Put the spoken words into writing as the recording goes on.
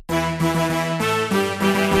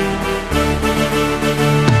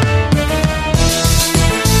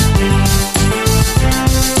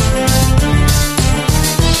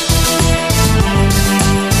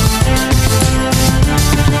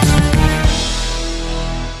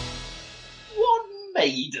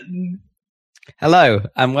maiden. Hello,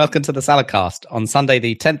 and welcome to the Saladcast on Sunday,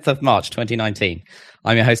 the 10th of March, 2019.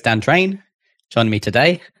 I'm your host, Dan Train. Joining me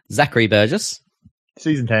today, Zachary Burgess.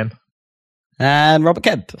 Season 10. And Robert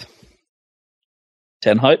Kemp.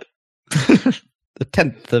 10 hype. The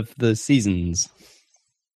 10th of the seasons.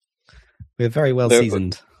 We're very well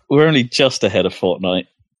seasoned. We're only just ahead of Fortnite.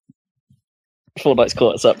 Fortnite's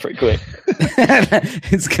caught us up pretty quick.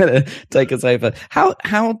 It's going to take us over. How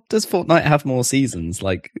does Fortnite have more seasons?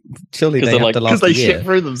 Like, surely they have to last a year. Because they ship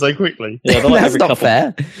through them so quickly. Yeah, like that's not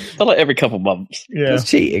fair. They're like every couple months. Yeah, that's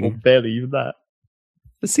cheating. Or barely even that.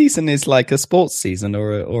 The season is like a sports season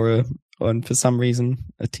or for some reason,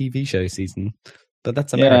 a TV show season. But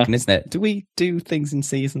that's American, isn't it? Do we do things in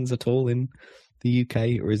seasons at all in the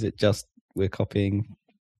UK? Or is it just we're copying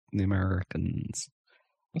the Americans?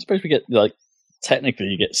 I suppose we get, technically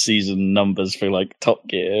you get season numbers for, Top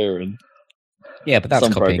Gear and... Yeah, but that's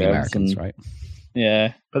copying Americans, right?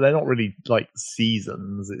 Yeah. But they're not really,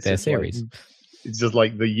 seasons. They're series. It's just,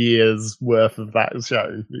 the year's worth of that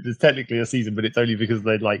show. It is technically a season, but it's only because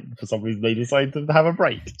they, for some reason, they decide to have a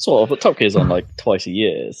break. Sort of, but Top Gear's on, twice a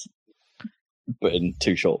year. But in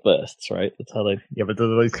two short bursts, right? That's how they... Yeah, but do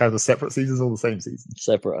those count as separate seasons or the same season?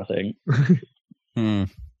 Separate, I think.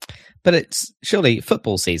 But it's surely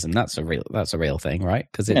football season. That's a real thing, right?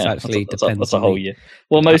 Because it's actually depends. That's a whole year.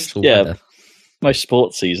 Well, most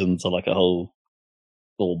sports seasons are a whole,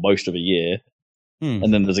 or most of a year,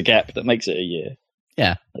 and then there's a gap that makes it a year.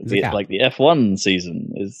 Yeah, the F1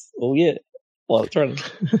 season is all year while it's running.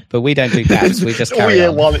 But we don't do gaps. We just carry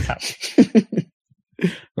on while it's happening.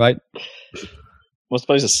 Right. Well, I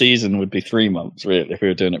suppose a season would be 3 months, really, if we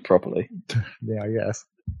were doing it properly. Yeah, I guess.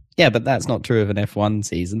 Yeah, but that's not true of an F1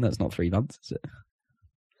 season. That's not 3 months, is it?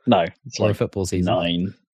 No. It's or a football season.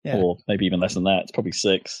 9, or maybe even less than that. It's probably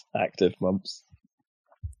 6 active months.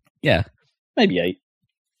 Yeah. Maybe 8.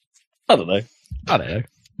 I don't know.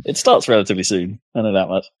 It starts relatively soon. I know that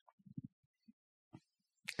much.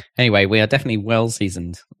 Anyway, we are definitely well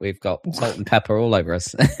seasoned. We've got salt and pepper all over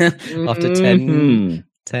us after 10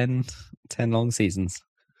 long seasons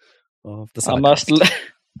of the Saladcast.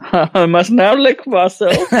 I must now lick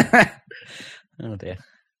myself. Oh dear.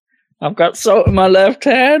 I've got salt in my left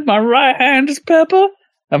hand, my right hand is pepper,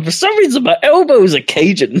 and for some reason my elbows are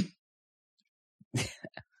Cajun.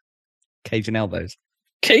 Cajun elbows.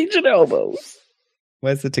 Cajun elbows.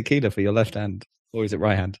 Where's the tequila for your left hand? Or is it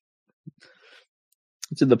right hand?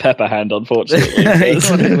 It's in the pepper hand, unfortunately. He's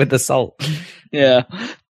got it with the salt. Yeah.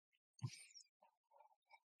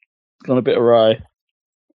 Gone a bit awry.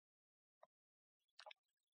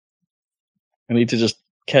 I need to just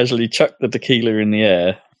casually chuck the tequila in the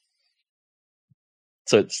air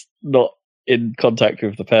so it's not in contact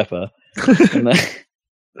with the pepper. And then...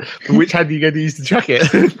 Which hand are you going to use to chuck it?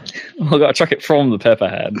 I've got to chuck it from the pepper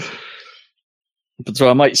hand. But so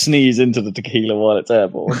I might sneeze into the tequila while it's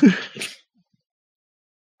airborne.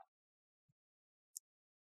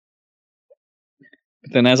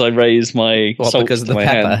 But then as I raise my salt to my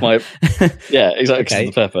hand, yeah, exactly, because of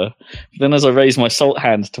the pepper. But then as I raise my salt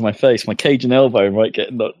hand to my face, my Cajun elbow might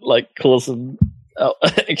get cause some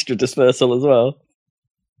extra dispersal as well.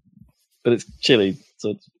 But it's chili,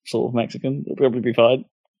 so it's sort of Mexican. It'll probably be fine.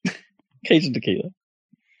 Cajun tequila.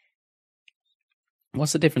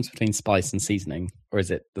 What's the difference between spice and seasoning, or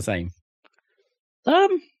is it the same?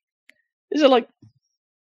 Is it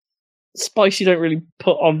spice you don't really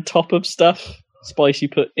put on top of stuff? Spice you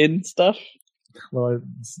put in stuff? Well,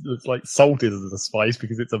 it's like salt is a spice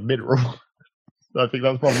because it's a mineral. I think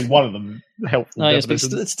that's probably one of them helpful. Yes, but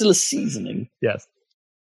it's still a seasoning. Yes.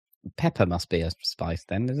 Pepper must be a spice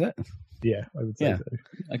then, is it? Yeah, I would say so.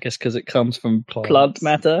 I guess because it comes from plant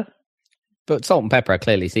matter. But salt and pepper are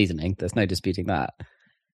clearly seasoning. There's no disputing that.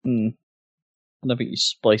 I don't think you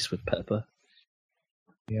spice with pepper.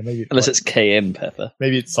 Yeah, maybe unless it's cayenne pepper.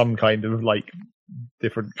 Maybe it's some kind of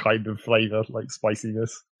different kind of flavour,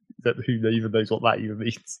 spiciness. That who even knows what that even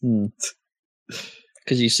means?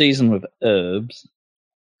 Because you season with herbs.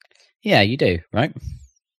 Yeah, you do, right?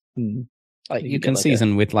 You can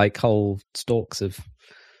season with whole stalks of.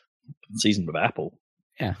 Season with apple.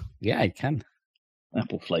 Yeah, you can.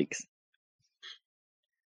 Apple flakes.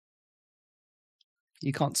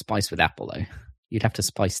 You can't spice with apple though. You'd have to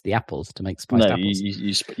spice the apples to make spiced apples.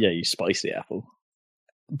 You spice the apple.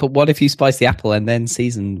 But what if you spice the apple and then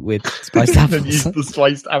season with spiced apples? Then use the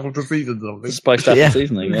spiced apple to season something. Spiced apple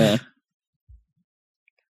seasoning, yeah.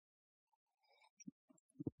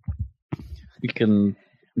 You can,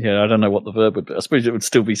 I don't know what the verb would be. I suppose it would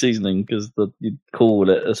still be seasoning because you'd call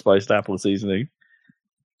it a spiced apple seasoning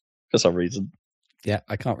for some reason. Yeah,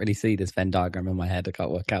 I can't really see this Venn diagram in my head. I can't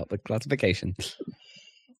work out the classification.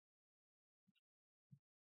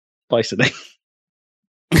 Spicing.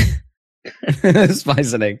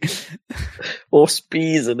 Spicing. Or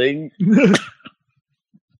speasoning.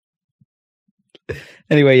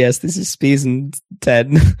 Anyway, yes, this is season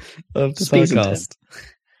 10 of the podcast.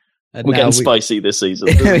 We're getting spicy this season.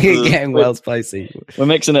 We're getting well spicy. We're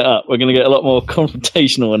mixing it up. We're going to get a lot more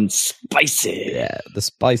confrontational and spicy. Yeah, the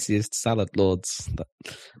spiciest salad lords.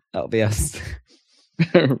 That'll be us.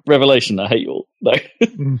 Revelation, I hate you all. No.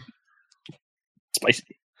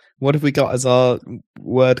 Spicy. What have we got as our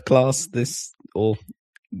word class this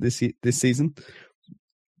season?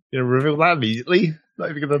 You're going to reveal that immediately?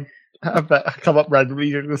 Not even going to have that come up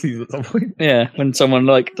randomly during the season at some point? Yeah, when someone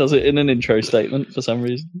does it in an intro statement for some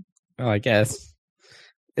reason. Oh, I guess.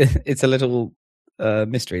 It's a little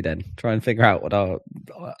mystery then. Try and figure out what our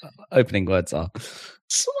opening words are.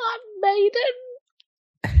 Swan Maiden.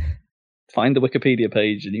 Find the Wikipedia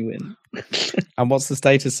page and you win. And what's the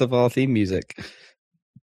status of our theme music?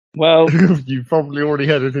 Well, you've probably already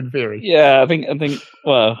heard it in theory. Yeah, I think.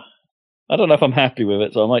 Well, I don't know if I'm happy with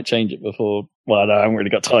it, so I might change it before. Well, no, I haven't really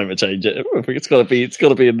got time to change it. I think it's got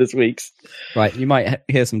to be in this week's. Right, you might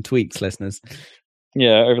hear some tweaks, listeners.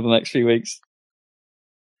 Yeah, over the next few weeks.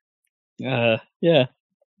 Yeah. You've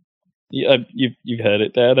heard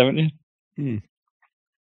it, Dad, haven't you?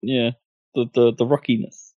 Yeah, the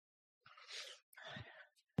rockiness.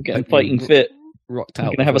 We're getting fighting fit. Rocked out.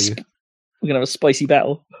 We're gonna have a spicy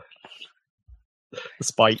battle.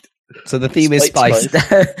 Spite. So the theme is spice.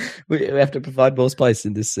 We have to provide more spice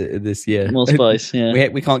in this year. More spice, yeah.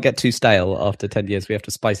 We can't get too stale after 10 years. We have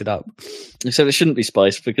to spice it up. Except it shouldn't be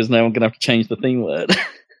spice because now I'm going to have to change the theme word.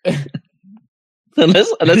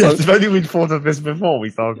 unless if only we'd thought of this before we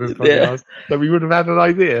started this podcast, then we would have had an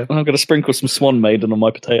idea. I'm going to sprinkle some Swan Maiden on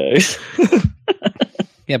my potatoes.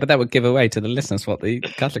 Yeah, but that would give away to the listeners what the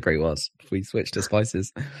category was if we switched to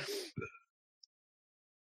spices.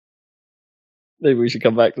 Maybe we should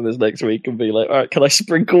come back to this next week and be like, all right, can I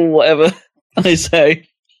sprinkle whatever I say?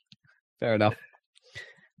 Fair enough.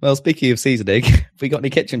 Well, speaking of seasoning, have we got any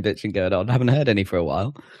kitchen bitching going on? I haven't heard any for a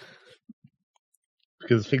while.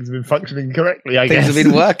 Because things have been functioning correctly, I guess. Things have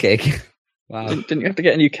been working. Wow. Didn't you have to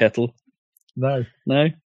get a new kettle? No.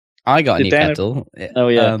 I got a new kettle. Oh,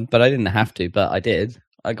 yeah. But I didn't have to, but I did.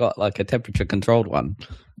 I got like a temperature-controlled one,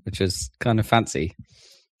 which was kind of fancy.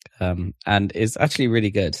 And is actually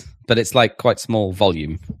really good, but it's like quite small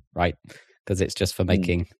volume, right? Because it's just for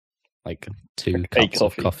making like 2 cups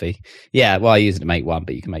of coffee. Yeah, well, I use it to make 1,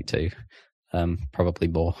 but you can make 2, probably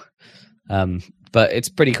more. But it's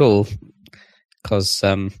pretty cool because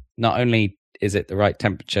not only is it the right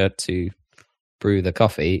temperature to brew the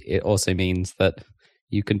coffee, it also means that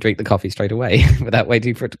you can drink the coffee straight away without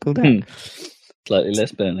waiting for it to cool down. Slightly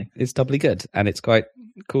less burning. It's doubly good, and it's quite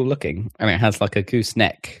cool looking. And it has like a goose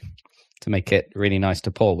neck to make it really nice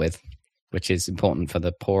to pour with, which is important for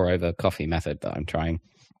the pour over coffee method that I'm trying,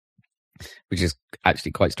 which is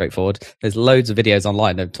actually quite straightforward. There's loads of videos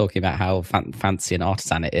online of talking about how fancy and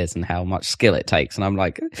artisan it is and how much skill it takes. And I'm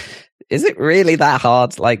like, is it really that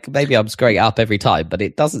hard? Like, maybe I'm screwing it up every time, but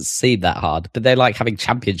it doesn't seem that hard. But they're like having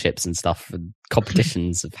championships and stuff and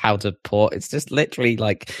competitions of how to pour. It's just literally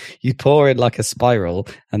like you pour in like a spiral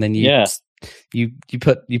and then you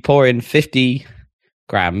pour in 50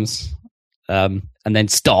 grams and then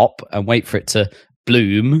stop and wait for it to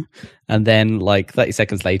bloom, and then like 30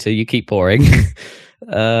 seconds later you keep pouring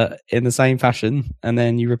in the same fashion, and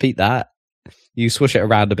then you repeat that. You swish it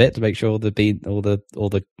around a bit to make sure the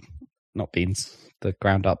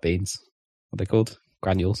ground up beans, what are they called?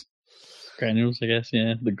 Granules, I guess.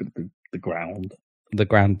 Yeah, the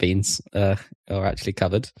ground beans are actually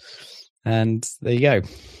covered, and there you go.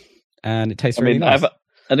 And it tastes really nice.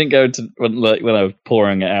 I didn't go to when I was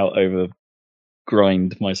pouring it out over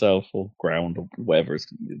grind myself or ground or whatever. It's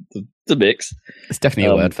a mix. It's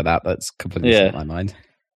definitely a word for that. That's completely slipped my mind.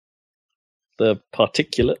 The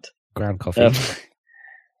particulate ground coffee.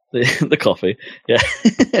 The coffee, yeah.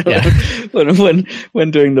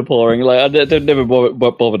 when doing the pouring, like I never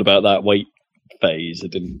bothered about that weight phase.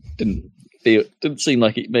 It didn't seem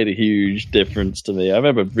like it made a huge difference to me. I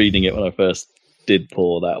remember reading it when I first did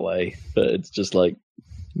pour that way, but it's just like,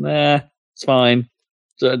 nah, it's fine.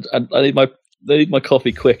 So I need my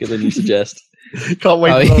coffee quicker than you suggest. Can't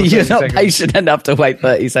wait. You're not patient enough to wait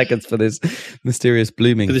 30 seconds for this mysterious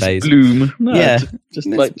blooming phase. Bloom. No, yeah, just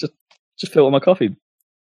filter my coffee.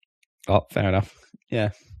 Oh, fair enough. Yeah.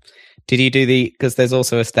 Did you do because there's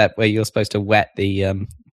also a step where you're supposed to wet the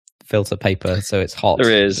filter paper so it's hot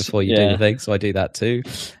before you do the thing. So I do that too.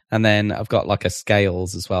 And then I've got like a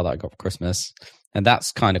scales as well that I got for Christmas. And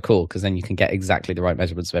that's kind of cool because then you can get exactly the right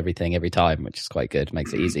measurements of everything every time, which is quite good.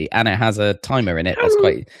 Makes it easy. And it has a timer in it that's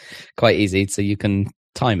quite easy, so you can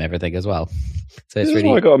time everything as well. So it's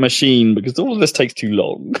really. I got a machine because all of this takes too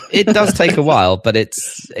long. It does take a while, but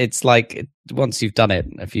it's like once you've done it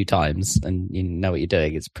a few times and you know what you're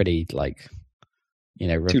doing, it's pretty like,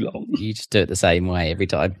 too long. You just do it the same way every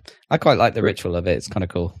time. I quite like the ritual of it. It's kind of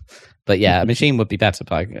cool. But yeah, a machine would be better,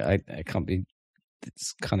 but I can't be.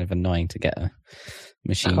 It's kind of annoying to get a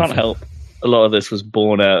machine. I can't help. A lot of this was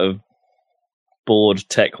born out of bored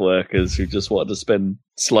tech workers who just wanted to spend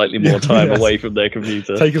slightly more time away from their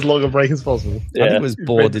computer. Take as long a break as possible. Yeah. I think it was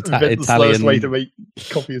bored Italian. The slowest way to make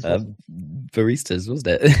coffee as possible. Baristas,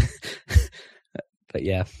 wasn't it? But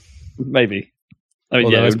yeah, maybe. I mean,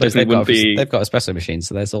 although it definitely wouldn't be. They've got espresso machines,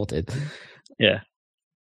 so they're sorted. Yeah,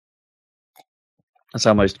 that's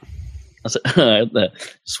how most. The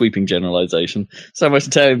sweeping generalization. That's how most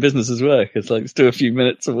Italian businesses work. It's like, let's do a few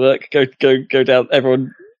minutes of work, go down.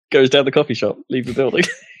 Everyone goes down the coffee shop, leave the building.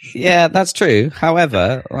 Yeah, that's true.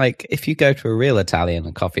 However, like if you go to a real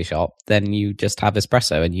Italian coffee shop, then you just have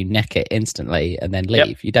espresso and you neck it instantly and then leave.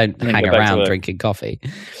 Yep. You don't hang around drinking coffee.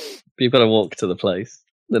 But you've got to walk to the place,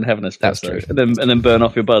 then have an espresso, that's true. and then burn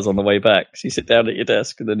off your buzz on the way back. So you sit down at your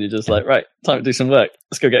desk and then you're just like, right, time to do some work.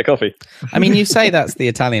 Let's go get a coffee. I mean, you say that's the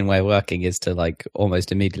Italian way of working, is to like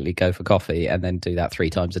almost immediately go for coffee and then do that 3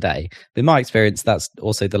 times a day. But in my experience, that's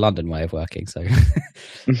also the London way of working. So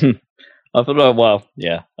I thought, oh, well,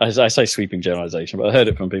 yeah, I say sweeping generalization, but I heard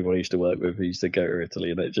it from people I used to work with who used to go to Italy,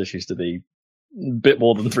 and it just used to be a bit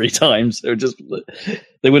more than 3 times. It would just,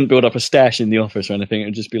 they wouldn't build up a stash in the office or anything. It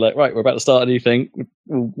would just be like, right, we're about to start a new thing.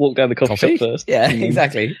 We'll walk down the coffee shop first. Yeah,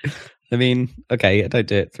 exactly. I mean, okay, I don't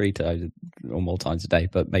do it 3 times or more times a day,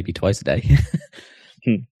 but maybe twice a day.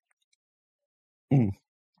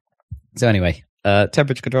 So anyway,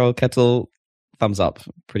 temperature control kettle, thumbs up,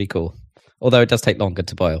 pretty cool. Although it does take longer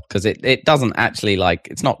to boil because it doesn't actually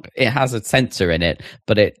it has a sensor in it,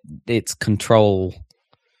 but its control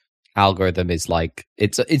algorithm is like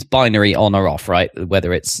it's binary on or off, right?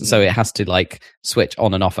 Whether so it has to like switch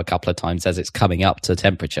on and off a couple of times as it's coming up to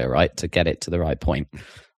temperature, right, to get it to the right point,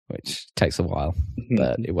 which takes a while,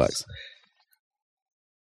 but it works.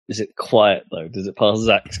 Is it quiet though? Does it pass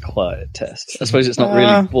Zach's quiet test? I suppose it's not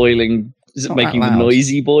really boiling. Is it making the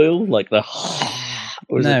noisy boil like the?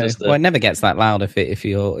 No, well, it never gets that loud if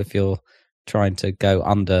you're trying to go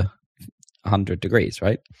under 100 degrees,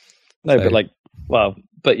 right? No, so,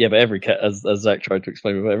 but every kettle, as Zach tried to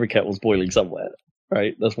explain, every kettle's boiling somewhere,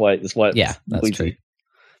 right? That's why it's yeah, that's noisy. True.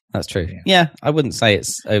 That's true. Yeah, I wouldn't say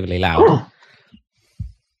it's overly loud.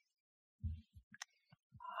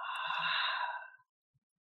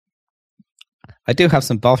 I do have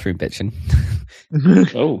some bathroom bitching.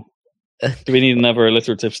 Oh. Do we need another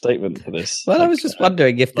alliterative statement for this? Well, I was just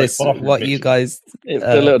wondering if what you guys...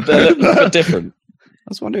 They're a little bit different. I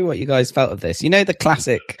was wondering what you guys felt of this. You know the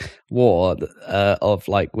classic war of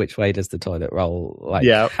like, which way does the toilet roll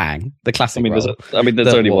hang? The classic there's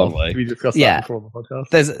only one way. We discussed that before on the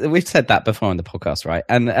podcast. We've said that before on the podcast, right?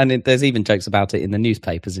 And there's even jokes about it in the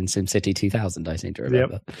newspapers in SimCity 2000, I seem to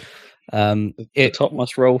remember. Yep. The top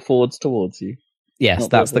must roll forwards towards you. Yes,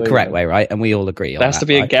 that's the correct way, right? And we all agree on that. There has to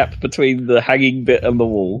be a gap between the hanging bit and the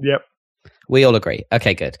wall. Yep. We all agree.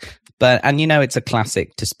 Okay, good. And it's a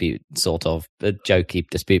classic dispute, sort of a jokey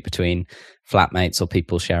dispute between flatmates or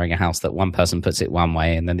people sharing a house that one person puts it one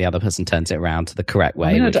way and then the other person turns it around to the correct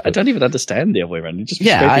way. I don't even understand the other way around. You just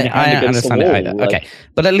I understand it either. Okay,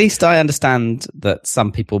 but at least I understand that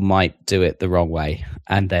some people might do it the wrong way,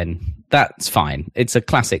 and then that's fine. It's a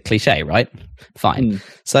classic cliche, right? Fine.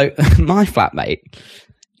 So my flatmate,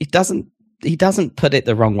 he doesn't put it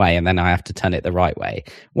the wrong way and then I have to turn it the right way.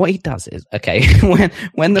 What he does is, okay,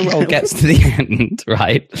 when the roll gets to the end,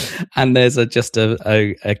 right, and there's just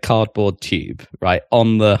a cardboard tube, right,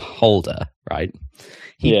 on the holder, right,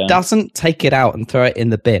 he doesn't take it out and throw it in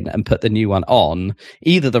the bin and put the new one on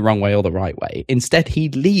either the wrong way or the right way. Instead, he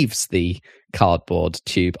leaves the cardboard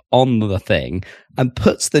tube on the thing and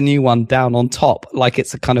puts the new one down on top like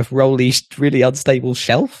it's a kind of rolly, really unstable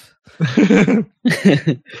shelf. I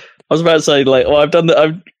was about to say, I've done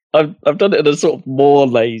that. I've done it in a sort of more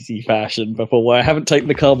lazy fashion before, where I haven't taken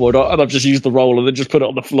the cardboard out and I've just used the roll and then just put it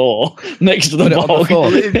on the floor next to the bog.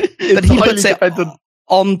 But he puts it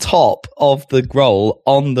on top of the roll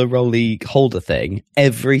on the rolly holder thing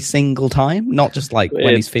every single time, not just like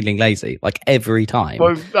when he's feeling lazy, like every time.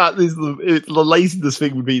 Well, that is the laziness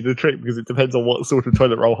thing would be the trick, because it depends on what sort of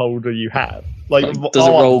toilet roll holder you have. Does it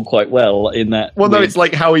roll quite well in that? Well, no, it's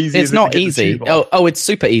like how easy. It's not easy. Oh, it's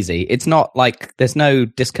super easy. It's not like there's no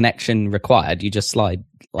disconnection required. You just slide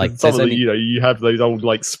Like some of the, you have those old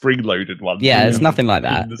like spring-loaded ones. Yeah, it's nothing like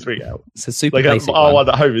that. The spring out. It's a super like basic our one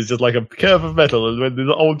at home is just like a curve of metal, and when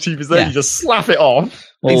the old tube is there, you just slap it off.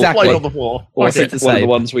 Exactly. Flies on the floor. Or I think one of the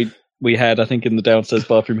ones we had, I think, in the downstairs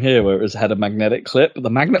bathroom here, where it had a magnetic clip, but the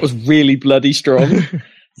magnet was really bloody strong,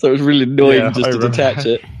 so it was really annoying just to detach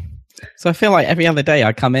it. So I feel like every other day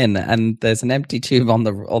I come in and there's an empty tube on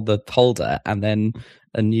the holder, and then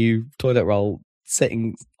a new toilet roll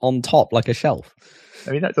sitting on top like a shelf.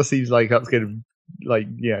 I mean, that just seems like that's going to, like,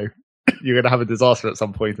 you're going to have a disaster at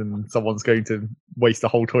some point, and someone's going to waste a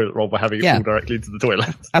whole toilet roll by having it fall directly into the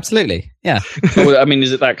toilet. Absolutely, yeah. Well, I mean,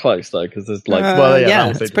 is it that close though? Because there's like,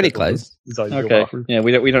 it's pretty close. Okay, yeah,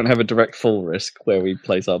 we don't have a direct fall risk where we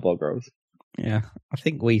place our bog rolls. Yeah, I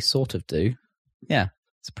think we sort of do. Yeah,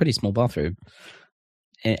 it's a pretty small bathroom.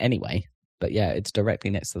 Anyway, but yeah, it's directly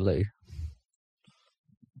next to the loo.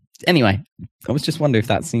 Anyway, I was just wondering if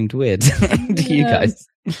that seemed weird to you guys.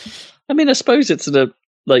 I mean, I suppose it's I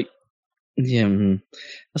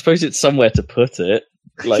suppose it's somewhere to put it.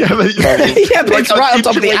 Like, but it's right on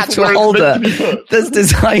top of the actual holder that's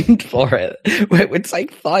designed for it. Where it would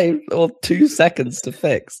take 5 or 2 seconds to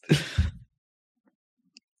fix.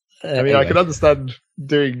 I mean, I can understand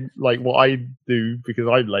doing like what I do because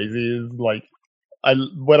I'm lazy. Is like,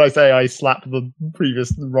 when I say I slap the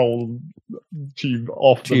previous roll tube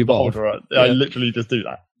off the holder, I literally just do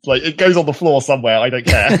that. Like, it goes on the floor somewhere. I don't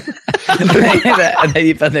care. And then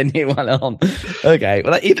you put the new one on. Okay,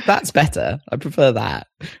 well that's better. I prefer that.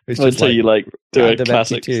 It's just until you like do a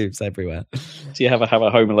classic tubes everywhere. So you have a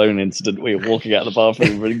Home Alone incident where you're walking out of the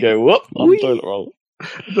bathroom and go whoop on the toilet roll.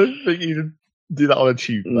 I don't think you'd do that on a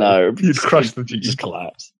tube. No, you'd crush the tube. Just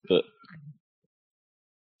collapse. But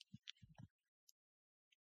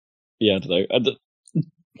yeah, I don't know.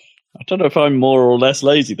 I don't know if I'm more or less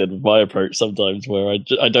lazy than with my approach sometimes, where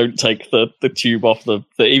I don't take the tube off the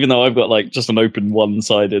even though I've got like just an open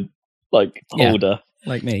one-sided like holder,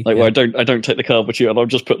 like me, where I don't take the cardboard tube and I'll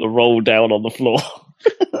just put the roll down on the floor.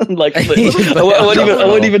 Like I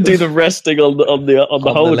won't even do the resting on the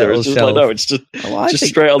holder. It's just shelf. Like no, it's just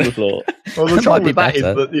straight on the floor. Well, the trouble with that is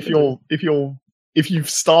that if you've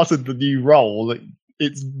started the new roll,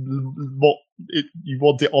 it's what you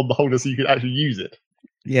want it on the holder so you can actually use it.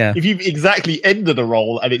 Yeah. If you've exactly ended a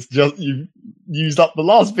roll and it's just you've used up the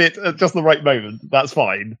last bit at just the right moment, that's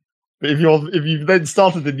fine. But if you've then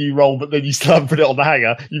started the new roll but then you still haven't put it on the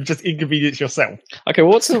hanger, you've just inconvenienced yourself. Okay,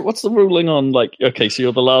 what's the ruling on like? Okay, so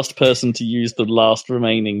you're the last person to use the last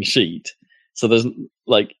remaining sheet. So there's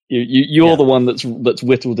like you're the one that's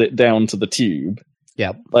whittled it down to the tube.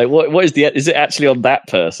 Yeah. Like what is is it actually on that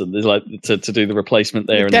person? Is like to do the replacement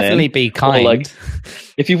there and definitely then? Be kind. Or like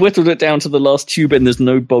if you whittled it down to the last tube and there's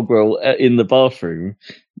no bog roll in the bathroom,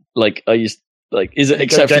 like are you like is it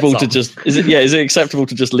acceptable to just is it acceptable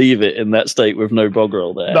to just leave it in that state with no bog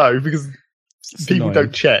roll there? No, because people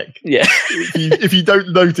don't check. Yeah. if you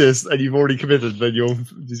don't notice and you've already committed, then you're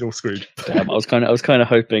screwed. Damn, I was kind of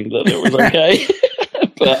hoping that it was okay.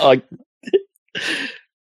 But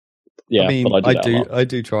yeah, I mean, I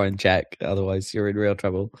do try and check. Otherwise, you're in real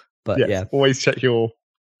trouble. But yeah, always check your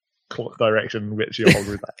clock direction, which your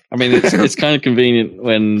holder is at. I mean, it's kind of convenient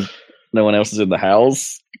when no one else is in the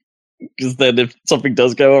house, because then if something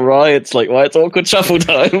does go awry, it's like, well, it's awkward shuffle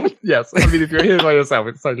time. Yes, I mean, if you're here by yourself,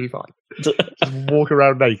 it's totally fine. Just walk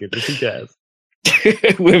around naked. Who cares?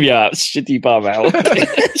 With your shitty bum out.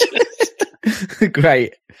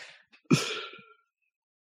 Great.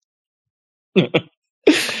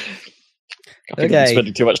 I think I'm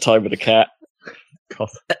spending too much time with a cat. God.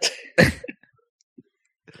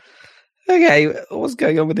 Okay, what's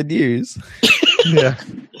going on with the news? Yeah.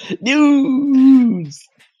 News!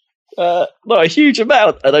 Not a huge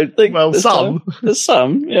amount, I don't think. Well, some. There's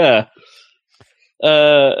some, yeah.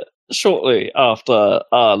 Shortly after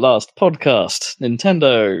our last podcast,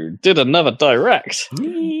 Nintendo did another direct.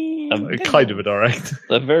 Kind of a direct.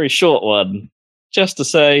 A very short one. Just to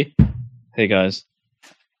say, hey guys,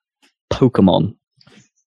 Pokemon.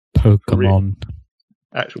 Actual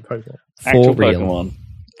Pokemon. For real. Pokemon.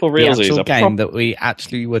 For real. The actual game that we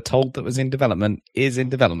actually were told that was in development is in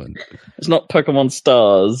development. It's not Pokemon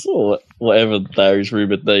Stars or whatever those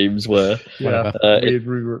rumoured names were. Yeah, weird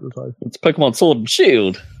rumour at the time. It's Pokemon Sword and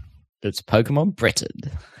Shield. It's Pokemon Britain.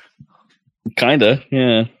 Kinda,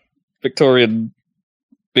 yeah. Victorian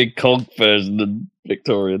big cog version of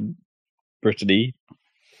Victorian Brittany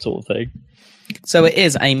sort of thing. So it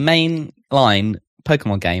is a mainline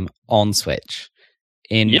Pokemon game on Switch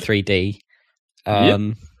in 3D.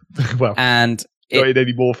 Well, and not in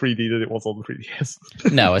any more 3D than it was on the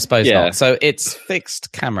 3DS. No, I suppose not. So it's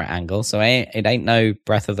fixed camera angle, so it ain't no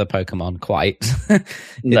Breath of the Pokemon quite.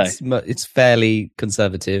 It's fairly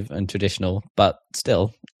conservative and traditional, but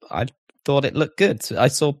still, I thought it looked good. I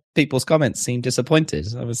saw people's comments seem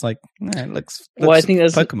disappointed. I was like, no, it looks I think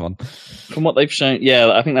there's Pokemon. From what they've shown,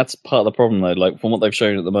 I think that's part of the problem though. Like from what they've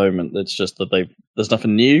shown at the moment, it's just that there's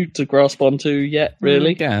nothing new to grasp onto yet,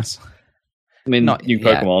 really. I guess. I mean, not new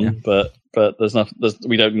Pokemon, but there's nothing.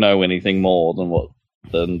 We don't know anything more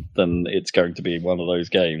than it's going to be one of those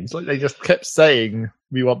games. It's like they just kept saying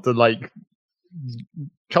we want to like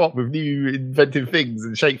come up with new inventive things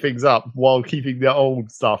and shake things up while keeping the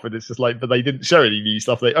old stuff, and it's just like, but they didn't show any new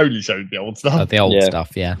stuff. They only showed the old stuff. The old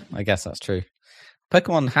stuff, yeah. I guess that's true.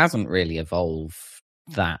 Pokemon hasn't really evolved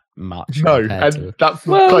that much. No, and that's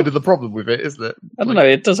kind of the problem with it, isn't it? I don't know.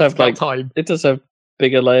 It does have time. It does have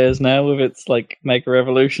bigger layers now with its like Mega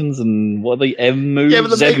Evolutions and what are the M moves? Yeah,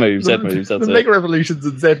 but Z moves. The Mega Evolutions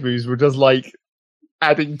and Z moves were just like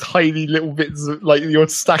adding tiny little bits of, like you're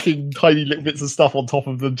stacking tiny little bits of stuff on top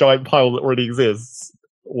of the giant pile that already exists.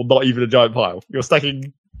 Or not even a giant pile. You're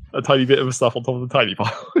stacking a tiny bit of stuff on top of the tiny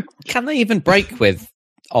pile. Can they even break with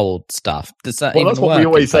old stuff? Does that well, even that's what work we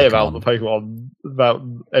always say about Pokemon? the Pokemon, about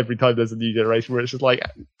every time there's a new generation, where it's just like,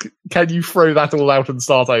 can you throw that all out and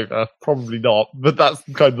start over? Probably not, but that's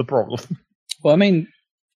kind of the problem. Well, I mean,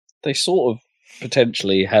 they sort of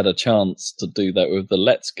potentially had a chance to do that with the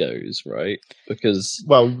Let's Go's, right? Because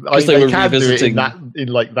they can do it in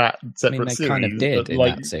that separate series. They kind of did in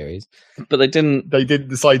that series, but they didn't. They didn't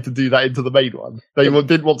decide to do that into the main one. They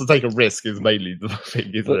didn't want to take a risk. Is mainly the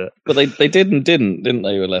thing, isn't it? But they didn't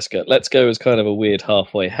they? With Let's Go. Let's Go is kind of a weird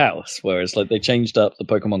halfway house, whereas like they changed up the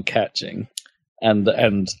Pokemon catching, and the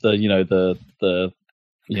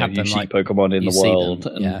you see like, Pokemon in the world,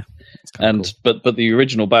 cool. But the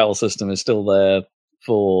original battle system is still there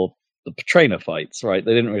for the trainer fights, right?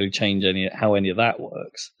 They didn't really change how any of that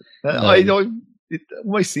works. It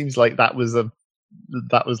almost seems like that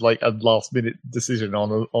was like a last minute decision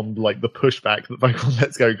on like the pushback that Pokemon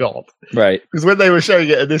Let's Go got, right? Because when they were showing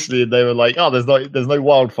it initially, and they were like, "Oh, there's no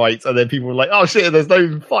wild fights," and then people were like, "Oh shit, there's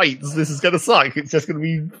no fights. This is gonna suck. It's just gonna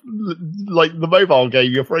be like the mobile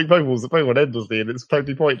game. You're throwing Pokeballs at Pokemon endlessly, and it's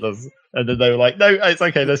totally pointless." And then they were like, "No, it's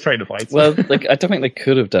okay. There's trainer fights." Well, like I don't think they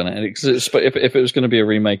could have done it if it was going to be a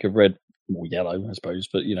remake of Red or Yellow, I suppose.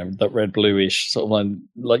 But that red bluish sort of line,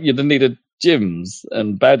 like you'd needed gyms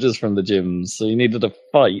and badges from the gyms, so you needed a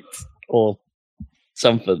fight or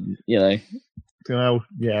something, Well,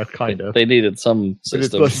 yeah, kind of. They needed some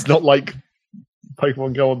system. It's not like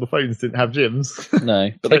Pokemon Go on the phones didn't have gyms. No,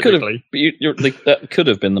 but they could have. But that could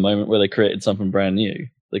have been the moment where they created something brand new.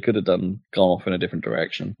 They could have gone off in a different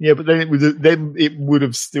direction. Yeah, but then it would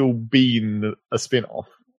have still been a spin-off.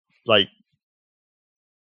 Like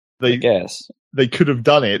I guess they could have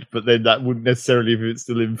done it, but then that wouldn't necessarily have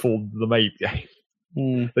still informed the main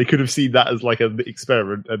game. They could have seen that as like an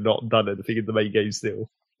experiment and not done anything in the main game still.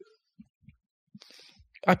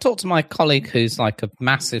 I talked to my colleague who's like a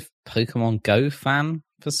massive Pokemon Go fan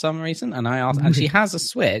for some reason, and I asked, and she has a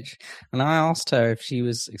Switch, and I asked her if she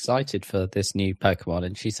was excited for this new Pokemon,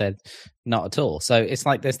 and she said not at all. So it's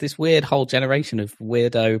like there's this weird whole generation of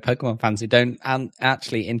weirdo Pokemon fans who don't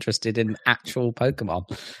actually interested in actual Pokemon.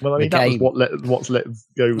 Well, I mean, that was what Let's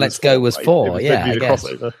Go was Let's Go was for, right? yeah, I guess.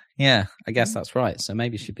 Crossover. Yeah, I guess that's right. So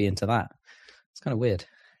maybe she'd be into that. It's kind of weird.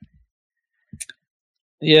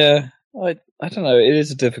 Yeah, I don't know. It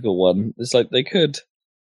is a difficult one. It's like they could.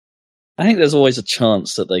 I think there's always a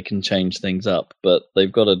chance that they can change things up, but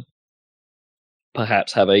they've got to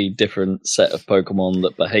perhaps have a different set of Pokemon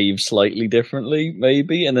that behave slightly differently,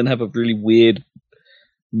 maybe, and then have a really weird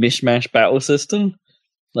mishmash battle system.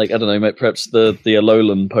 Like, I don't know, perhaps the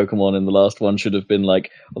Alolan Pokemon in the last one should have been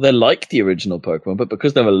like, well, they're like the original Pokemon, but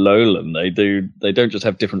because they're Alolan, they don't just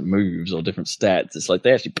have different moves or different stats. It's like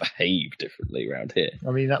they actually behave differently around here.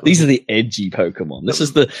 I mean, these are the edgy Pokemon. This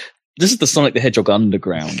is the Sonic the Hedgehog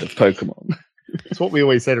underground of Pokemon. It's what we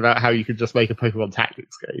always said about how you could just make a Pokemon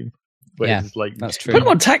Tactics game. Yeah, it's like, that's true.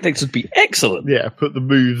 Pokemon Tactics would be excellent. Yeah, put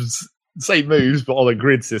the same moves, but on a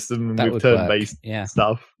grid system and with turn-based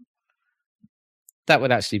stuff. That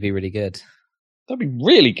would actually be really good. That'd be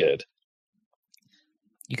really good.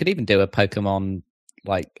 You could even do a Pokemon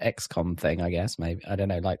like XCOM thing, I guess. Maybe, I don't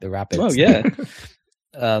know, like the rabbits. Oh yeah.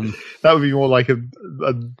 That would be more like an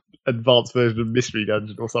advanced version of Mystery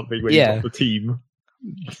Dungeon or something where you've got the team.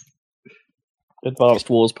 Advanced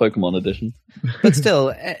Wars Pokemon Edition. But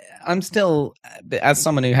still, I'm still, as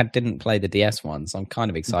someone who didn't play the DS ones, I'm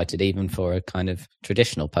kind of excited even for a kind of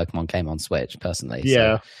traditional Pokemon game on Switch, personally.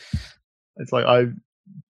 Yeah. So. It's like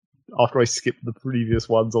after I skipped the previous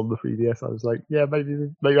ones on the 3DS, I was like, yeah,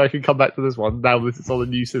 maybe I can come back to this one now that it's on a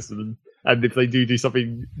new system, and if they do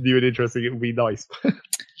something new and interesting, it would be nice.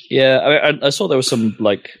 Yeah, I saw there was some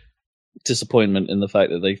like disappointment in the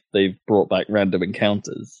fact that they've brought back random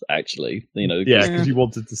encounters. Actually, yeah, because you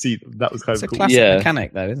wanted to see them. That was kind of cool. Classic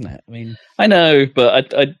mechanic, though, isn't it? I mean, I know,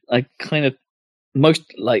 but I kind of most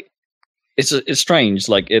like. It's strange.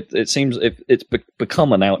 Like it seems it's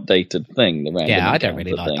become an outdated thing. The random I don't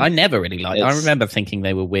really like. Thing. I never really liked. I remember thinking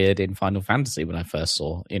they were weird in Final Fantasy when I first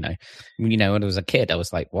saw. When I was a kid, I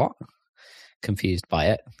was like, "What?" Confused by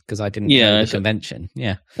it because I didn't know the convention.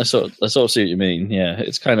 Yeah, I sort of see what you mean. Yeah,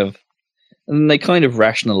 it's kind of, and they kind of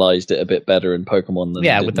rationalized it a bit better in Pokemon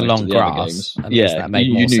than with the long grass. Yeah,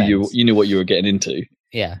 you knew what you were getting into.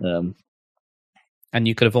 Yeah, and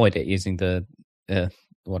you could avoid it using the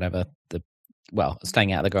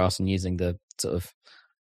staying out of the grass and using the sort of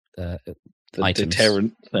the items,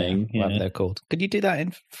 deterrent thing, whatever they're called. Could you do that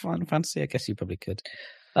in Final Fantasy? I guess you probably could.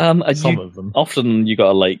 Some of them. Often you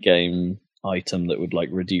got a late game item that would like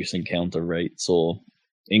reduce encounter rates or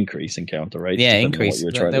increase encounter rates. Yeah, increase.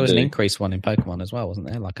 There was an increase one in Pokemon as well, wasn't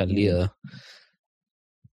there? Like a lure.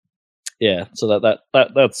 Yeah, so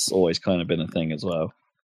that's always kind of been a thing as well.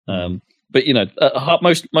 But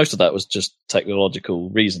most of that was just technological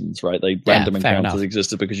reasons, right? Random encounters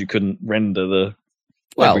existed because you couldn't render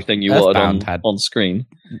everything you wanted on screen.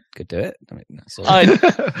 Could do it. I mean,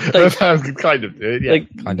 Earthbound could kind of do it.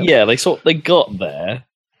 Yeah, kind of. Yeah, they got there,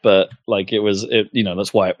 but like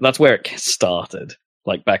that's where it started.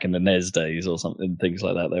 Like back in the NES days or something, things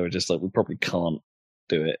like that. They were just like, we probably can't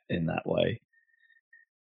do it in that way,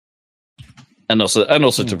 and also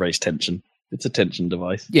to raise tension. It's a tension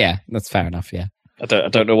device. Yeah, that's fair enough. Yeah, I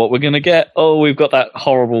don't know what we're gonna get. Oh, we've got that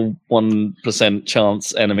horrible 1%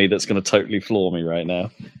 chance enemy that's gonna totally floor me right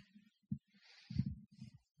now.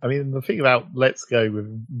 I mean, the thing about Let's Go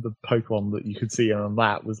with the Pokemon that you could see on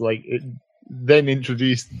that was like it then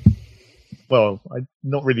introduced. Well,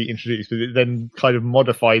 not really introduced, but it then kind of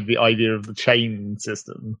modified the idea of the chain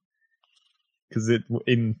system because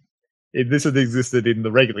this had existed in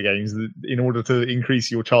the regular games. In order to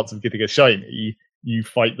increase your chance of getting a shiny, you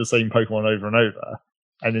fight the same Pokemon over and over.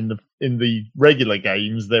 And in the regular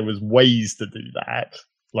games, there was ways to do that.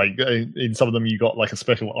 Like in some of them, you got like a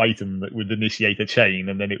special item that would initiate a chain,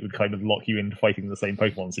 and then it would kind of lock you into fighting the same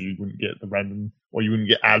Pokemon, so you wouldn't get the random, or you wouldn't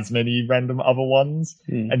get as many random other ones.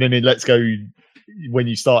 And then in Let's Go, when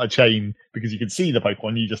you start a chain, because you can see the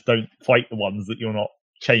Pokemon, you just don't fight the ones that you're not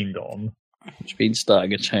chained on. Which means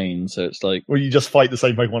starting a chain, so it's like... Well, you just fight the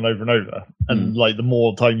same Pokemon over and over. And like the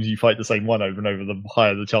more times you fight the same one over and over, the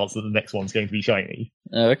higher the chance that the next one's going to be shiny.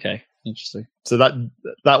 Oh, okay. Interesting. So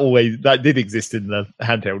that did exist in the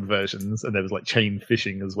handheld versions, and there was like chain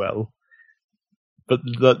fishing as well. But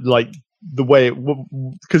the way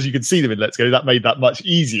because you could see them in Let's Go, that made that much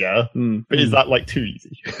easier. But is that like too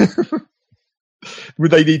easy? Would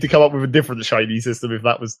they need to come up with a different shiny system if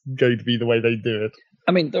that was going to be the way they do it?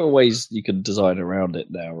 I mean, there are ways you can design around it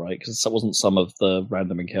now, right? Because that wasn't some of the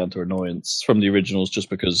random encounter annoyance from the originals just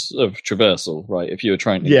because of traversal, right? If you were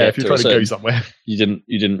trying to go somewhere, you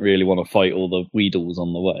didn't really want to fight all the Weedles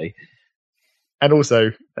on the way. And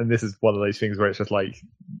also, and this is one of those things where it's just like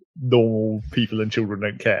normal people and children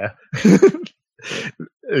don't care.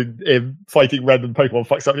 Fighting random Pokemon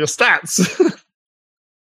fucks up your stats.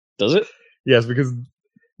 Does it? Yes, because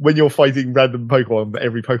when you're fighting random Pokemon,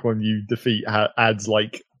 every Pokemon you defeat adds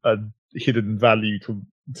like a hidden value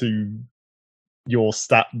to your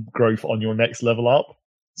stat growth on your next level up.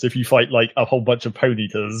 So if you fight like a whole bunch of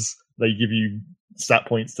Ponytas, they give you stat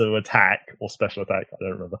points to attack or special attack. I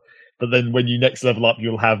don't remember. But then when you next level up,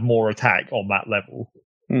 you'll have more attack on that level.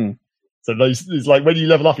 So it's like when you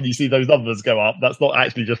level up and you see those numbers go up, that's not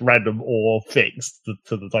actually just random or fixed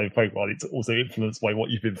to the type of Pokemon. It's also influenced by what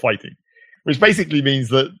you've been fighting. Which basically means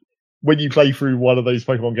that when you play through one of those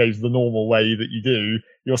Pokemon games the normal way that you do,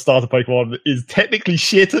 your starter Pokemon is technically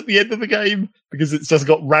shit at the end of the game because it's just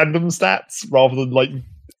got random stats rather than like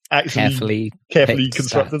actually carefully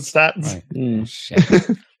constructed stats. Right.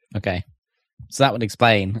 Shit. Okay. So that would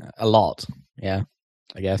explain a lot. Yeah,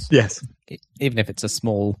 I guess. Yes. Even if it's a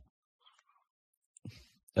small,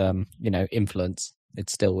 influence, it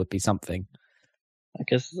still would be something. I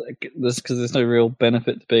guess because there's no real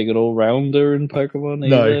benefit to being an all-rounder in Pokemon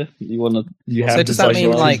either. No. You want to. So does that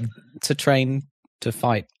mean like to train to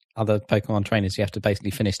fight other Pokemon trainers, you have to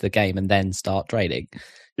basically finish the game and then start trading.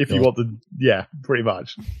 If you want to, yeah, pretty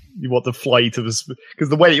much. You want to fly to the... Because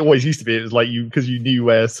the way it always used to be, it was like because you knew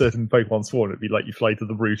where certain Pokemon spawned, it'd be like you fly to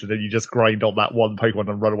the route and then you just grind on that one Pokemon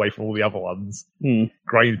and run away from all the other ones.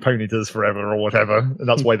 Grind Ponytas forever or whatever. And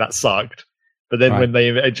that's why that sucked. But then when they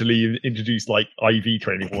eventually introduced like IV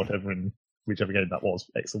training or whatever in whichever game that was,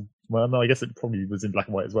 Excel. Well, no, I guess it probably was in black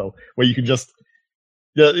and white as well, where you can just...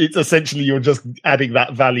 It's essentially you're just adding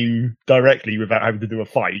that value directly without having to do a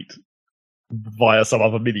fight via some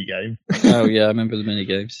other mini game. Oh yeah, I remember the mini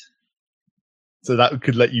games. So that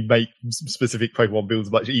could let you make specific Pokemon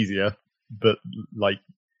builds much easier. But like,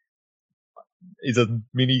 is a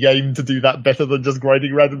mini game to do that better than just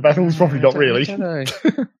grinding random battles? Probably not really. I don't know.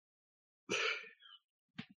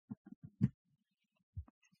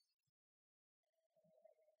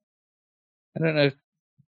 I don't know,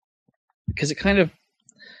 because it kind of.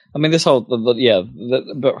 I mean, this whole,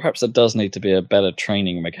 but perhaps there does need to be a better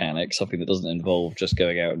training mechanic, something that doesn't involve just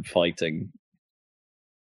going out and fighting.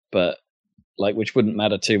 But, like, which wouldn't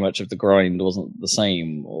matter too much if the grind wasn't the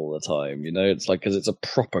same all the time, you know? It's like, because it's a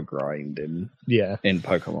proper grind in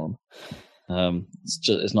Pokemon.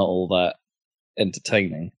 It's not all that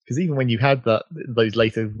entertaining. Because even when you had those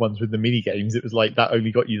later ones with the mini games, it was like that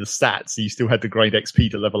only got you the stats, so you still had to grind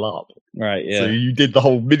XP to level up. Right, yeah. So you did the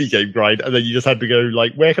whole mini game grind, and then you just had to go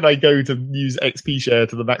like, where can I go to use XP share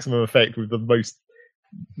to the maximum effect with the most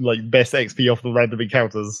like best XP off the random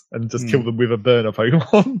encounters, and just kill them with a burner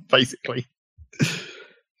Pokemon, basically.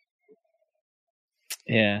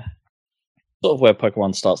 Yeah. Sort of where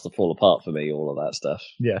Pokemon starts to fall apart for me, all of that stuff.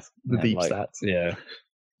 Yes, the deep stats. Yeah.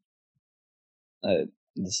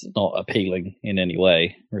 It's not appealing in any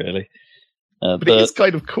way, really. But it is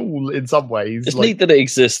kind of cool in some ways. It's neat that it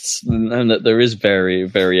exists and that there is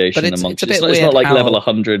variation amongst it. It's not like level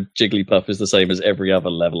 100 Jigglypuff is the same as every other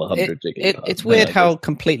level 100 Jigglypuff. It's weird how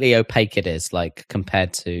completely opaque it is, like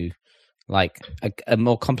compared to like a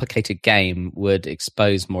more complicated game would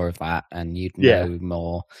expose more of that and you'd know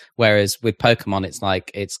more. Whereas with Pokemon, it's like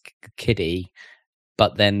it's kiddie.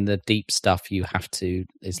 But then the deep stuff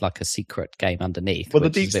is like a secret game underneath. Well, the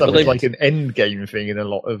deep stuff is like an end game thing in a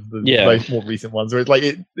lot of the more recent ones, where it's like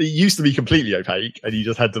it used to be completely opaque and you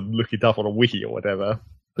just had to look it up on a wiki or whatever.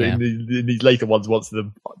 But in these later ones, once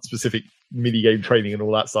the specific mini game training and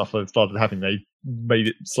all that stuff started happening, they made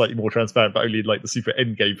it slightly more transparent, but only like the super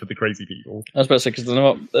end game for the crazy people. I was about to say, because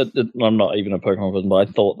I'm not even a Pokemon person, but I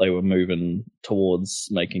thought they were moving towards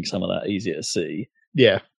making some of that easier to see.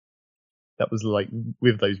 Yeah. That was like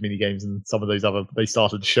with those mini games and some of those other, they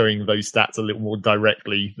started showing those stats a little more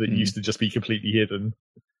directly that used to just be completely hidden.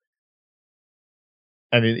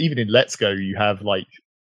 And even in Let's Go, you have like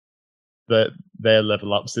their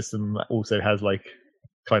level up system also has like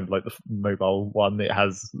kind of like the mobile one. It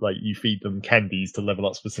has like you feed them candies to level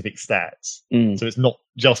up specific stats. So it's not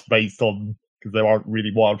just based on, because there aren't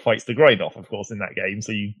really wild fights to grind off, of course, in that game.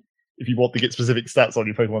 So if you want to get specific stats on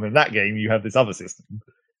your Pokemon in that game, you have this other system.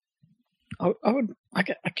 I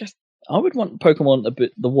guess I would want Pokemon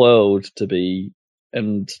the world to be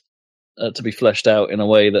to be fleshed out in a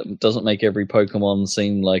way that doesn't make every Pokemon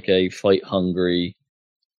seem like a fight hungry.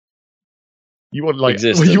 You want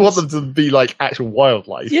you want them to be like actual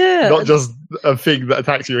wildlife, not just a thing that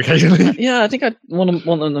attacks you occasionally. Yeah, I think I want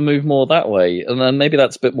them to move more that way, and then maybe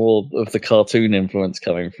that's a bit more of the cartoon influence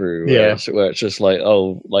coming through. Where it's just like,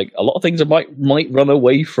 like a lot of things might run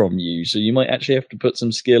away from you, so you might actually have to put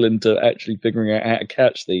some skill into actually figuring out how to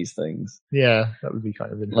catch these things. Yeah, that would be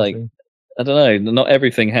kind of interesting. Like, I don't know, not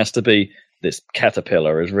everything has to be this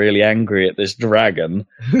caterpillar is really angry at this dragon.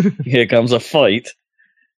 Here comes a fight.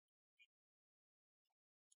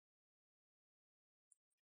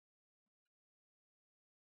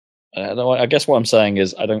 I guess what I'm saying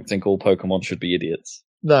is I don't think all Pokemon should be idiots.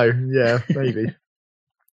 No, yeah, maybe.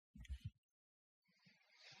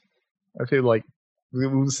 I feel like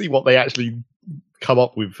we'll see what they actually come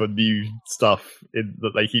up with for new stuff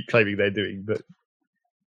that they keep claiming they're doing, but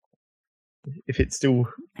if it's still...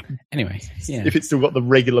 Anyway, if it's still got the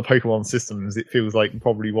regular Pokemon systems, it feels like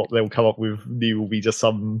probably what they'll come up with new will be just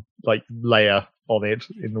some like layer on it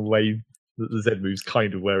in the way that the Z moves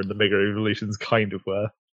kind of were and the Mega Evolutions kind of were.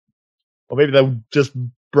 Or maybe they'll just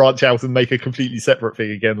branch out and make a completely separate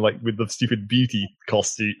thing again, like with the stupid beauty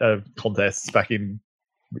contests back in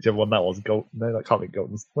whichever one that was. Gold? No, that can't be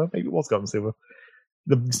Gold. Well, maybe it was Gold and Silver.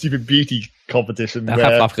 the stupid beauty competition. They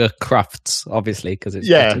have like a crafts, obviously, because it's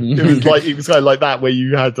it was kind of like that, where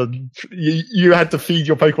you had to feed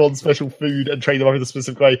your Pokemon special food and train them up in a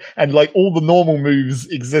specific way, and like all the normal moves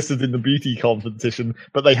existed in the beauty competition,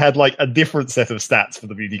 but they had like a different set of stats for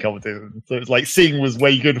the beauty competition. So it's like Sing was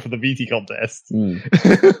way good for the beauty contest.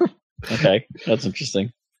 Okay, that's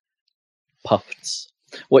interesting. Puffs.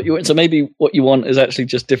 So maybe what you want is actually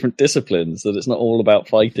just different disciplines, that it's not all about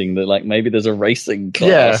fighting, that like maybe there's a racing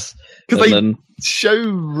class. Because they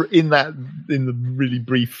show in the really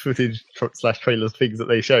brief footage / trailers things that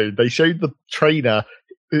they showed the trainer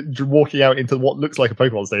walking out into what looks like a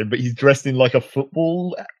Pokemon stadium, but he's dressed in like a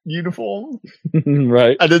football uniform.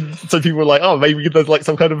 Right. And then so people were like, oh, maybe there's like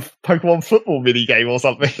some kind of Pokemon football mini game or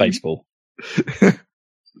something. Baseball.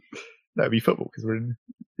 That'd be football because we're in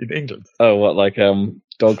England. Oh, what, like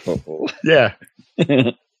dog football? Yeah.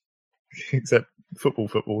 Except football,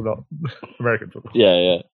 not American football.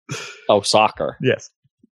 Yeah. Oh, soccer. Yes.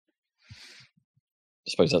 I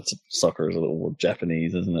suppose soccer is a little more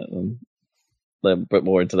Japanese, isn't it? And they're a bit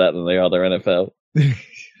more into that than they are their NFL.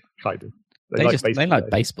 Kind of. They like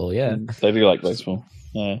baseball, yeah. They do like baseball.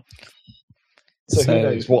 Yeah. So who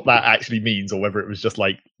knows what that actually means, or whether it was just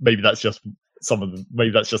like maybe that's just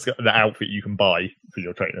maybe that's just the outfit you can buy for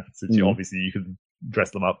your trainer, since obviously you can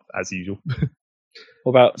dress them up as usual.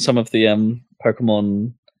 What about some of the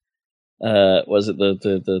Pokemon? Was it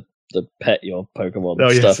the pet your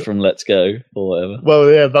Pokemon stuff from Let's Go or whatever?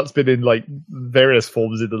 Well, yeah, that's been in like various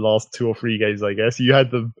forms in the last 2 or 3 games, I guess. You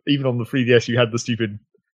had them even on the 3DS. You had the stupid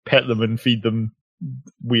pet them and feed them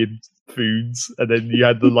weird foods, and then you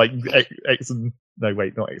had the like not X and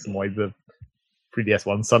Y. The 3DS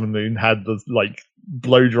one, Sun and Moon, had the like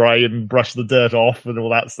blow dry and brush the dirt off and all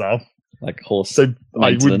that stuff. Like horse. So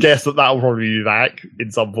I would guess that will probably be back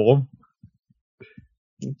in some form.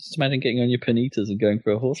 Just imagine getting on your Panitas and going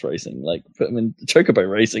for a horse racing. Like put them in Chocobo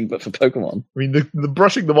racing, but for Pokemon. I mean, the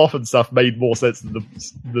brushing them off and stuff made more sense than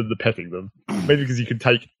the petting them. Maybe because you can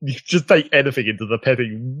just take anything into the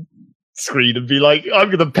petting screen and be like, I'm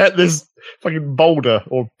going to pet this fucking boulder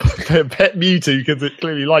or pet Mewtwo because it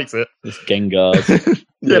clearly likes it. This Gengar.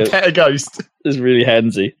 Pet a ghost. It's really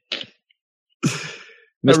handsy.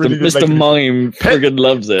 Mr. Mime friggin'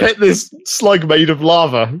 loves it. Pet this slug made of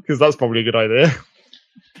lava because that's probably a good idea.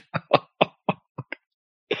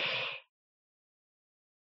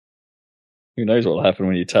 Who knows what will happen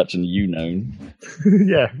when you touch and know.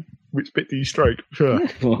 Yeah. Which bit do you stroke? Sure.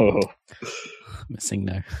 Missing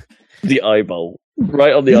no. The eyeball.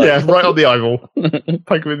 Right on the eyeball. Yeah, right on the eyeball.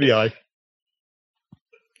 Poke him in the eye.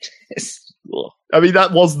 Yes. I mean,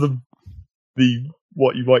 that was the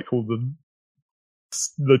what you might call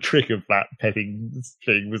the trick of that petting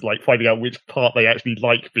thing, was like finding out which part they actually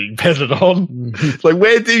like being petted on. It's like,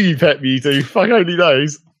 where do you pet Mewtwo? Fuck only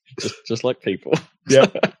knows. Just like people. Yeah.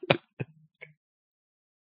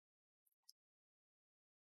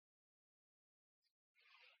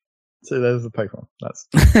 So there's the Pokemon. That's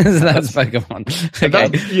Pokemon. Okay.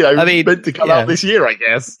 That's, meant to come out this year, I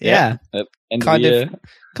guess. Yeah.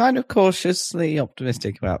 Kind of cautiously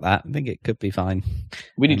optimistic about that. I think it could be fine.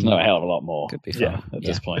 We need to know a hell of a lot more. Could be fine at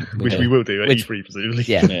this point. Which we will do at E3, presumably.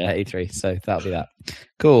 Yeah, at E3. So that'll be that.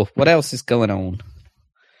 Cool. What else is going on?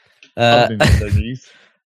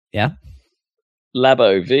 Yeah.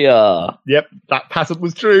 Labo VR. Yep, that patent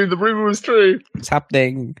was true. The rumor was true. It's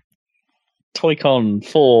happening. Toy-Con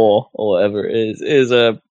 4 or whatever it is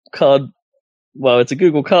a card. Well, it's a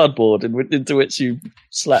Google Cardboard into which you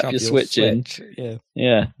slap your Switch in.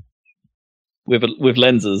 Yeah. With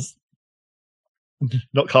lenses.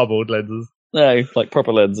 Not cardboard lenses. No, like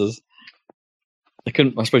proper lenses.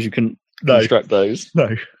 I suppose you couldn't construct those.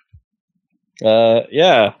 No.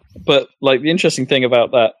 Yeah, but like the interesting thing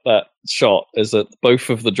about that shot is that both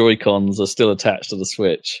of the Joy-Cons are still attached to the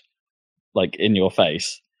Switch, like in your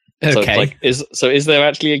face. Okay. So is there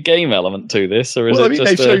actually a game element to this, or is it just?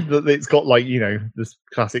 They've showed that it's got like this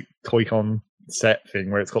classic Toy-Con set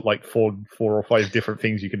thing where it's got like four or five different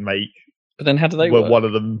things you can make. But then how do they work? One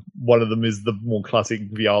of them is the more classic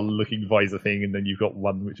VR-looking visor thing, and then you've got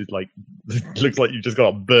one which is like looks like you've just got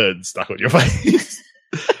a bird stuck on your face.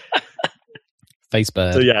 Face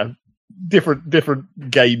bird. So yeah,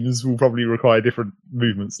 different games will probably require different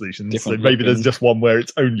movement solutions. So maybe there's just one where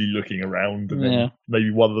it's only looking around, and then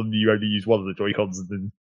maybe one of them you only use one of the Joy-Cons and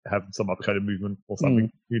then have some other kind of movement or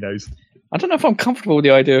something. Who knows? I don't know if I'm comfortable with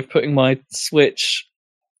the idea of putting my Switch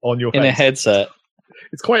on your face. In a headset.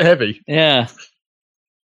 It's quite heavy. Yeah.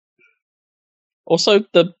 Also,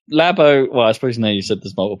 the Labo. Well, I suppose now you said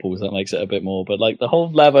there's multiples, that makes it a bit more. But like the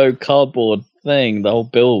whole Labo cardboard thing, the whole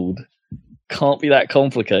build can't be that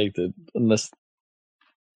complicated unless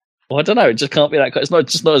Well, I don't know. It just can't be that. It's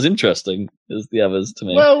not as interesting as the others to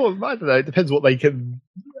me. Well, I don't know. It depends what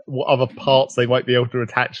other parts they might be able to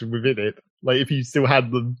attach within it. Like if you still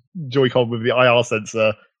had the Joy-Con with the IR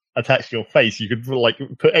sensor attached to your face, you could like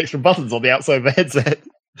put extra buttons on the outside of the headset.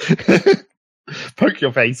 Poke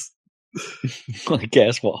your face. I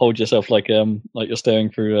guess hold yourself like you're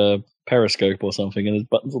staring through a periscope or something, and there's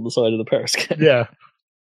buttons on the side of the periscope. Yeah.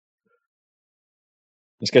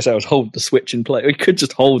 I guess I would hold the switch in place. We could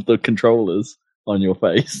just hold the controllers on your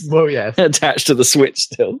face. Well, yeah, attached to the switch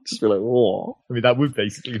still. Just be like, whoa. I mean, that would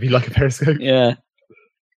basically be like a periscope. Yeah.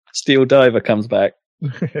 Steel Diver comes back.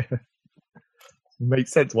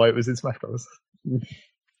 Makes sense why it was in Smash Bros.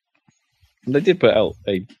 They did put out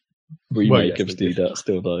a remake of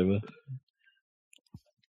Steel Diver.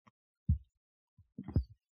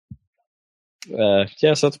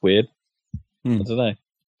 Yes, that's weird. I don't know.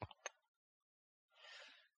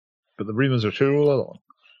 But the rumours are true all along.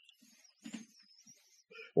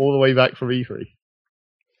 All the way back from E3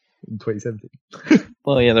 in 2017.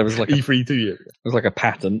 Well, yeah, there was like E3 2 years ago. It was like a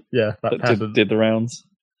patent. Yeah, that patent did the rounds.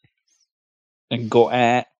 And got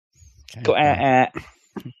at.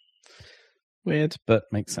 Weird, but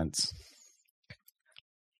makes sense.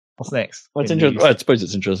 What's next? Well, it's interesting. I suppose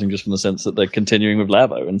it's interesting just from the sense that they're continuing with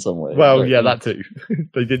Labo in some way. Well, yeah, that too.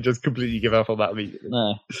 They didn't just completely give up on that immediately.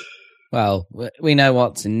 No. Well, we know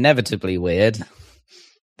what's inevitably weird.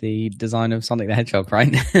 The design of Sonic the Hedgehog,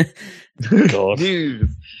 right? God. Dude.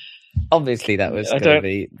 Obviously that was going to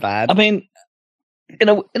be bad. I mean, in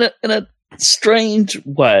a strange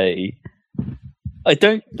way, I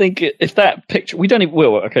don't think if that picture... we're not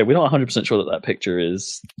 100% sure that picture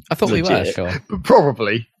is I thought legit. We were, sure.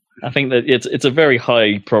 Probably. I think that it's a very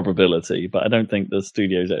high probability, but I don't think the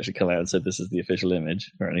studio's actually come out and said this is the official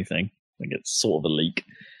image or anything. I think it's sort of a leak.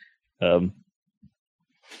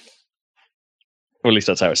 Or at least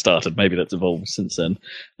that's how it started. Maybe that's evolved since then.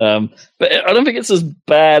 But I don't think it's as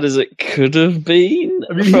bad as it could have been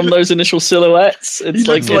from those initial silhouettes. It's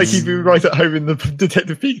looks like he'd be right at home in the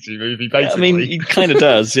Detective Pikachu movie, basically. Yeah, I mean, he kind of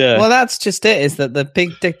does, yeah. Well, that's just it, is that the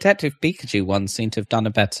big Detective Pikachu ones seem to have done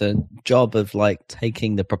a better job of like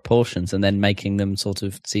taking the proportions and then making them sort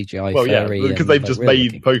of CGI furry. Because they've just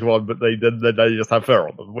made Pokemon, but they just have fur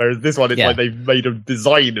on them. Whereas this one, it's like they've made a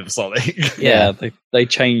design of Sonic. Yeah, they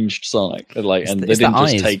changed Sonic, they didn't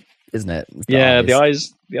just eyes, take, isn't it? The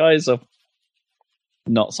eyes are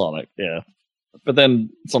not Sonic, yeah. But then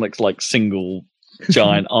Sonic's like single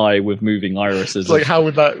giant eye with moving irises. Like, what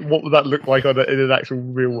would that look like in an actual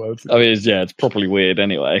real world? I mean, it's properly weird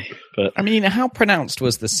anyway. But I mean, how pronounced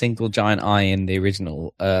was the single giant eye in the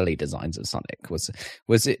original early designs of Sonic? Was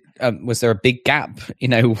there a big gap?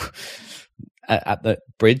 At the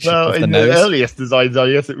bridge of the nose? The earliest designs, I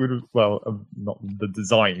guess it would have, not the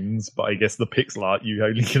designs, but I guess the pixel art, you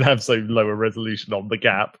only can have so lower resolution on the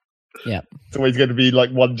gap. Yeah. It's always going to be like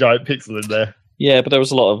one giant pixel in there. Yeah, but there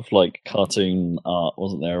was a lot of like cartoon art,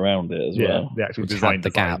 wasn't there, around it as well? The actual design.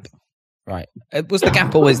 The gap. Right. Was the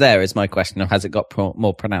gap always there, is my question, or has it got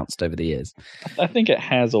more pronounced over the years? I think it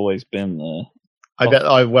has always been there.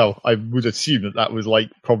 I would assume that was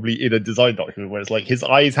like probably in a design document where it's like his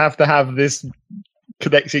eyes have to have this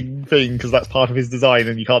connecting thing because that's part of his design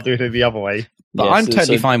and you can't do it any other way. But I'm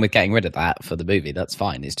totally fine with getting rid of that for the movie. That's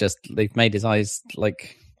fine. It's just they've made his eyes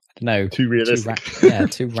like, I don't know, too realistic.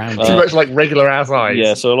 Too round. Too much like regular ass eyes.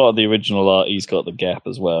 Yeah, so a lot of the original art, he's got the gap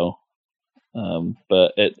as well.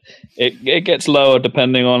 But it gets lower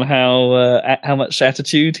depending on how much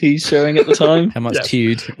attitude he's showing at the time. How much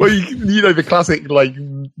tude. Well, you know the classic like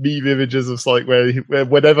meme images of Sonic where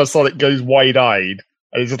whenever Sonic goes wide-eyed,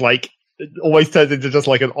 and it's just like it always turns into just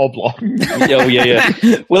like an oblong. Oh yeah.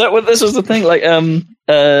 Well, this was the thing. Like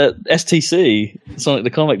STC Sonic the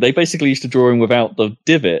Comic, they basically used to draw him without the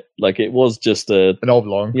divot. Like it was just an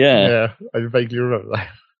oblong. Yeah, I vaguely remember that.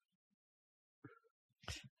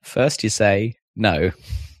 First you say no,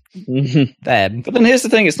 then. But then here's the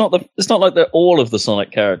thing: it's not like that. All of the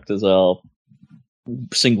Sonic characters are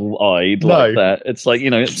single-eyed like that. It's like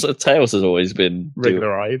Tails has always been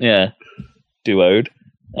regular-eyed. Duoed,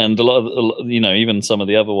 and a lot of even some of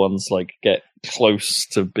the other ones like get close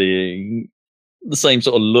to being the same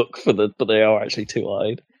sort of look but they are actually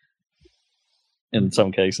two-eyed in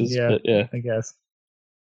some cases. Yeah, but, yeah, I guess.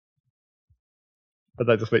 But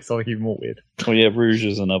that just makes Sonic even more weird. Oh yeah, Rouge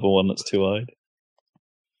is another one that's two-eyed.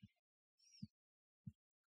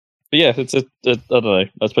 But yeah, it's I don't know.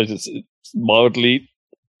 I suppose it's mildly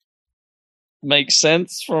makes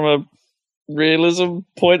sense from a realism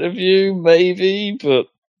point of view, maybe. But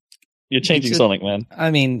you're changing Sonic, man. I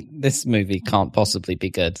mean, this movie can't possibly be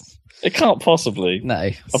good. It can't possibly. No,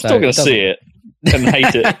 I'm still going to see it. and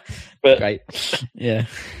hate it. But great, yeah.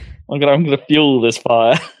 I'm gonna fuel this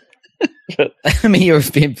fire. But, I mean,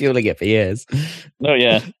 you've been fueling it for years. No,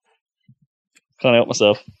 yeah, can't help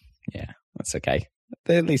myself. Yeah, that's okay.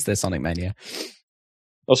 At least they're Sonic Mania.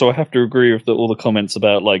 Also, I have to agree with all the comments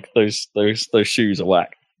about like those shoes are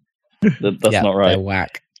whack. That's not right. They're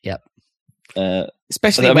whack. Yep.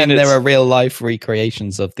 Especially when there are real life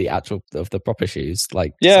recreations of the proper shoes,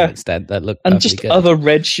 like to some extent that look and just good. Other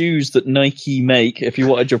red shoes that Nike make. If you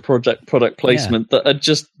wanted your product placement, that are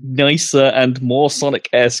just nicer and more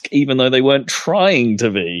Sonic-esque, even though they weren't trying to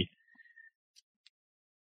be.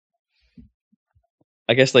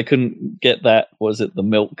 I guess they couldn't get that. Was it the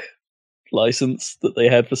Milk license that they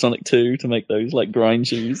had for Sonic 2 to make those like grind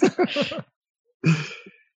shoes?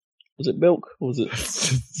 Was it Milk or was it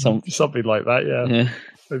something like that? Yeah.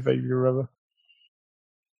 I vaguely remember.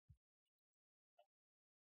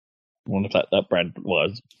 I wonder if that brand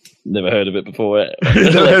was. Never heard of it before.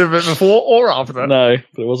 Never heard of it before or after? No,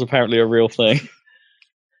 but it was apparently a real thing.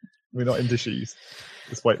 We're not into shoes,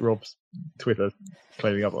 despite Rob's Twitter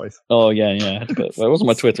claiming otherwise. Oh yeah. I had to put, well, it wasn't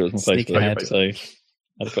my Twitter, it was my Facebook. So I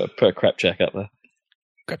had to put a crap check up there.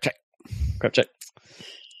 Crap check.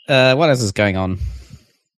 What else is going on?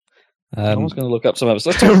 I was going to look up some other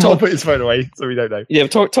stuff. Rob put his phone away, so we don't know. Yeah,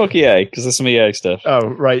 talk EA, because there's some EA stuff. Oh,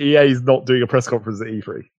 right. EA is not doing a press conference at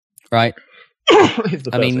E3. Right.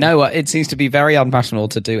 I mean, no, it seems to be very unfashionable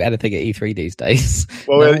to do anything at E3 these days.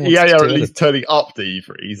 Well, EA are at least turning up to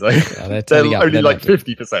E3, so they're only like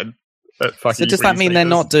 50%. So does that mean they're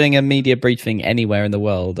not doing a media briefing anywhere in the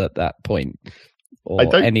world at that point?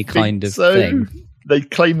 Or any kind of thing? They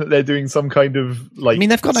claim that they're doing some kind of like. I mean,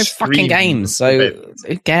 they've got no fucking games, so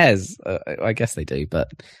who cares? I guess they do, but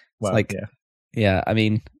yeah. I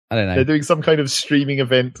mean, I don't know. They're doing some kind of streaming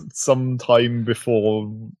event sometime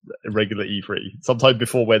before regular E3, sometime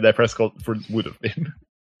before where their press conference would have been.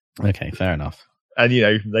 Okay, fair enough. And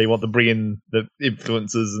they want to bring in the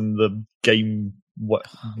influencers and the game.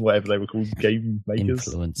 Whatever they were called, game makers.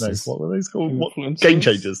 Influencers. No, what were those called? Game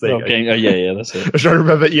changers. There you go. Yeah, that's it. I'm trying to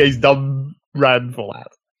remember EA's dumb ran for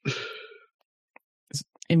that.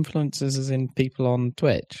 Influencers as in people on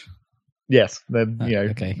Twitch? Yes. Then,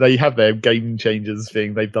 okay. They have their game changers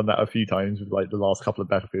thing. They've done that a few times with like the last couple of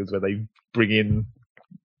Battlefields where they bring in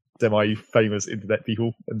semi-famous internet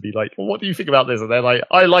people and be like, well, what do you think about this? And they're like,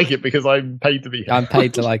 I like it because I'm paid to be here. I'm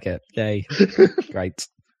paid to like it. Yay. Great.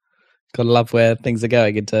 Gotta love where things are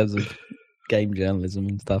going in terms of game journalism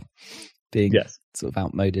and stuff being sort of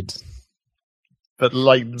outmoded. But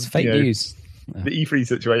like, it's fake news. The E3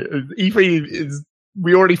 situation. E3 is.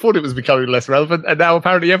 We already thought it was becoming less relevant, and now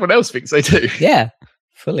apparently everyone else thinks they do. Yeah,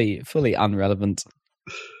 fully unrelevant.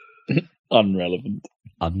 Unrelevant.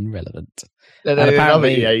 And then another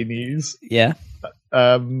EA news. Yeah.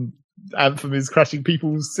 Anthem is crashing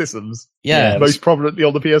people's systems. Yeah. Most prominently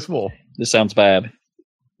on the PS4. This sounds bad.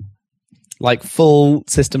 Like full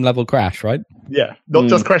system level crash, right? Yeah. Not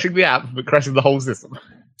just crashing the app, but crashing the whole system.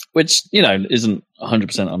 Which, isn't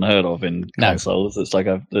 100% unheard of in consoles. It's like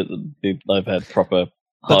I've had proper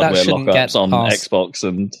hardware lockups on Xbox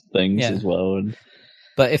and things as well.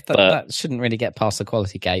 But if that shouldn't really get past the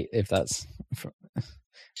quality gate, if that's...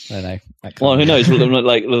 I don't know. Well, who knows?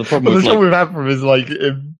 Like, the problem with Anthem is like,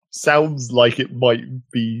 it sounds like it might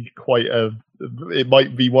be it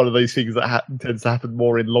might be one of those things that tends to happen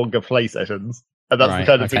more in longer play sessions. And that's the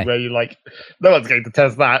kind of thing where you're like, no one's going to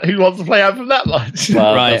test that. Who wants to play Anthem that much?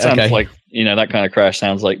 Well, that sounds like, that kind of crash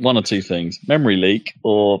sounds like one or two things. Memory leak,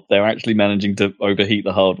 or they're actually managing to overheat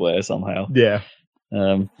the hardware somehow. Yeah.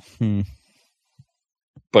 Both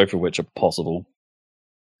of which are possible.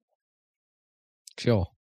 Sure.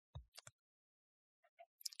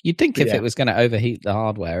 You'd think if it was going to overheat the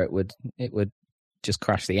hardware, it would just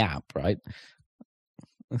crash the app, right?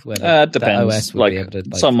 It depends.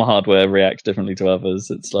 Some hardware reacts differently to others.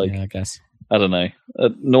 It's like, I guess. I don't know.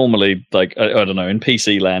 Normally, like, I don't know, in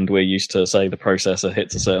PC land, we're used to, say, the processor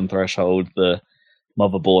hits a certain threshold, the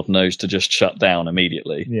motherboard knows to just shut down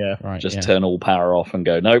immediately. Yeah. Right. Just turn all power off and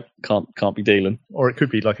go, nope, can't be dealing. Or it could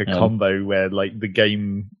be like a combo where, like,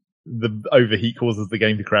 the overheat causes the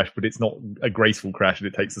game to crash, but it's not a graceful crash and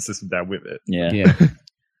it takes the system down with it. Yeah.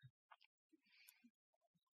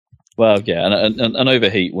 Well, yeah, and an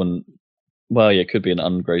overheat wouldn't. Well, yeah, it could be an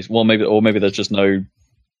ungraceful. Well, maybe there's just no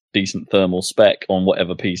decent thermal spec on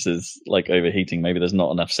whatever piece is like overheating. Maybe there's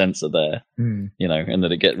not enough sensor there, and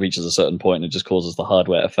that it reaches a certain point and it just causes the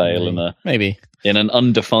hardware to fail in an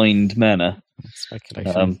undefined manner.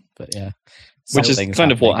 Speculation, but yeah, which is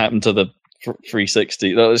kind of what happened to the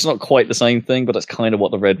 360. It's not quite the same thing, but it's kind of what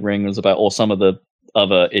the Red Ring was about, or some of the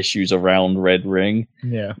other issues around Red Ring.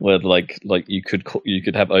 Yeah, where like you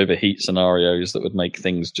could have overheat scenarios that would make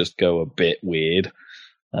things just go a bit weird.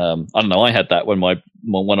 I don't know. I had that when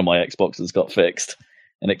one of my Xboxes got fixed,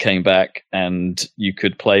 and it came back, and you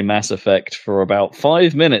could play Mass Effect for about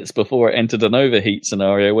 5 minutes before it entered an overheat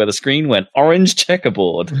scenario where the screen went orange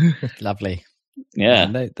checkerboard. Lovely.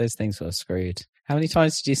 Yeah, those things were screwed. How many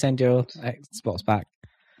times did you send your Xbox back?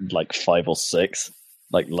 Like 5 or 6,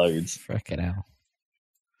 like loads. Frickin' hell.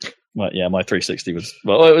 Well, yeah, my 360 was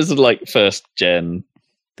it was like first gen.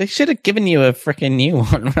 They should have given you a freaking new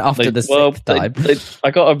one after the sixth time.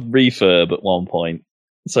 I got a refurb at one point,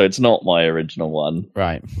 so it's not my original one,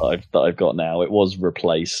 right? That I've got now. It was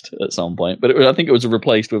replaced at some point, but I think it was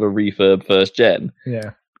replaced with a refurb first gen.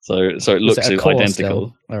 Yeah. So it looks identical.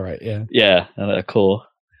 Still? All right. Yeah. Yeah, and a core.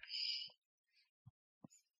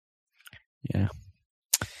 Yeah.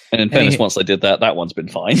 And in fairness, once they did that one's been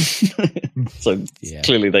fine. So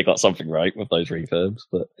clearly they got something right with those refurbs.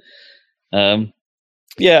 But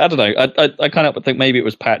yeah, I don't know. I can't help but think maybe it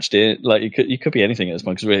was patched in. Like you could be anything at this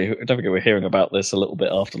point, because don't forget we're hearing about this a little bit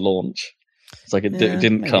after launch. It's like it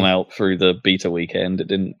didn't come out through the beta weekend. It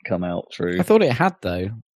didn't come out through. I thought it had though.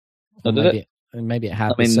 Oh, did it? Maybe it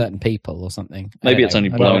had with certain people or something. Maybe it's only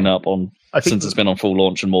blown up since it's been on full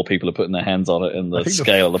launch and more people are putting their hands on it, and the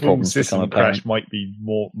scale of the problems become apparent. Crash might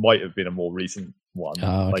have been a more recent one.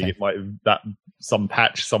 Oh, okay. Like it might have some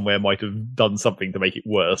patch somewhere might have done something to make it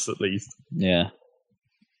worse, at least. Yeah.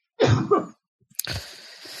 I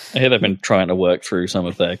hear they've been trying to work through some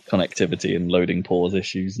of their connectivity and loading pause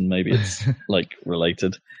issues, and maybe it's like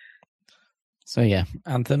related. So yeah,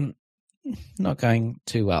 Anthem. Not going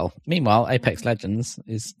too well. Meanwhile, Apex Legends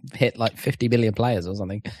is hit like 50 million players or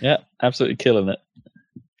something. Yeah, absolutely killing it.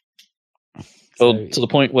 Well, to the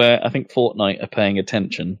point where I think Fortnite are paying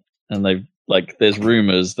attention, and there's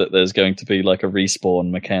rumors that there's going to be like a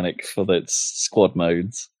respawn mechanic for its squad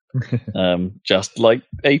modes, just like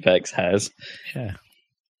Apex has. Yeah.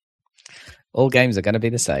 All games are going to be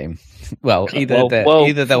the same. Well, either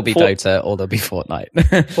they'll be Dota or they'll be Fortnite.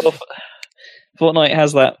 Well, Fortnite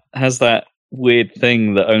has that weird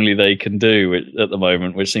thing that only they can do at the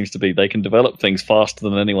moment, which seems to be they can develop things faster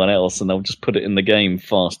than anyone else, and they'll just put it in the game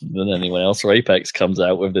faster than anyone else. Or Apex comes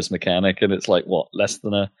out with this mechanic, and it's like less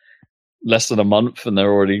than a month, and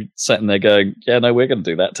they're already sitting there going, "Yeah, no, we're going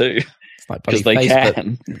to do that too." It's like because they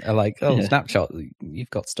can. Are like, Snapshot, you've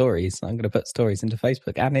got stories. I'm going to put stories into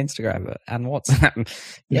Facebook and Instagram and WhatsApp.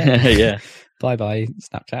 Yeah. Bye,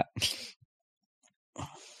 Snapchat.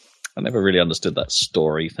 I never really understood that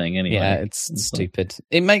story thing anyway. Yeah, it's stupid.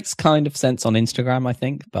 It makes kind of sense on Instagram, I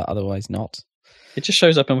think, but otherwise not. It just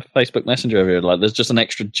shows up on Facebook Messenger everywhere. Like there's just an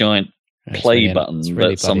extra giant play button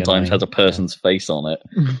that sometimes has a person's face on it.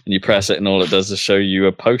 And you press it and all it does is show you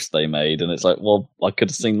a post they made. And it's like, well, I could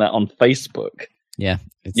have seen that on Facebook. Yeah.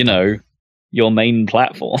 Your main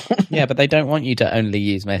platform. Yeah, but they don't want you to only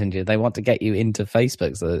use Messenger. They want to get you into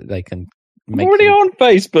Facebook so that they can... I'm already on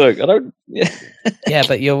Facebook. I don't. Yeah,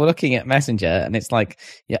 but you're looking at Messenger, and it's like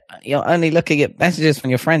you're only looking at messages from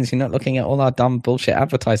your friends. You're not looking at all our dumb bullshit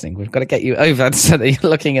advertising. We've got to get you over so that you're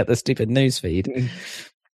looking at the stupid news feed,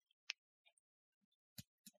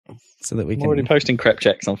 so that we can. I'm already posting crep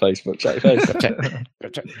checks on Facebook. Check.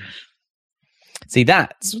 See,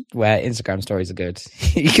 that's where Instagram stories are good.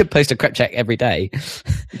 You could post a crep check every day,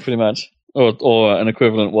 pretty much, or an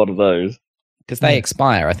equivalent one of those. Because they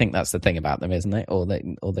expire, I think that's the thing about them, isn't it? Or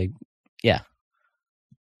they, yeah.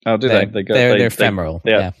 Oh, do they? They're ephemeral.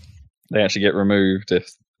 They actually get removed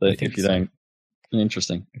if you don't.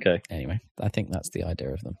 Interesting. Okay. Anyway, I think that's the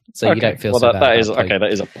idea of them. So you don't feel so bad.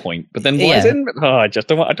 That is a point. But then why is it in? Oh, I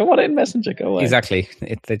don't want it in Messenger. Go away. Exactly.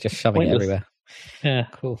 They're just shoving it everywhere. Yeah.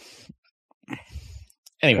 Cool.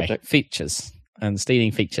 Anyway, features and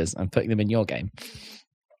stealing features and putting them in your game.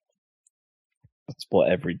 That's what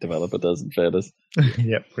every developer does, in fairness.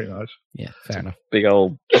 Yeah, pretty much. Yeah, fair enough. Big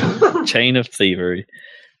old chain of thievery.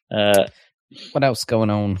 What else going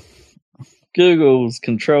on? Google's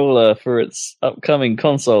controller for its upcoming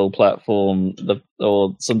console platform,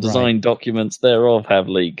 or some design documents thereof have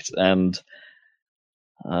leaked, and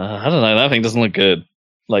I don't know, that thing doesn't look good.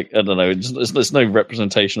 Like, I don't know, there's no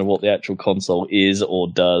representation of what the actual console is or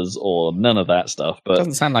does, or none of that stuff. But it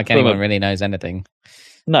doesn't sound like anyone really knows anything.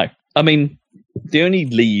 No. I mean, the only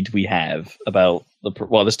lead we have about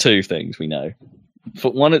there's two things we know. For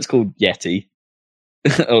one, it's called Yeti,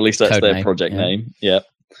 or at least that's their project name. Yeah.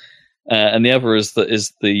 And the other is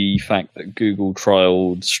the fact that Google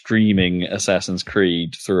trialed streaming Assassin's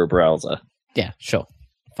Creed through a browser. Yeah, sure.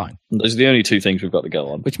 Fine. Those are the only two things we've got to go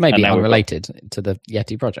on. Which may be unrelated to the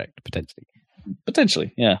Yeti project, potentially.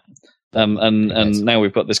 Potentially, yeah. And now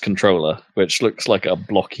we've got this controller, which looks like a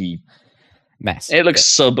blocky mess. It looks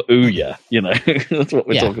sub-Ouya, That's what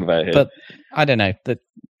we're talking about here. But I don't know.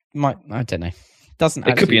 I don't know.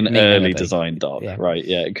 It could be an early design dock, right?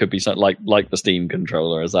 Yeah, it could be something like the Steam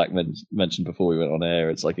controller, as Zach mentioned before we went on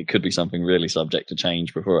air. It's like it could be something really subject to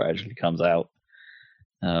change before it actually comes out.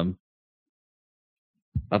 I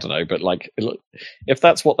don't know, but if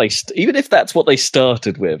that's what even if that's what they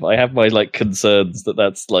started with, I have my concerns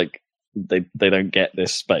that's they don't get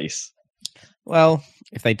this space. Well,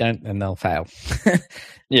 if they don't, then they'll fail.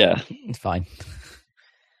 Yeah, it's fine.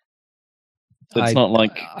 It's not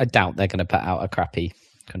like I doubt they're going to put out a crappy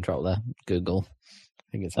controller. Google, I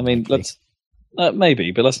think it's. Let's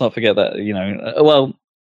maybe, but let's not forget that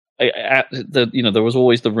there was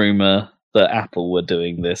always the rumor that Apple were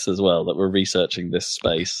doing this as well, that were researching this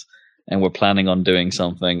space and were planning on doing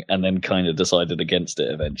something, and then kind of decided against it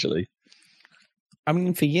eventually. I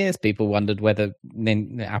mean, for years, people wondered whether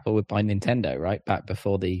Apple would buy Nintendo, right? Back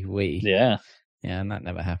before the Wii. Yeah. Yeah, and that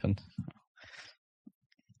never happened.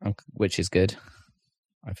 Which is good,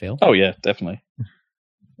 I feel. Oh, yeah, definitely.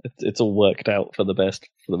 It's all worked out for the best,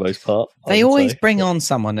 for the most part. They always bring on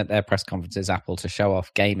someone at their press conferences, Apple, to show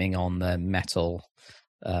off gaming on the Metal,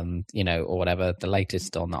 or whatever, the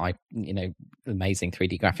latest on the, amazing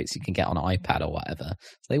 3D graphics you can get on an iPad or whatever.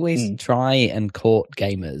 So they always try and court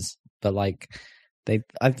gamers, but I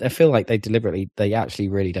feel like they actually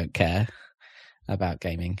really don't care about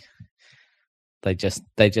gaming. They just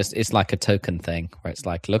it's like a token thing where it's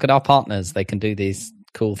like, look at our partners, they can do these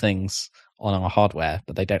cool things on our hardware,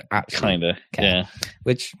 but they don't actually care. Yeah.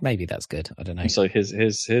 Which maybe that's good. I don't know. So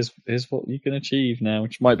here's what you can achieve now,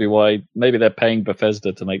 which might be why maybe they're paying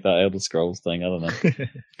Bethesda to make that Elder Scrolls thing. I don't know.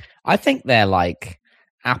 I think they're like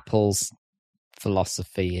Apple's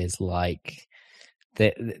philosophy is like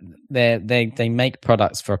they make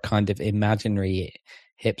products for a kind of imaginary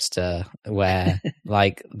hipster where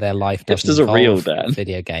their life doesn't involve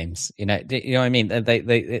video games. You know what I mean?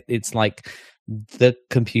 It's like the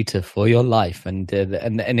computer for your life, and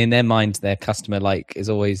in their mind, their customer is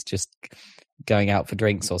always just going out for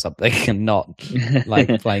drinks or something, and not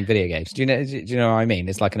playing video games. Do you know what I mean?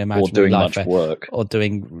 It's like an imaginary life, much work, or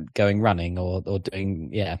going running, or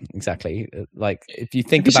doing exactly. Like if you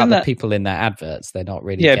think about the people in their adverts, they're not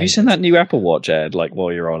really. Yeah, have you seen that new Apple Watch ad?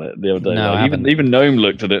 While you're on it the other day, no, even Gnome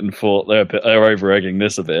looked at it and thought they're over-egging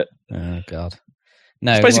this a bit. Oh God.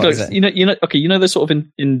 No, it's basically the sort of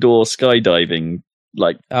indoor skydiving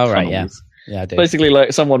right, yeah, I do.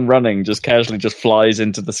 Basically someone running just casually just flies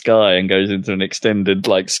into the sky and goes into an extended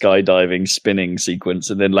skydiving spinning sequence,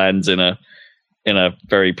 and then lands in a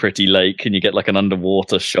very pretty lake, and you get an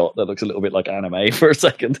underwater shot that looks a little bit like anime for a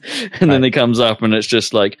second, and then he comes up and it's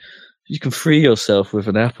just you can free yourself with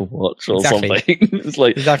an Apple Watch or something. It's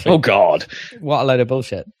exactly. Oh God, what a load of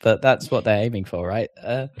bullshit! But that's what they're aiming for, right?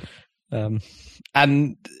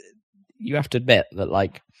 And you have to admit that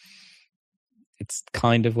it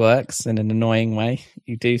kind of works in an annoying way.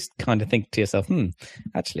 You do kind of think to yourself,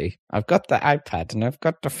 actually, I've got the iPad and I've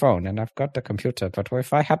got the phone and I've got the computer, but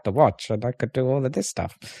if I had the watch and I could do all of this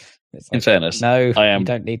stuff. In fairness, no, you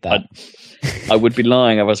don't need that. I would be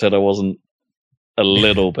lying if I said I wasn't a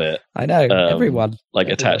little bit. I know, everyone.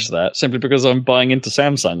 Attached to that, simply because I'm buying into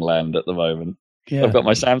Samsung land at the moment. Yeah. I've got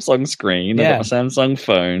my Samsung screen, I've got my Samsung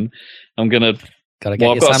phone. I'm going to... I've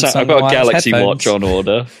got a Galaxy Watch on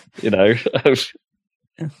order,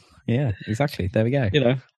 Yeah, exactly. There we go.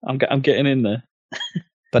 I'm getting in there.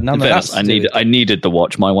 But none of that. I needed the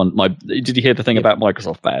watch. Did you hear the thing about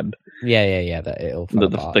Microsoft Band? Yeah. That it'll fall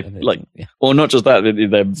apart. Or not just that.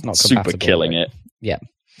 They're super killing it. Yeah.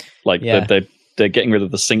 They're getting rid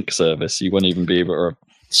of the sync service. You won't even be able to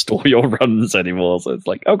store your runs anymore. So it's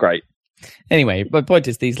oh great. Anyway, my point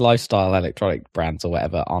is these lifestyle electronic brands or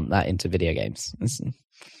whatever aren't that into video games.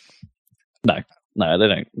 No,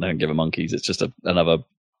 they don't give a monkeys. It's just another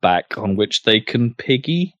back on which they can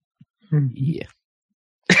piggy. Yeah.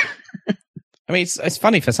 I mean, it's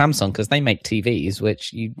funny for Samsung because they make TVs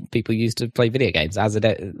which people use to play video games, as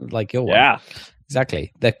like your one. Yeah,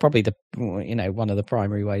 exactly. They're probably one of the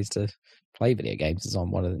primary ways to play video games is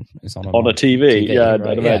on a TV. Yeah, right?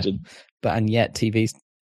 I'd imagine. And yet TVs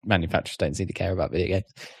manufacturers don't seem to care about video games.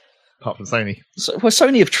 Apart from Sony.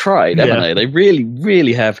 Sony have tried, haven't they? They really,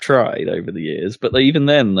 really have tried over the years. But even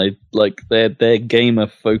then, their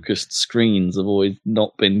gamer-focused screens have always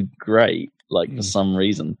not been great. For some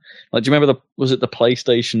reason. Do you remember was it the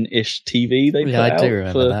PlayStation-ish TV they put out? Yeah, I do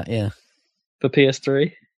remember that. Yeah, for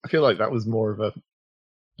PS3. I feel like that was more of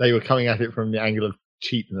they were coming at it from the angle of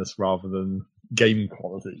cheapness rather than game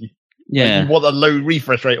quality. Yeah, like, you want a low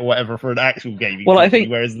refresh rate or whatever for an actual gaming. Well, I think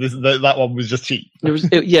whereas that one was just cheap.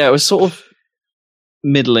 It was sort of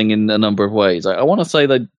middling in a number of ways. I want to say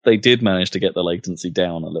that they did manage to get the latency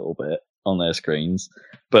down a little bit on their screens,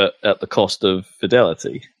 but at the cost of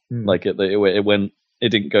fidelity. Like it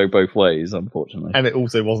didn't go both ways, unfortunately. And it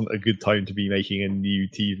also wasn't a good time to be making a new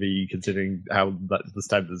TV, considering how the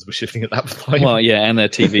standards were shifting at that point. Well, yeah, and their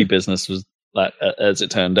TV business was, as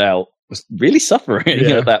it turned out, was really suffering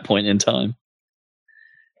at that point in time.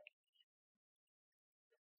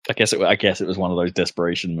 I guess it was one of those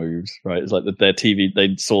desperation moves, right? It's like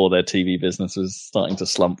they saw their TV business was starting to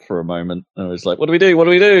slump for a moment, and it was like, what do we do? What do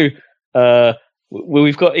we do?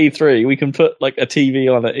 We've got E3. We can put like a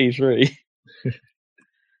TV on at E3.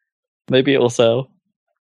 Maybe it will sell.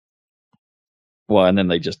 Well, and then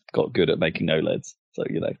they just got good at making OLEDs, so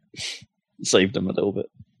saved them a little bit.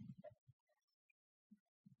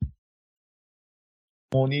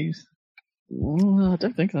 More news? I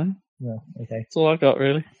don't think so. No, okay. That's all I got,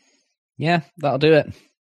 really. Yeah, that'll do it.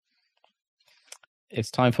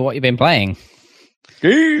 It's time for what you've been playing.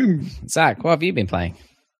 Games! Zach, what have you been playing?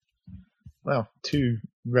 Well, two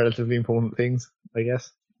relatively important things, I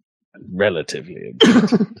guess. Relatively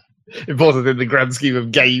important. Important in the grand scheme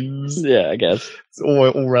of games. Yeah, I guess. It's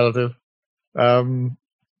all relative.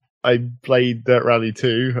 I played Dirt Rally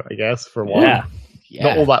 2, I guess, for a while. Yeah.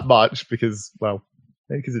 Not all that much, because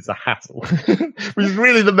it's a hassle. Which is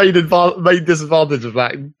really the main disadvantage of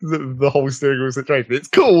that, the whole steering wheel situation. It's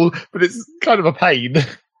cool, but it's kind of a pain.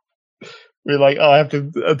 We're like, I have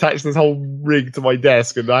to attach this whole rig to my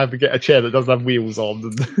desk, and I have to get a chair that doesn't have wheels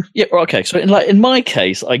on. Yeah, okay. So, in my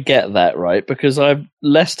case, I get that, right? Because I've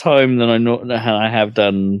less time than I have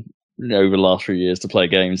done over the last few years to play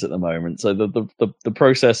games at the moment. So the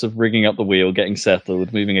process of rigging up the wheel, getting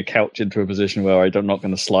settled, moving a couch into a position where I'm not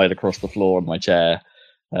going to slide across the floor on my chair,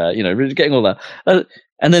 really getting all that,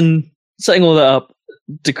 and then setting all that up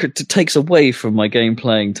takes away from my game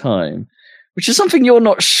playing time. Which is something you're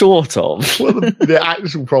not short of. Well, the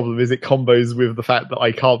actual problem is it combos with the fact that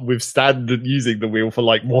I can't withstand using the wheel for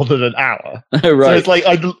like more than an hour. Oh, right. So it's like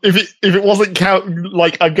if it wasn't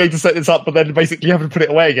like I'm going to set this up, but then basically have to put it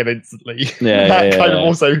away again instantly. Yeah, that kind of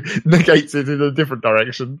also negates it in a different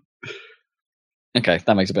direction. Okay,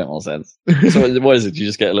 that makes a bit more sense. So what is it? You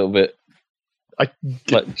just get a little bit.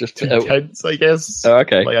 Just too tense, I guess. Oh,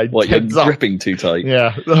 okay. You're gripping too tight.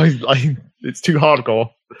 Yeah, it's too hardcore.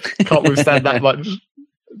 Can't withstand that much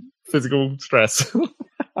physical stress.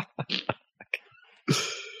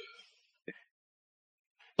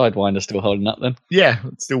 Sidewinder still holding up then? Yeah,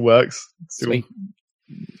 it still works. Sweet.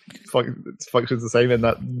 It functions the same, and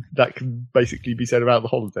that can basically be said about the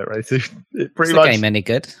whole of Dirt Rally 2. It pretty Is much the game any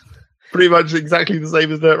good? Pretty much exactly the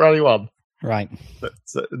same as Dirt Rally 1. Right.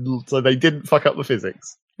 So they didn't fuck up the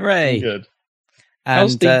physics. Hooray! Good.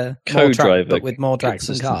 How's the co-driver? But with more tracks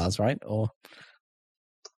and cars, right? Or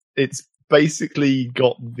it's basically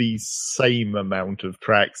got the same amount of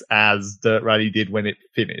tracks as Dirt Rally did when it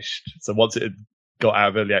finished. So once it had got out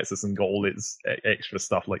of early access and got all its extra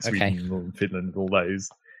stuff like Sweden and Finland and all those,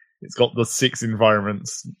 it's got the 6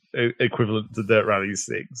 environments equivalent to Dirt Rally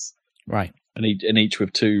 6. Right. And each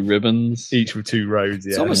with 2 ribbons. Each with 2 roads,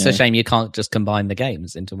 yeah. It's almost a shame you can't just combine the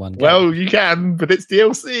games into one game. Well, you can, but it's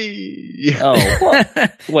DLC. Oh,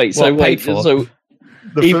 what? Wait, so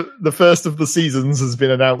the first of the seasons has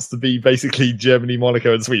been announced to be basically Germany,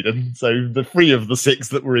 Monaco, and Sweden. So the 3 of the 6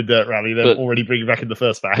 that were in Dirt Rally, they're already bringing back in the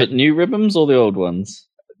first batch. But new ribbons or the old ones?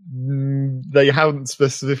 They haven't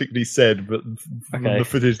specifically said, but from the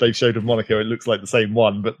footage they've showed of Monaco, it looks like the same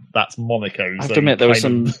one, but that's Monaco. I have to admit, there was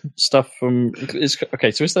some stuff from... so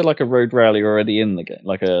is there like a road rally already in the game?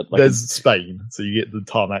 There's Spain, so you get the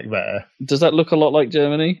tarmac there. Does that look a lot like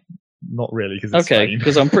Germany? Not really, because it's Spain.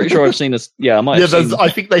 Because I'm pretty sure I've seen this. Yeah, I might have seen... I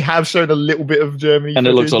think they have shown a little bit of Germany and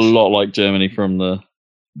footage. It looks a lot like Germany from the...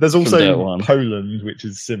 There's also Poland, which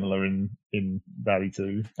is similar in Rally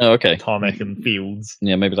 2. Oh, okay. Tarmac and fields.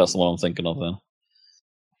 Yeah, maybe that's the one I'm thinking of then.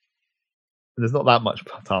 There's not that much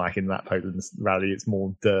tarmac in that Poland rally. It's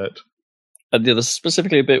more dirt. There's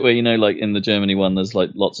specifically a bit where, like in the Germany one, there's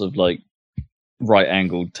like lots of like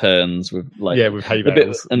right-angled turns with like... Yeah, with hay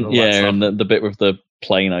bales. And the bit with the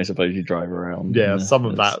plane, I suppose, you drive around. Yeah, some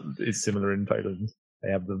of that is similar in Poland. They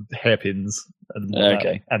have the hairpins and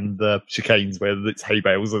and the chicanes where it's hay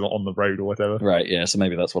bales are not on the road or whatever. Right, yeah, so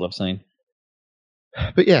maybe that's what I've seen.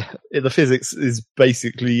 But yeah, the physics is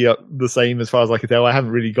basically the same as far as I can tell. I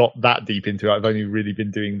haven't really got that deep into it. I've only really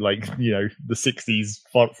been doing the 60s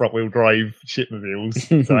front wheel drive shipmobiles.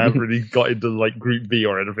 So I haven't really got into Group B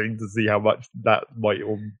or anything to see how much that might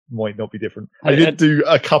or might not be different. I did do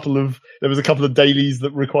there was a couple of dailies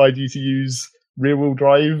that required you to use rear wheel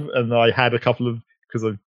drive, and I had a couple of, because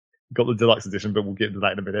I've got the deluxe edition, but we'll get into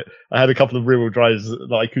that in a minute. I had a couple of rear wheel drives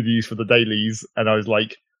that I could use for the dailies, and I was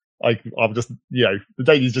like, I'm just, the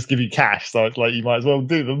dailies just give you cash, so it's like you might as well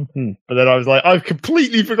do them. But then I was like, I've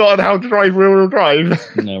completely forgotten how to drive rear-wheel drive.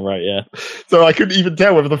 No, right, yeah. So I couldn't even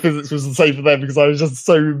tell whether the physics was the same for them because I was just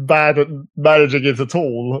so bad at managing it at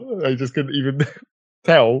all. I just couldn't even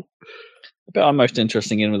tell. The bit I'm most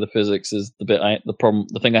interested in with the physics is the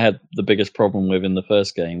thing I had the biggest problem with in the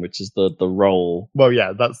first game, which is the roll. Well,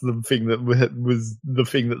 yeah, that's the thing that was the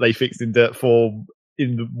thing that they fixed in Dirt 4.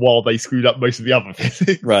 While they screwed up most of the other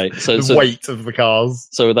physics, right? So the weight of the cars.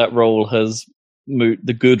 So that roll has moved.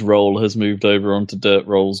 The good roll has moved over onto Dirt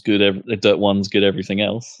Roll's good. Dirt 1's good. Everything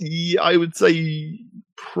else. Yeah, I would say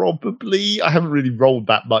probably. I haven't really rolled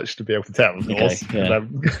that much to be able to tell. Of course,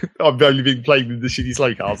 I've only been playing with the shitty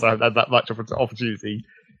slow cars, so I haven't had that much of an opportunity.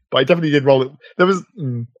 But I definitely did roll it. There was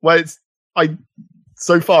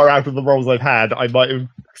so far out of the rolls I've had, I might have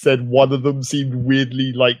said one of them seemed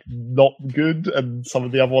weirdly not good, and some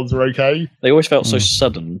of the other ones were okay. They always felt so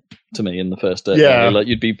sudden to me in the first day. Yeah,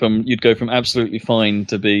 you'd go from absolutely fine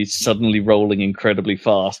to be suddenly rolling incredibly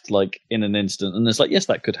fast, in an instant. And it's yes,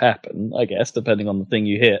 that could happen, I guess, depending on the thing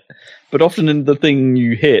you hit. But often in the thing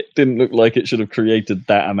you hit didn't look like it should have created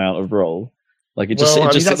that amount of roll. They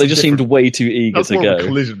just seemed way too eager to go. That's more a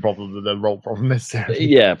collision problem than a roll problem necessarily.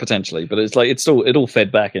 Yeah, potentially, but it's it all fed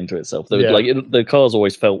back into itself. The cars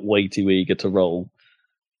always felt way too eager to roll.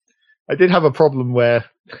 I did have a problem where,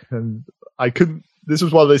 and I couldn't. This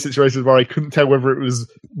was one of those situations where I couldn't tell whether it was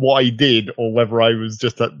what I did or whether I was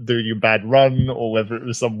just doing a bad run or whether it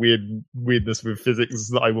was some weirdness with physics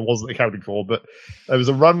that I wasn't accounting for. But there was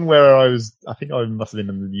a run where I think I must have been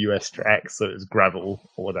in the US track, so it was gravel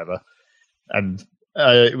or whatever. And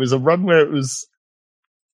it was a run where it was.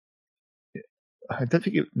 I don't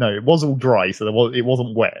think it was all dry, so it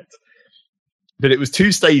wasn't wet. But it was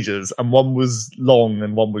two stages, and one was long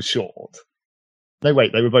and one was short. No,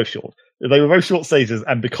 wait, they were both short. They were both short stages,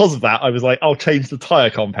 and because of that, I was like, I'll change the tyre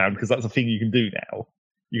compound because that's a thing you can do now.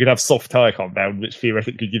 You can have soft tyre compound, which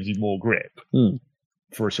theoretically gives you more grip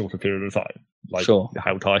for a shorter period of time,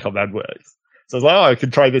 how tyre compound works. So I was like, I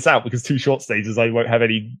can try this out because two short stages, I won't have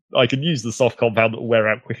any. I can use the soft compound that will wear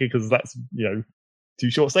out quicker because that's, two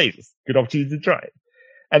short stages. Good opportunity to try it.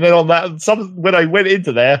 And then on that, when I went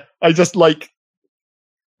into there, I just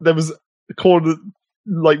there was a corner,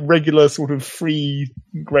 regular sort of free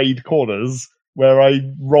grade corners where I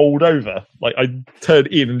rolled over. I turned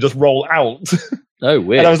in and just roll out. Oh,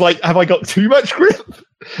 weird. And I was like, have I got too much grip?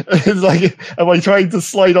 It's am I trying to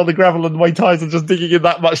slide on the gravel and my tyres are just digging in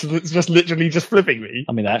that much that it's just literally just flipping me?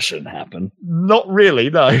 I mean, that shouldn't happen. Not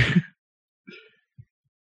really, no.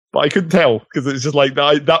 But I couldn't tell because it's just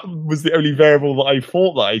that was the only variable that I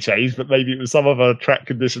thought that I changed, but maybe it was some other track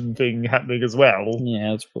condition thing happening as well.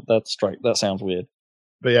 Yeah, that's straight. That sounds weird.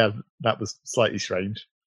 But yeah, that was slightly strange.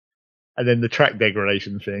 And then the track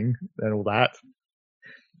degradation thing and all that.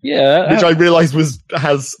 Yeah. Which I realised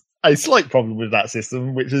has a slight problem with that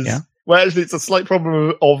system, which is, well, actually, it's a slight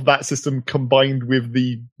problem of that system combined with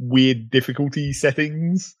the weird difficulty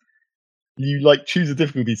settings. You choose a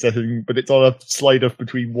difficulty setting, but it's on a slider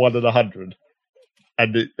between 1 and 100.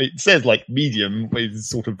 And it says medium is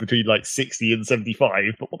sort of between 60 and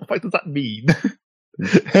 75, but what the fuck does that mean?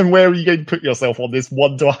 And where are you going to put yourself on this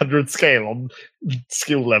 1 to 100 scale on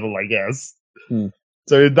skill level, I guess?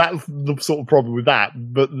 So that's the sort of problem with that.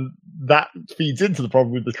 But that feeds into the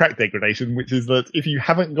problem with the track degradation, which is that if you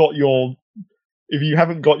haven't got your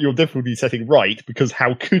difficulty setting right, because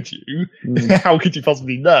how could you? How could you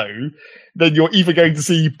possibly know? Then you're either going to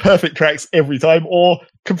see perfect tracks every time or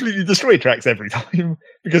completely destroyed tracks every time,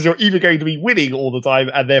 because you're either going to be winning all the time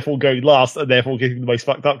and therefore going last and therefore getting the most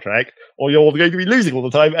fucked up track, or you're going to be losing all the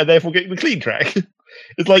time and therefore getting the clean track.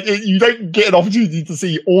 It's you don't get an opportunity to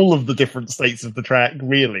see all of the different states of the track,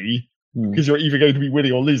 really, because you're either going to be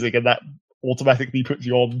winning or losing, and that automatically puts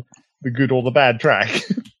you on the good or the bad track.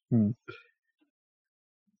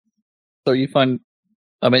 So you find,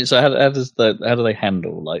 so how do they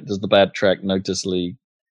handle? Does the bad track noticeably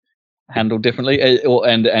handle differently,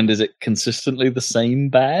 and is it consistently the same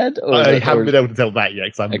bad? I haven't been able to tell that yet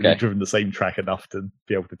because I haven't really driven the same track enough to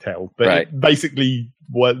be able to tell. But basically,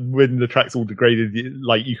 when the track's all degraded,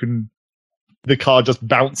 the car just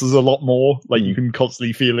bounces a lot more. You can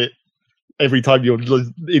constantly feel it every time you're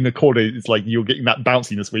in a corner, it's like you're getting that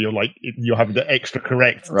bounciness where you're like you're having to extra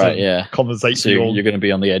correct, right? Yeah, compensate. So you're going to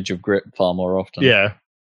be on the edge of grip far more often. Yeah,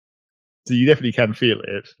 so you definitely can feel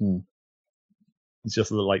it. It's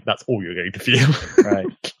just like that's all you're going to feel, right?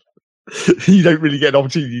 You don't really get an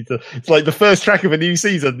opportunity to. It's like the first track of a new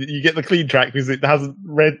season, you get the clean track because it hasn't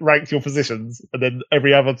ranked your positions, and then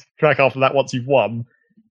every other track after that, once you've won,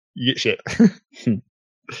 you get shit.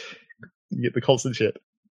 You get the constant shit.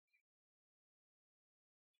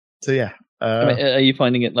 So yeah, I mean, are you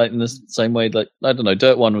finding it like in the same way? Like I don't know,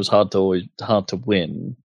 Dirt 1 was hard to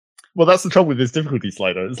win. Well, that's the trouble with this difficulty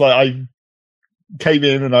slider. It's like I came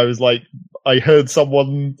in and I was like, I heard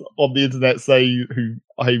someone on the internet say who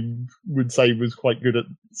I would say was quite good at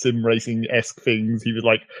sim racing-esque things. He was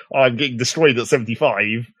like, I'm getting destroyed at 75.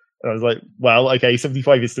 And I was like, well, okay,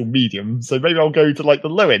 75 is still medium, so maybe I'll go to like the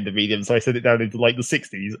low end of medium. So I set it down into like the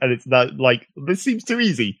 60s, and it's that like, this seems too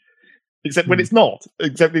easy. Except when it's not.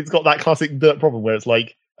 Except it's got that classic Dirt problem where it's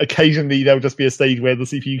like, occasionally there'll just be a stage where the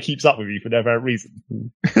CPU keeps up with you for no apparent reason.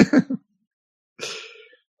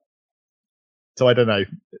 So I don't know.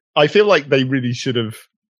 I feel like they really should have,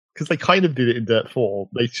 because they kind of did it in Dirt 4,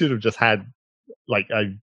 they should have just had like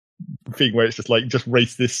a thing where it's just like, just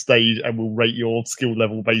race this stage and we'll rate your skill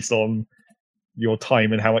level based on your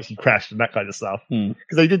time and how much you crashed and that kind of stuff.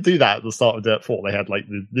 Because they did do that at the start of Dirt 4. They had like,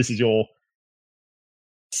 this is your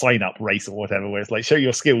sign up race or whatever, where it's like, show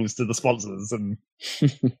your skills to the sponsors and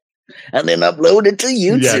and then upload it to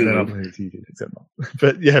YouTube. Yeah, then upload it to YouTube, except not.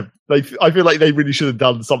 But yeah, I feel like they really should have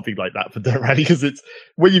done something like that for Dirt Rally, because it's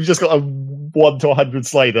when you've just got a 1 to 100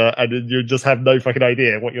 slider and then you just have no fucking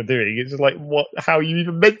idea what you're doing. It's just like, what? How are you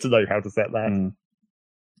even meant to know how to set that? And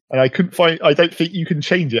I couldn't find. I don't think you can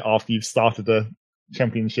change it after you've started a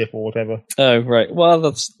championship or whatever. Oh right, well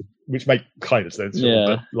that's which makes kind of sense. Yeah,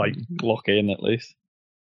 but like lock in at least.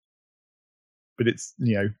 But it's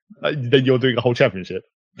then you're doing a whole championship.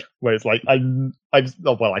 Where it's like I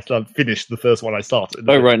finished the first one I started.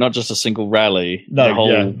 Oh right, not just a single rally.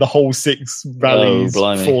 No, the whole 6 rallies,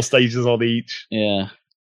 4 stages on each. Yeah,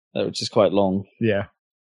 which is quite long. Yeah.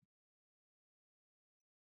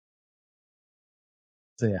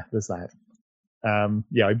 So yeah, there's that.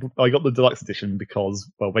 I got the deluxe edition because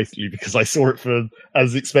I saw it for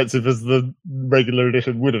as expensive as the regular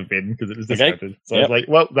edition would have been because it was discounted. Okay. So I was like,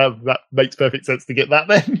 well, that makes perfect sense to get that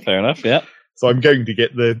then. Fair enough. Yeah. So I'm going to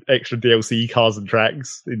get the extra DLC cars and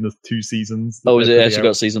tracks in the 2 seasons. Oh, is it actually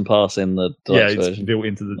got season pass in the deluxe version? Yeah, it's built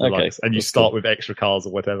into the deluxe, and you start with extra cars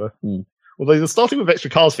or whatever. Although the starting with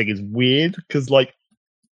extra cars thing is weird because, like,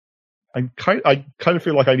 I kind of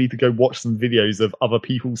feel like I need to go watch some videos of other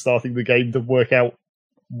people starting the game to work out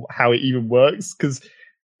how it even works. Because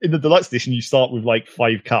in the deluxe edition, you start with like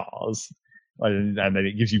 5 cars. And then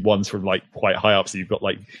it gives you ones from like quite high up. So you've got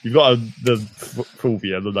the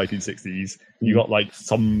Fulvia, the 1960s. You've got like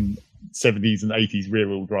some 70s and 80s rear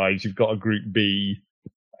wheel drives. You've got a Group B.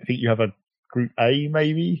 I think you have a Group A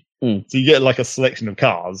maybe. So you get like a selection of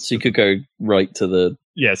cars. So you could go right to the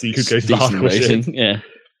so you could go to the hardcore shit. Yeah.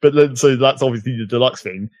 But then so that's obviously the deluxe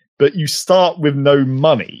thing. But you start with no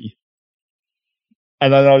money.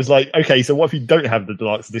 And then I was like, okay, so what if you don't have the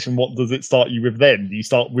deluxe edition? What does it start you with then? Do you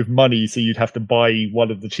start with money, so you'd have to buy one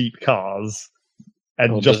of the cheap cars?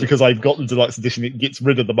 And just because I've got the deluxe edition, it gets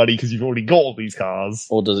rid of the money because you've already got all these cars.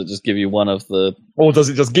 Or does it just give you one of the... Or does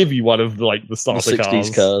it just give you one of like the starter the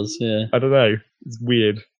 60s cars? Yeah. I don't know. It's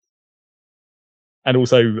weird. And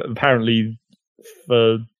also, apparently,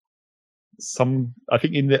 for some... I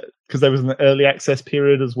think because there was an early access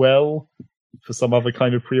period as well, for some other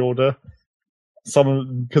kind of pre-order.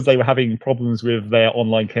 Because they were having problems with their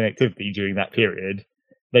online connectivity during that period,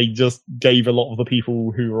 they just gave a lot of the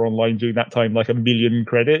people who were online during that time like 1 million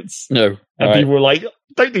credits. No. And people were like,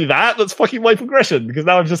 don't do that, that's fucking my progression, because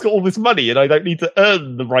now I've just got all this money and I don't need to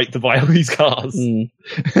earn the right to buy all these cars.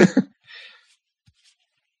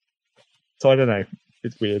 So I don't know.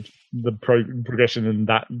 It's weird. The progression and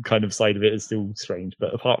that kind of side of it is still strange,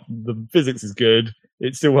 but apart the physics is good.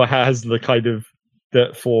 It still has the kind of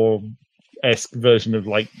Dirt 4-esque version of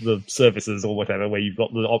like the services or whatever, where you've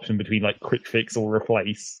got the option between like quick fix or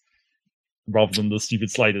replace, rather than the stupid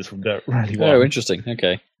sliders from Dirt Rally 1. Oh, interesting.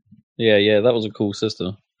 Okay. Yeah, that was a cool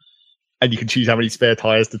system. And you can choose how many spare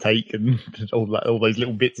tires to take and all those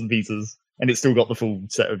little bits and pieces. And it's still got the full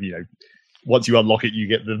set of, once you unlock it, you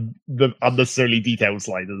get the unnecessarily detailed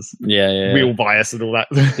sliders. Yeah. Wheel bias and all that.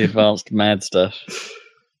 The advanced mad stuff.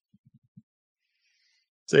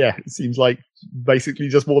 So yeah, it seems like basically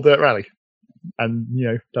just more Dirt Rally. And,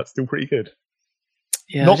 that's still pretty good.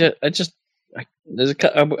 Yeah,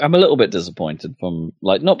 I'm a little bit disappointed from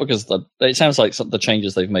not because it sounds like the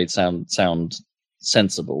changes they've made sound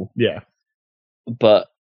sensible. Yeah, but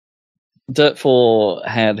Dirt 4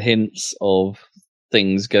 had hints of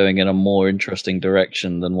things going in a more interesting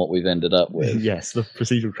direction than what we've ended up with. Yes, the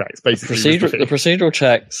procedural tracks, basically. The procedural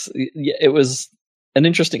tracks, it was an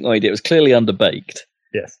interesting idea. It was clearly underbaked.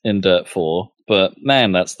 Yes. In Dirt 4, but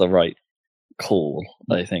man, that's the right call,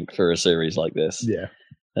 I think, for a series like this. Yeah.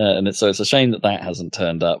 And it's a shame that hasn't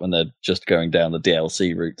turned up when they're just going down the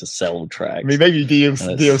DLC route to sell tracks. I mean, maybe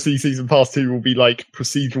DLC Season Pass 2 will be like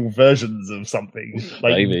procedural versions of something.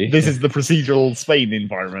 Like, maybe. This is the procedural Spain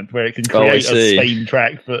environment where it can create a Spain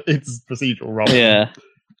track, but it's procedural rather than...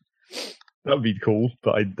 That would be cool,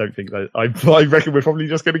 but I don't think that... I reckon we're probably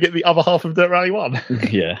just going to get the other half of Dirt Rally 1.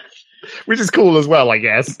 Yeah. Which is cool as well, I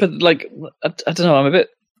guess. But, I don't know, I'm a bit...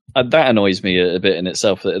 that annoys me a bit in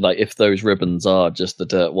itself. That if those ribbons are just the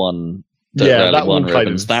Dirt Rally 1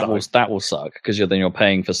 ribbons, that will suck because then you're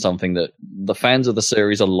paying for something that the fans of the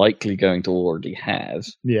series are likely going to already have.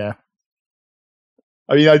 Yeah.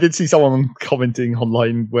 I mean, I did see someone commenting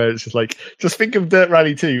online where it's just think of Dirt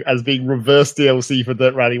Rally 2 as being reverse DLC for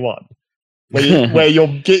Dirt Rally 1. Where you're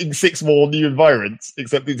getting 6 more new environments,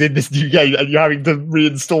 except it's in this new game, and you're having to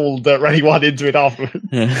reinstall Dirt Rally 1 into it afterwards.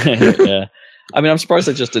 Yeah. I mean, I'm surprised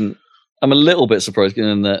they just didn't... I'm a little bit surprised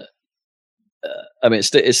given that...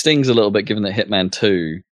 it stings a little bit given that Hitman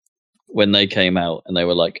 2, when they came out, and they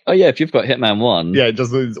were like, oh yeah, if you've got Hitman 1... Yeah, it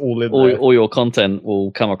just is all in there. All your content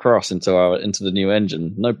will come across into the new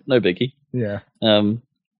engine. No biggie. Yeah.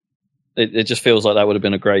 It just feels like that would have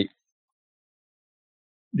been a great...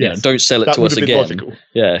 Yes, don't sell it to us again. Logical.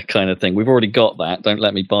 Yeah, kind of thing. We've already got that. Don't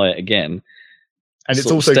let me buy it again. And it's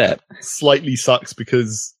also slightly sucks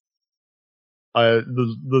because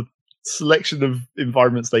the selection of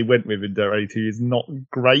environments they went with in Dirt Rally 2 is not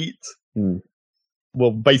great.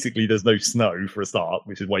 Well, basically, there's no snow for a start,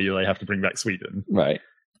 which is why they have to bring back Sweden. Right.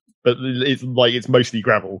 But it's mostly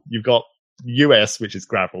gravel. You've got US, which is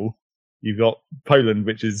gravel. You've got Poland,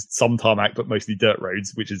 which is some tarmac, but mostly dirt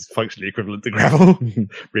roads, which is functionally equivalent to gravel,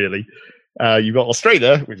 really. You've got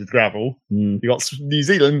Australia, which is gravel. You've got New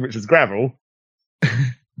Zealand, which is gravel.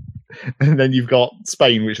 And then you've got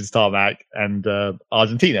Spain, which is tarmac, and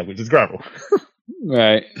Argentina, which is gravel.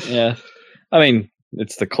 Right, yeah. I mean,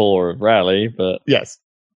 it's the core of Rally, but... Yes.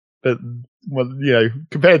 But, well,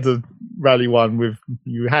 compared to Rally 1,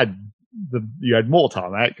 you had more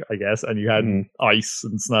tarmac, I guess, and you had ice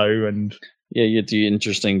and snow and... Yeah, you had the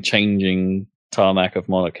interesting changing tarmac of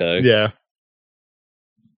Monaco. Yeah.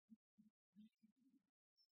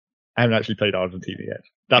 I haven't actually played Argentina yet.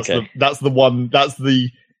 That's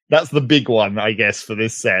the big one, I guess, for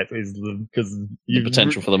this set is because the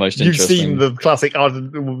potential for the most interesting. You've seen the classic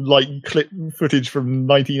clip footage from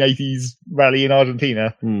 1980s rally in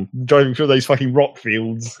Argentina, driving through those fucking rock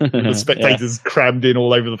fields, with the spectators crammed in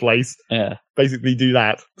all over the place. Yeah, basically do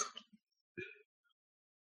that.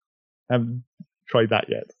 Haven't tried that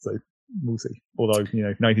yet, so we'll see. Although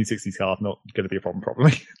 1960s car not going to be a problem,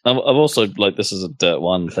 probably. I've also this is a Dirt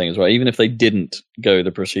 1 thing as well. Even if they didn't go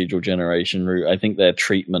the procedural generation route, I think their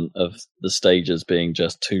treatment of the stages being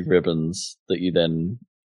just 2 ribbons that you then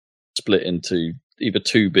split into either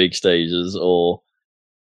 2 big stages or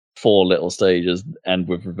 4 little stages, and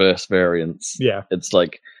with reverse variants. Yeah, it's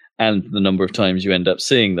and the number of times you end up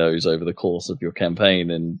seeing those over the course of your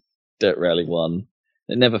campaign in Dirt Rally 1,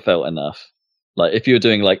 it never felt enough. If you're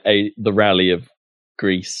doing the Rally of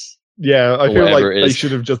Greece, yeah, I feel like they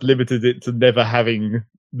should have just limited it to never having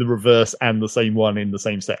the reverse and the same one in the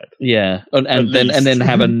same set. Yeah, and then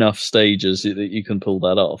have enough stages that you can pull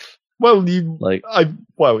that off. Well,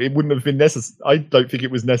 it wouldn't have been necessary. I don't think it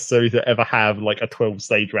was necessary to ever have a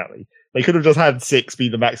 12-stage rally. They could have just had 6 be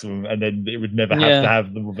the maximum, and then it would never have to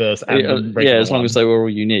have the reverse and the regular as long as they were all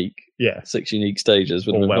unique. Yeah, 6 unique stages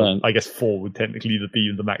would have been fine. I guess 4 would technically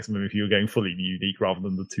be the maximum if you were going fully unique rather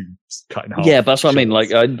than the 2 cut in half. Yeah, but that's what I mean.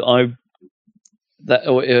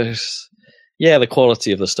 The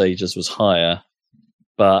quality of the stages was higher,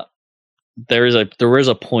 but there is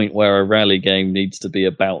a point where a rally game needs to be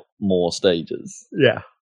about more stages. Yeah,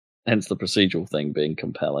 hence the procedural thing being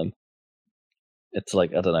compelling. It's I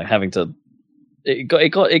don't know, having to.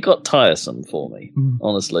 It got tiresome for me,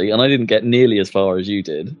 honestly, and I didn't get nearly as far as you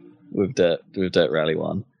did with Dirt Rally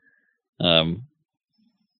 1, and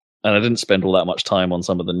I didn't spend all that much time on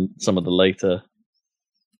some of the later,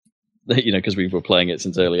 because we were playing it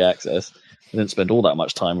since early access. I didn't spend all that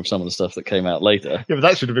much time with some of the stuff that came out later. Yeah, but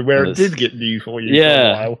that should have been where it did get new for you. Yeah, for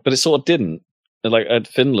a while. But it sort of didn't. At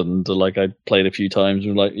Finland, I played a few times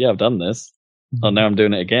and I've done this. Oh, now I'm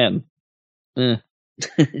doing it again.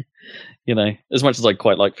 As much as I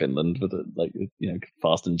quite like Finland, with it,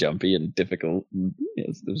 fast and jumpy and difficult, and,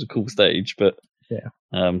 it was a cool stage. But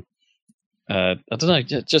I don't know.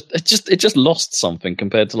 It just lost something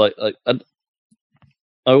compared to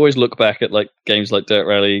I always look back at games like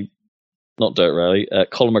Colin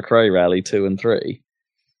McRae Rally 2 and 3.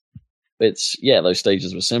 Those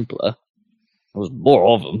stages were simpler. There was more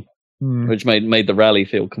of them, which made the rally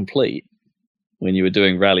feel complete. When you were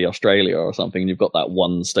doing Rally Australia or something, and you've got that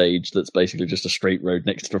one stage that's basically just a straight road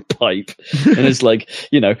next to a pipe, and it's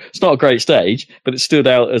it's not a great stage, but it stood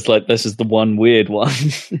out as this is the one weird one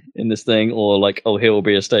in this thing, or here will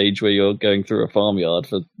be a stage where you're going through a farmyard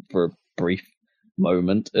for a brief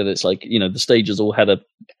moment, and it's the stages all had a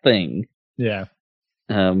thing,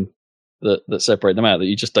 that separate them out that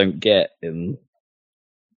you just don't get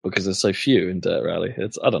because there's so few in Dirt Rally.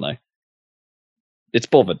 I don't know. It's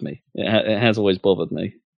bothered me. It has always bothered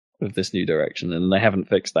me with this new direction, and they haven't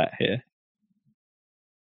fixed that here.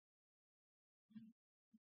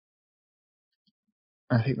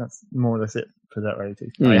 I think that's more or less it for that Rally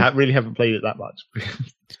 2. I really haven't played it that much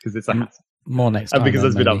because it's a hassle. More next time. And because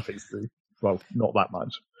there's been other things to do. Well, not that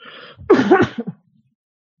much.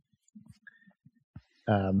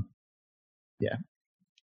 Yeah.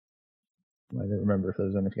 I don't remember if there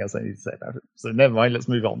was anything else I need to say about it. So never mind, let's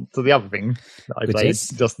move on to the other thing that I played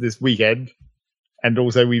just this weekend. And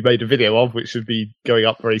also we made a video of, which should be going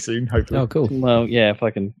up very soon, hopefully. Oh, cool. Well, yeah, if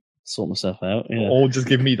I can sort myself out. Yeah. Or just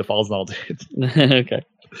give me the files and I'll do it. Okay.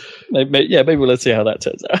 Maybe let's see how that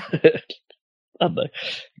turns out. I don't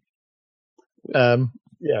know.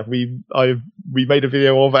 We made a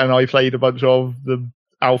video of, and I played a bunch of the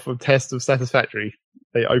alpha test of Satisfactory.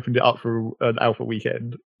 They opened it up for an alpha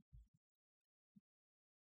weekend.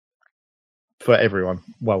 For everyone.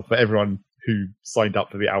 Well, for everyone who signed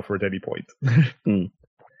up for the alpha at any point.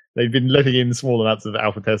 They've been letting in small amounts of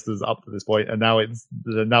alpha testers up to this point, and now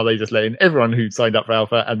they just let in everyone who signed up for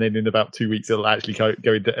alpha, and then in about 2 weeks it'll actually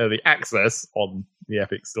go into early access on the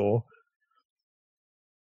Epic Store.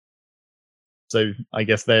 So I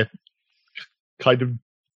guess they're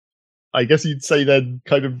you'd say they're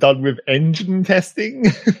kind of done with engine testing,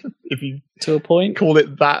 if you to a point call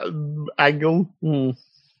it that angle.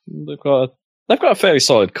 They've got a fairly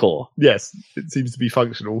solid core. Yes, it seems to be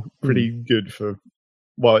functional, pretty good for.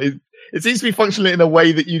 Well, it seems to be functional in a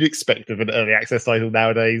way that you'd expect of an early access title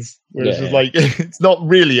nowadays, where it's just it's not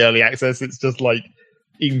really early access; it's just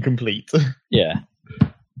incomplete. Yeah.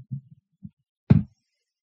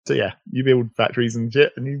 So you build factories and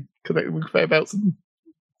shit, and you connect them with conveyor belts and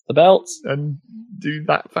the belts, and do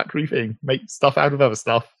that factory thing. Make stuff out of other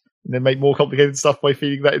stuff, and then make more complicated stuff by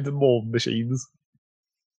feeding that into more machines.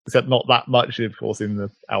 Except not that much, of course, in the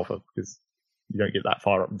alpha, because you don't get that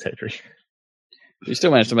far up in territory. You still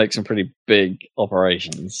managed to make some pretty big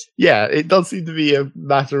operations. Yeah, it does seem to be a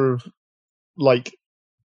matter of, the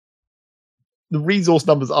resource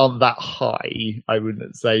numbers aren't that high, I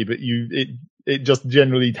wouldn't say, but it just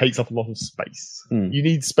generally takes up a lot of space. You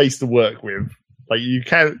need space to work with. You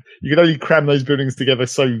can only cram those buildings together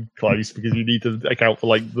so close because you need to account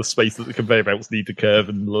for the space that the conveyor belts need to curve,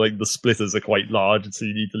 and the splitters are quite large, so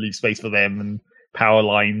you need to leave space for them, and power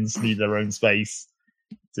lines need their own space.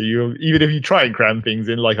 So even if you try and cram things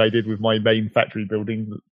in, like I did with my main factory building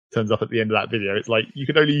that turns up at the end of that video, it's you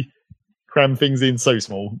can only cram things in so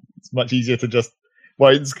small. It's much easier to just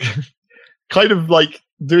it's kind of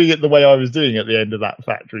doing it the way I was doing at the end of that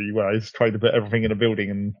factory, where I was trying to put everything in a building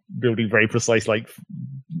and building very precise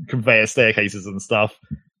conveyor staircases and stuff.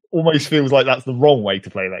 Almost feels like that's the wrong way to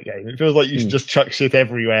play that game. It feels like you should just chuck shit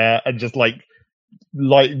everywhere and just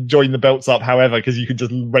join the belts up however, because you can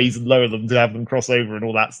just raise and lower them to have them cross over and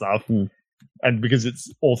all that stuff. And because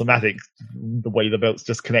it's automatic, the way the belts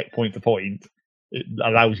just connect point to point, it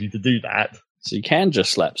allows you to do that. So you can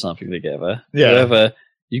just slap something together. Yeah. However,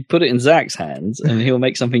 you put it in Zach's hands, and he'll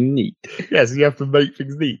make something neat. Yes, you have to make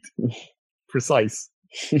things neat, precise.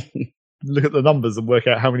 Look at the numbers and work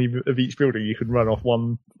out how many of each building you can run off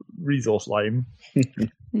one resource line.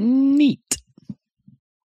 Neat.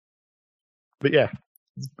 But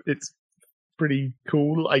it's pretty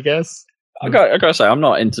cool, I guess. I gotta say, I'm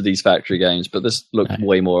not into these factory games, but this looked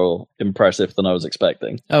way more impressive than I was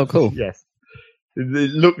expecting. Oh, cool. Yes.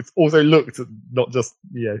 It also looked not just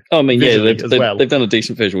they've done a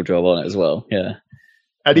decent visual job on it as well. Yeah,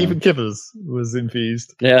 and even Kippers was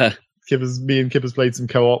infused. Yeah, me and Kippers played some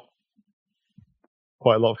co-op,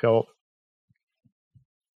 quite a lot of co-op.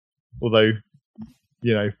 Although,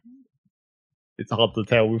 it's hard to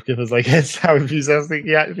tell with Kippers, I guess, how enthusiastic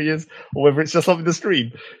he actually is, or whether it's just something to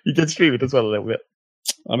stream. He did stream it as well a little bit.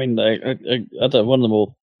 I mean, I don't. One of the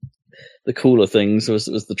more the cooler things was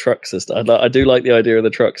the truck system. I do like the idea of the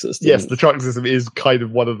truck system. Yes, the truck system is kind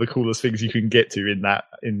of one of the coolest things you can get to in that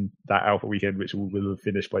alpha weekend, which will have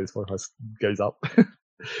finished by this podcast goes up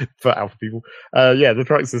for alpha people. The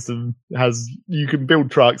truck system you can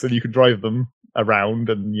build trucks and you can drive them around,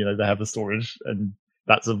 and they have the storage, and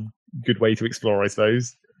that's a good way to explore, I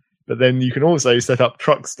suppose. But then you can also set up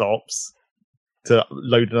truck stops to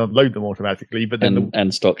load and unload them automatically, but then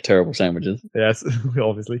and stock terrible sandwiches. Yes,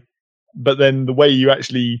 obviously. But then the way you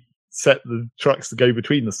actually set the trucks to go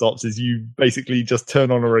between the stops is you basically just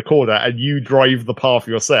turn on a recorder and you drive the path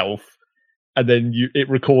yourself, and then it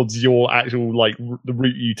records your actual the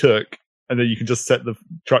route you took, and then you can just set the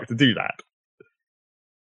truck to do that,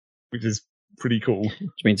 which is pretty cool.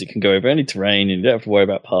 Which means it can go over any terrain, and you don't have to worry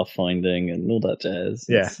about pathfinding and all that jazz.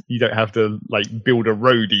 Yeah, you don't have to build a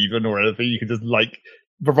road even or anything. You can just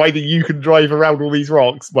providing you can drive around all these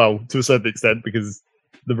rocks. Well, to a certain extent, because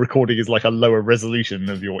the recording is a lower resolution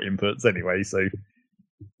of your inputs anyway, so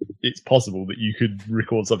it's possible that you could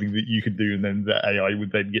record something that you could do, and then the AI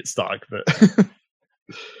would then get stuck. But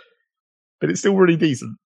but it's still really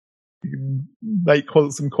decent. You can make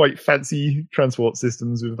some quite fancy transport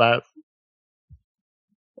systems with that.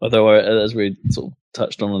 Although, as we sort of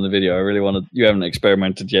touched on in the video, I really wanted. You haven't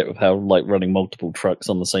experimented yet with how running multiple trucks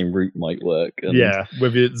on the same route might work. Yeah,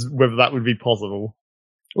 whether that would be possible,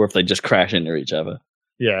 or if they just crash into each other.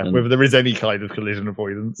 Yeah, whether there is any kind of collision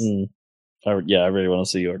avoidance. I really want to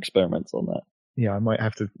see your experiments on that. Yeah, I might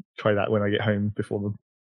have to try that when I get home before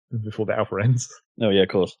the alpha ends. Oh yeah, of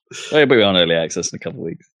course. It'll be on early access in a couple of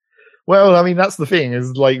weeks. Well, I mean, that's the thing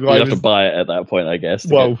is you have to buy it at that point, I guess.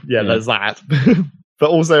 There's that. But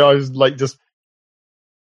also, I was just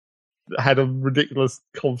had a ridiculous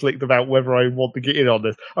conflict about whether I want to get in on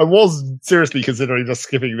this. I was seriously considering just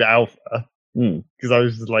skipping the alpha because I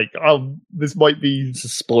was just this might be to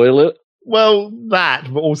spoil it. Well,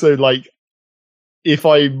 that, but also if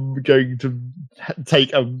I'm going to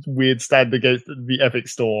take a weird stand against the Epic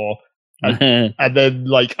Store. And then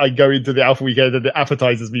I go into the alpha weekend and it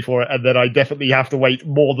appetizes me for it, and then I definitely have to wait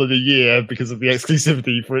more than a year because of the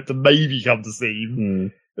exclusivity for it to maybe come to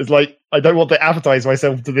Steam. It's I don't want to appetize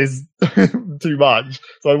myself to this too much,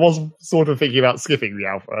 so I was sort of thinking about skipping the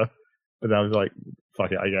alpha, but then I was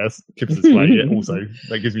fuck it, I guess. Kipps is playing it also.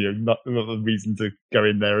 That gives me another reason to go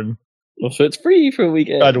in there, and also it's free for a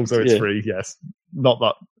weekend. And also it's free, yes. Not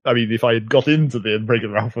that, I mean, if I had got into the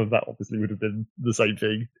regular alpha, that obviously would have been the same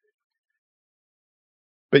thing.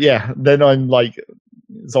 But yeah, then I'm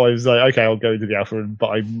so I was okay, I'll go to the alpha, but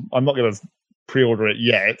I'm not going to pre-order it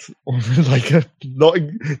yet.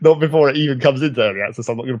 Not before it even comes into early access.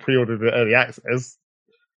 I'm not going to pre-order the early access,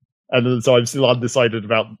 and so I'm still undecided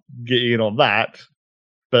about getting in on that.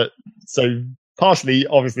 But so partially,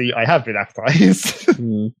 obviously, I have been appetized.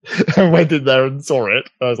 I went in there and saw it.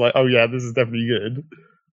 I was like, oh yeah, this is definitely good.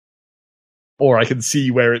 Or I can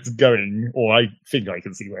see where it's going, or I think I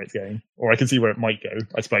can see where it's going, or I can see where it might go,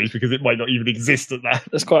 I suppose, because it might not even exist at that.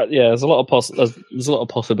 There's a lot of there's a lot of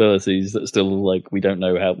possibilities that still we don't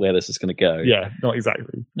know where this is going to go. Yeah, not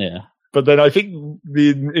exactly. Yeah, but then I think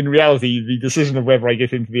in reality, the decision of whether I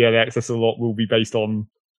get into the early access or not will be based on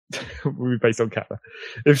Katha.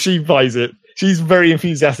 If she buys it, she's very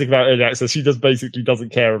enthusiastic about early access. She just basically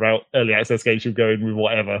doesn't care about early access games. She'll go in with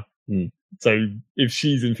whatever. So if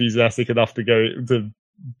she's enthusiastic enough to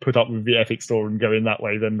put up with the Epic Store and go in that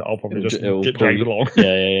way, then I'll probably just get dragged along.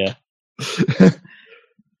 Yeah.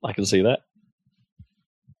 I can see that.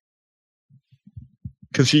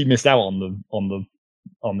 Because she missed out on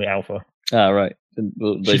the alpha. Ah, right.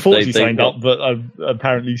 She thought she signed up, but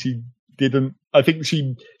apparently she didn't. I think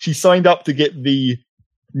she signed up to get the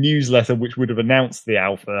newsletter, which would have announced the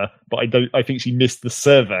alpha, but I think she missed the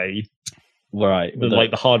survey. Right, the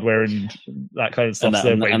hardware and that kind of stuff.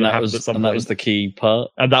 And that was the key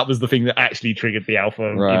part. And that was the thing that actually triggered the alpha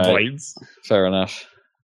invites. Fair enough.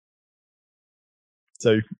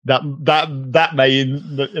 So that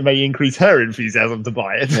may increase her enthusiasm to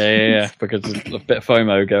buy it. Yeah, because there's a bit of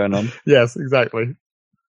FOMO going on. Yes, exactly.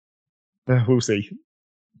 We'll see.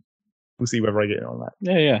 We'll see whether I get on that.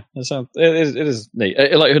 Yeah. It is neat.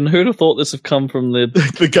 And who'd have thought this have come from the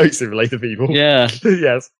the Goat Simulator people? Yeah.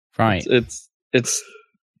 Yes. Right. It's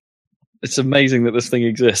amazing that this thing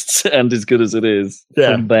exists and as good as it is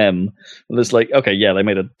from them. And it's okay, they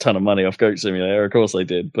made a ton of money off Goat Simulator. Of course they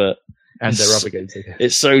did, but and their other games.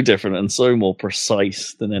 It's so different and so more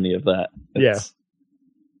precise than any of that.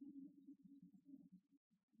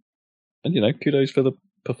 And kudos for the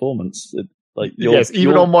performance.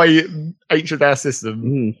 Even on my HDR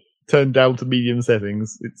system, turned down to medium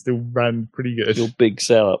settings, it still ran pretty good. Your big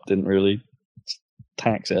setup didn't really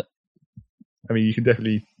tax it. I mean, you can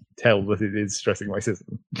definitely tell that it is stressing my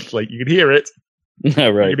system. Like, you can hear it. Oh,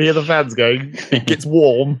 right. You can hear the fans going. It gets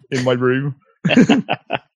warm in my room. But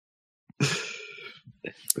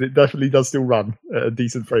it definitely does still run at a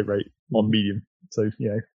decent frame rate on medium. So,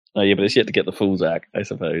 Oh, yeah, but it's yet to get the full Zach, I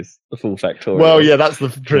suppose. The full factorial. Well, yeah, that's the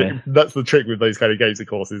trick. Yeah. That's the trick with those kind of games, of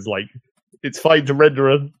course, is like, it's fine to render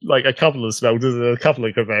a couple of smelters and a couple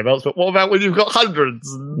of conveyor belts, but what about when you've got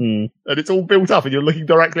hundreds and it's all built up and you're looking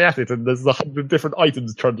directly at it and there's 100 different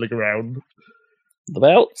items trundling around? The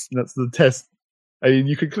belts? And that's the test. I mean,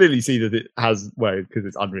 you can clearly see that it has, well, because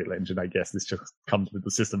it's Unreal Engine, I guess this just comes with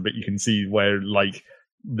the system, but you can see where, like,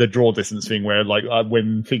 the draw distance thing, where, like,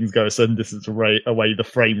 when things go a certain distance away, the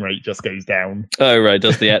frame rate just goes down. Oh, right.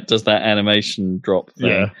 Does that animation drop thing?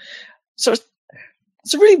 Yeah. So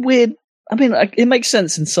it's a really weird. I mean, it makes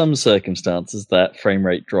sense in some circumstances, that frame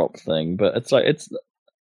rate drop thing, but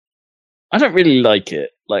I don't really like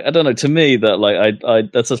it. Like, I don't know. To me, that I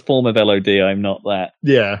that's a form of LOD. I'm not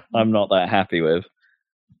that happy with.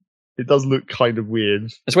 It does look kind of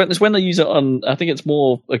weird. It's when they use it on. I think it's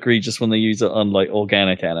more egregious when they use it on like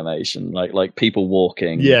organic animation, like people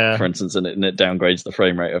walking, for instance, and it downgrades the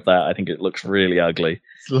frame rate of that. I think it looks really ugly.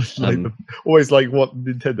 It's like always like what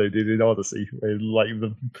Nintendo did in Odyssey, where, like,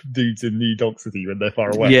 the dudes in New Donk City when they're far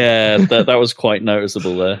away. Yeah, that was quite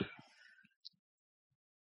noticeable there.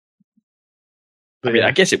 I mean,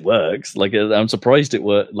 I guess it works. Like, I'm surprised it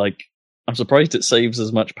worked. Like, I'm surprised it saves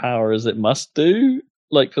as much power as it must do.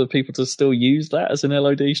 Like, for people to still use that as an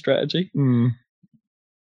LOD strategy.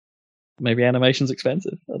 Maybe animation's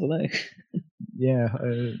expensive. I don't know. Yeah,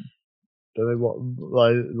 I don't know what.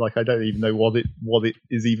 Like, I don't even know what it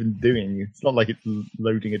is even doing. It's not like it's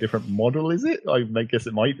loading a different model, is it? I guess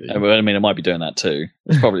it might be. I mean, it might be doing that too.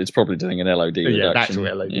 It's probably doing an LOD reduction. Yeah,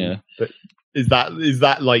 actual LOD. Yeah. But is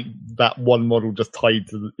that like that one model just tied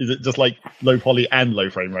to? Is it just like low poly and low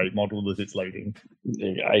frame rate model that it's loading?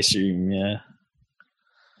 I assume, yeah.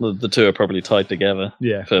 The two are probably tied together.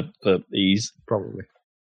 Yeah, for ease, probably.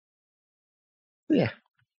 Yeah,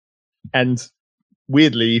 and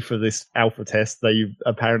weirdly, for this alpha test, they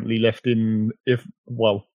apparently left in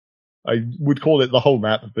I would call it the whole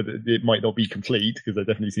map, but it might not be complete because there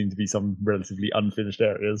definitely seem to be some relatively unfinished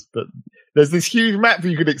areas. But there's this huge map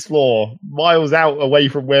you could explore miles out away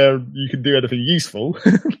from where you can do anything useful.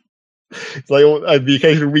 It's like the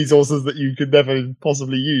occasional resources that you could never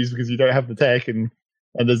possibly use because you don't have the tech, and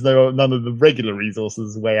there's none of the regular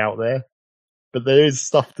resources way out there. But there is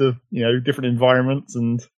stuff to, different environments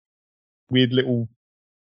and weird little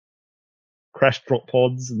crash drop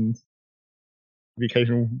pods and the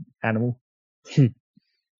occasional animal. Pet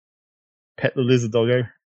the lizard doggo.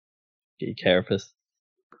 Get your carapace.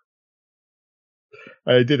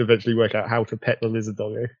 I did eventually work out how to pet the lizard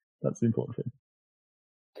doggo. That's the important thing.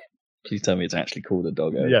 Please tell me it's actually called a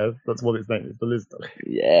doggo. Yeah, that's what its name is, the lizard doggo.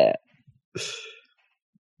 Yeah.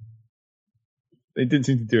 It didn't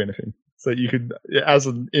seem to do anything. So you could, as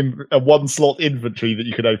a one slot inventory that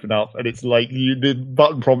you could open up, and it's like the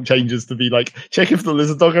button prompt changes to be like, check if the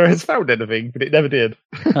lizard doggo has found anything, but it never did.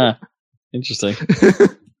 Huh. Interesting.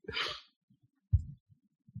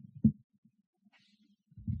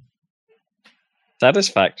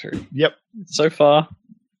 Satisfactory. Yep. So far,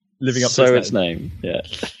 living up to its name. Yeah.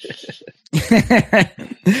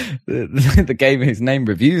 the game whose name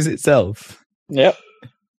reviews itself. Yep.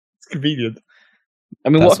 It's convenient. I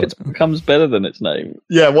mean, what if it becomes better than its name?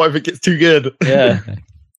 Yeah, what if it gets too good? Yeah.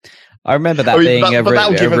 I remember that being a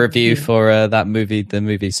review for the movie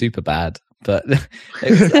Superbad, but that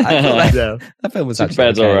film was actually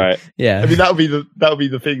Superbad's all right. Yeah, I mean that would be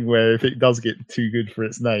the thing where if it does get too good for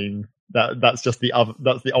its name, that's just the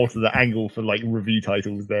alternate angle for like review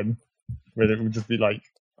titles. Then, where it would just be like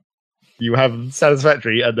you have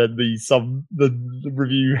Satisfactory, and then the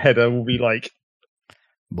review header will be like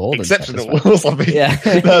more than exceptional or something. Yeah,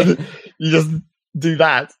 you just do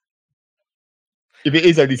that. If it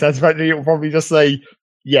is only Satisfactory, it will probably just say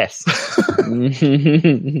yes.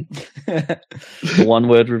 One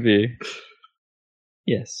word review.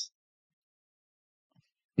 Yes.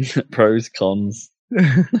 Pros, cons.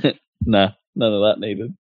 Nah, none of that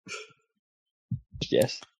needed.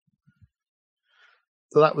 Yes.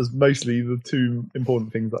 So that was mostly the two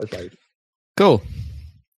important things that I played. Cool.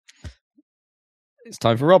 It's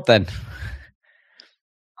time for Rob then.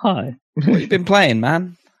 Hi. What have you been playing,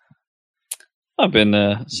 man? I've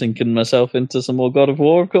been sinking myself into some more God of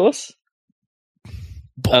War, of course.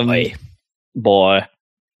 Boy.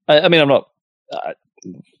 I mean, I'm not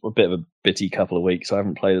a bit of a bitty couple of weeks, so I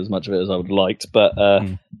haven't played as much of it as I would have liked, but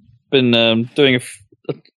been doing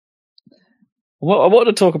I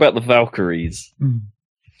wanted to talk about the Valkyries.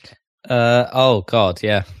 Oh God,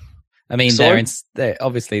 yeah. I mean, they're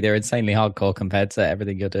obviously they're insanely hardcore compared to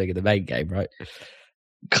everything you're doing in the main game, right?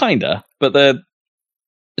 Kinda, but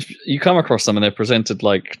you come across them and they're presented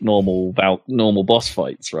like normal boss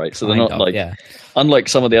fights, right? So they're not unlike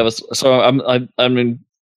some of the others. So I'm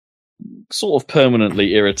sort of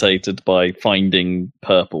permanently irritated by finding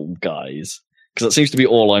purple guys, because that seems to be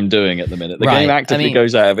all I'm doing at the minute. The game actively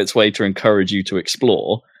goes out of its way to encourage you to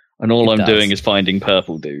explore, and all I'm doing is finding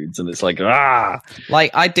purple dudes, and it's like, Like,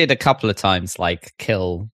 I did a couple of times, like,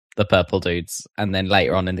 kill the purple dudes, and then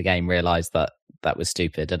later on in the game realised that was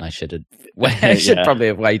stupid, and I should probably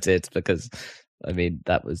have waited, because, I mean,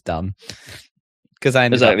 that was dumb. Because I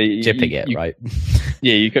ended up jipping it, right?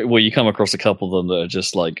 Yeah, you come across a couple of them that are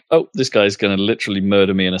just like, oh, this guy's going to literally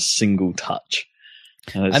murder me in a single touch.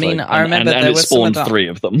 I mean, I remember there was spawned three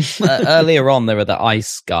of them. Earlier on, there were the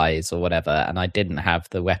ice guys or whatever, and I didn't have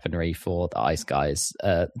the weaponry for the ice guys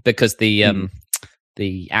because the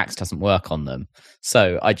axe doesn't work on them.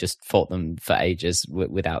 So I just fought them for ages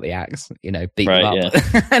without the axe. You know, beat them up,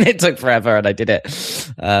 and it took forever, and I did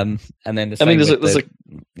it. And then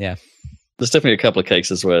there's definitely a couple of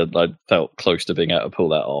cases where I felt close to being able to pull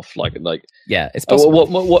that off. Like it's possible.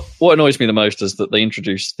 What annoys me the most is that they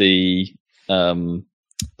introduced the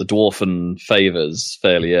dwarfen favors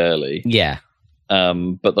fairly early. Yeah.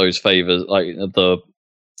 But those favors, like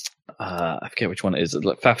I forget which one it is. It's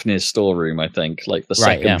like Fafnir's storeroom, I think. Like the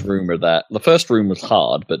second room of that. The first room was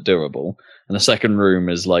hard but durable, and the second room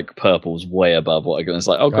is like purple's way above what I got. It's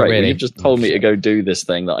like, oh great, really? Well, you've just told me to go do this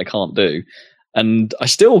thing that I can't do. And I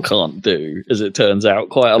still can't do, as it turns out,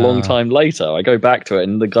 quite a long time later. I go back to it,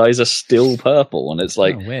 and the guys are still purple, and it's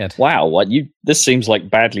like, weird. Wow, this seems like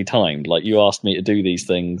badly timed. Like, you asked me to do these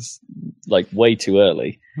things like way too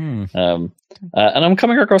early. And I'm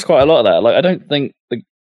coming across quite a lot of that. Like,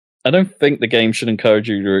 I don't think the game should encourage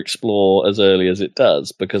you to explore as early as it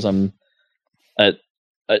does, because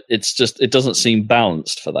it doesn't seem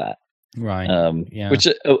balanced for that. Right. Which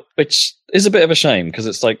is a bit of a shame, because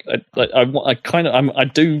it's like I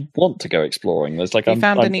do want to go exploring. There's like, you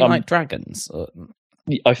found any like dragons?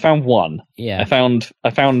 I found one. Yeah. I found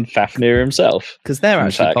Fafnir himself, because they're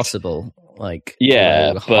actually possible. Like,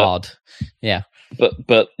 hard.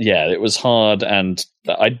 But yeah, it was hard, and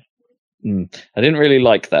I didn't really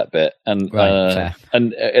like that bit, and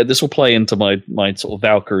this will play into my sort of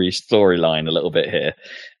Valkyrie storyline a little bit here,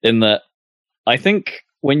 in that I think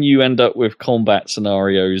when you end up with combat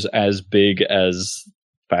scenarios as big as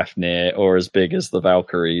Fafnir or as big as the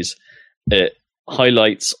Valkyries, it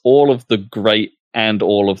highlights all of the great and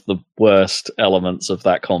all of the worst elements of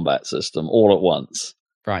that combat system all at once.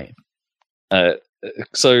 Right.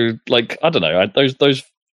 So, like, I don't know, those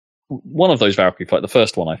one of those Valkyrie fight, the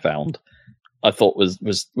first one I found, I thought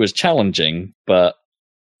was challenging, but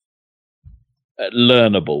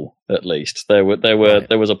learnable. At least there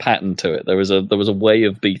was a pattern to it. There was a way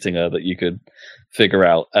of beating her that you could figure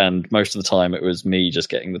out, and most of the time it was me just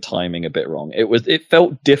getting the timing a bit wrong. It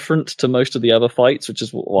felt different to most of the other fights, which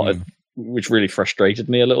is which really frustrated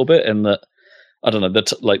me a little bit. In that, I don't know,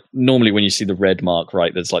 like, normally when you see the red mark,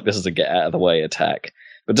 right, there's like, this is a get out of the way attack.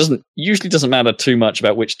 But usually doesn't matter too much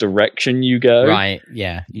about which direction you go. Right,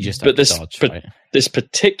 yeah. You just have to dodge, right? This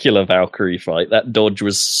particular Valkyrie fight, that dodge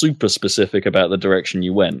was super specific about the direction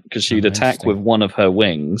you went, because she'd attack with one of her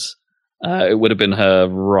wings. It would have been her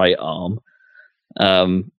right arm.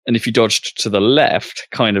 And if you dodged to the left,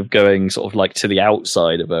 kind of going sort of like to the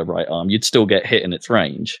outside of her right arm, you'd still get hit in its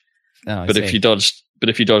range. But if you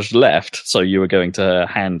dodged left, so you were going to her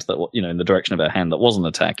hand that, in the direction of her hand that wasn't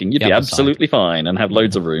attacking, you'd be absolutely fine and have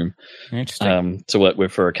loads of room to work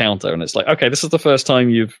with for a counter. And it's like, okay, this is the first time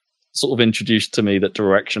you've sort of introduced to me that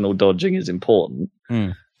directional dodging is important.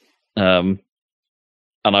 And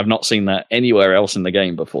I've not seen that anywhere else in the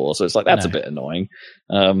game before, so it's like, that's a bit annoying.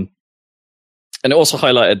 And it also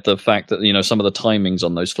highlighted the fact that, some of the timings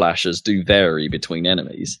on those flashes do vary between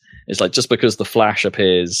enemies. It's like, just because the flash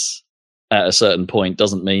appears at a certain point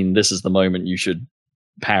doesn't mean this is the moment you should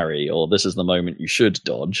parry, or this is the moment you should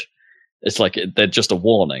dodge. It's like they're just a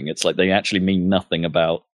warning. It's like they actually mean nothing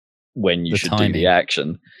about when you should do the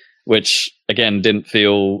action, which again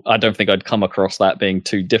I don't think I'd come across that being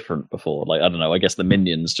too different before. Like, I don't know, I guess the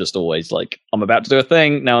minions just always like, I'm about to do a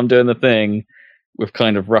thing, now I'm doing the thing, with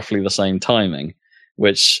kind of roughly the same timing,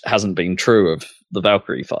 which hasn't been true of the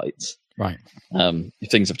Valkyrie fights. Right.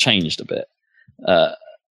 Things have changed a bit.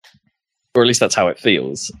 Or at least that's how it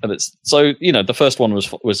feels. And it's so, the first one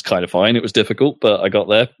was kind of fine. It was difficult, but I got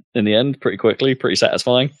there in the end pretty quickly, pretty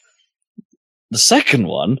satisfying. The second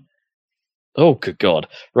one, oh good God.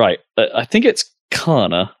 Right. I think it's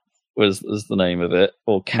Kana was the name of it,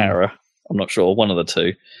 or Kara. I'm not sure, one of the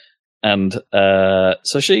two. And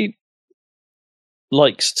so she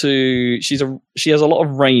likes to. She has a lot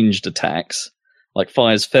of ranged attacks, like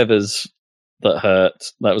fires feathers that hurt.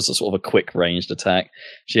 That was a sort of a quick ranged attack.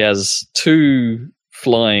 She has 2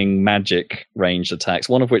 flying magic ranged attacks,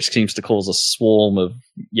 one of which seems to cause a swarm of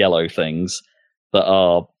yellow things that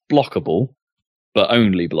are blockable, but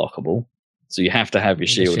only blockable. So you have to have your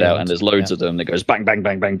shield out, and there's loads of them that goes bang, bang,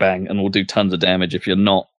 bang, bang, bang, and will do tons of damage if you're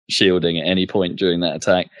not shielding at any point during that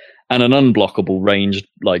attack. And an unblockable ranged,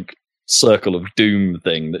 like, circle of doom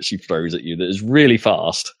thing that she throws at you that is really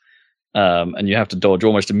fast. And you have to dodge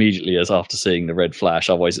almost immediately as after seeing the red flash,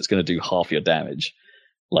 otherwise it's going to do half your damage,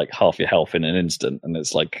 like half your health in an instant. And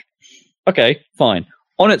it's like, okay, fine.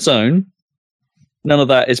 On its own, none of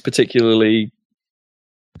that is particularly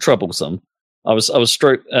troublesome. I was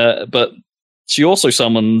straight, but she also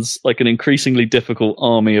summons like an increasingly difficult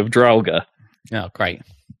army of Draugr. Oh, great!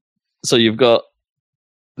 So you've got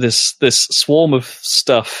this swarm of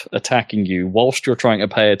stuff attacking you whilst you're trying to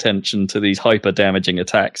pay attention to these hyper damaging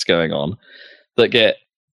attacks going on that get,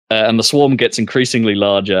 and the swarm gets increasingly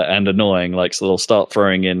larger and annoying. Like, so they'll start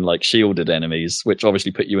throwing in like shielded enemies, which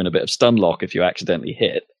obviously put you in a bit of stun lock if you accidentally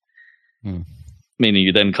hit. Meaning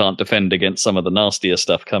you then can't defend against some of the nastier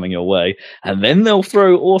stuff coming your way. And then they'll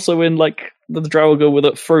throw also in like the Draugr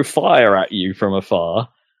will throw fire at you from afar.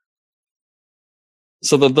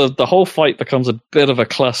 So the whole fight becomes a bit of a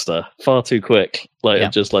cluster, far too quick.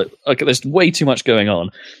 Just like, okay, there's way too much going on.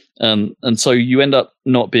 And so you end up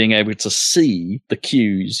not being able to see the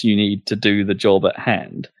cues you need to do the job at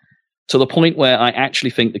hand, to the point where I actually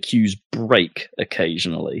think the cues break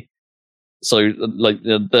occasionally. So like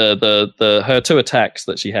the her 2 attacks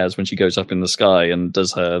that she has when she goes up in the sky and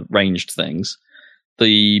does her ranged things,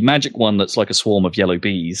 the magic one that's like a swarm of yellow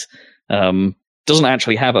bees, doesn't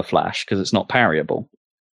actually have a flash because it's not parryable.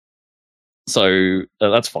 So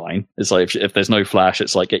that's fine. It's like if there's no flash,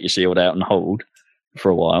 it's like get your shield out and hold for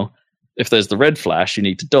a while. If there's the red flash, you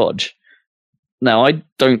need to dodge. Now, I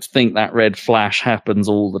don't think that red flash happens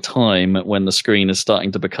all the time when the screen is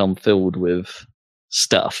starting to become filled with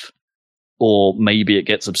stuff. Or maybe it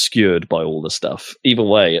gets obscured by all the stuff. Either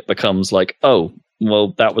way, it becomes like, oh,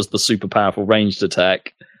 well, that was the super powerful ranged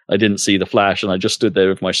attack. I didn't see the flash, and I just stood there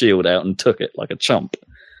with my shield out and took it like a chump.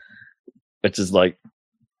 Which is like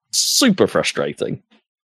super frustrating.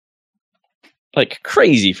 Like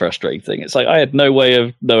crazy frustrating. It's like I had no way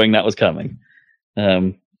of knowing that was coming.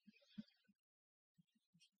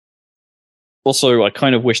 Also, I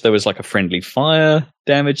kind of wish there was like a friendly fire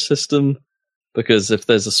damage system, because if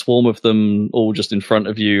there's a swarm of them all just in front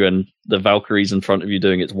of you and the Valkyrie's in front of you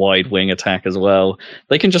doing its wide wing attack as well,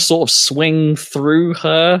 they can just sort of swing through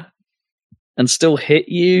her and still hit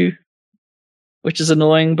you, which is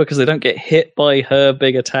annoying because they don't get hit by her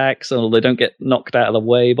big attacks, or they don't get knocked out of the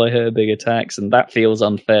way by her big attacks, and that feels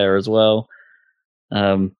unfair as well.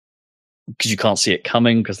 Because you can't see it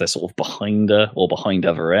coming because they're sort of behind her or behind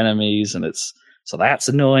other enemies, and so that's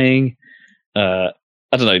annoying.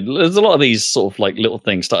 I don't know. There's a lot of these sort of like little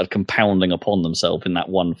things started compounding upon themselves in that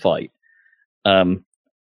one fight.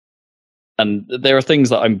 And there are things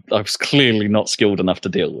that I was clearly not skilled enough to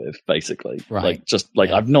deal with, basically. Right.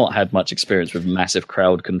 I've not had much experience with massive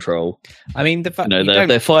crowd control. I mean,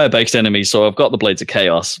 they're fire-based enemies, so I've got the Blades of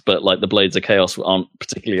Chaos, but like the Blades of Chaos aren't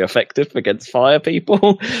particularly effective against fire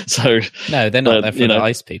people. So no, they're not. They're for the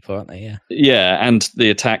ice people, aren't they? Yeah. Yeah, and the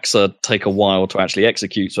attacks take a while to actually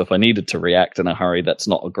execute. So if I needed to react in a hurry, that's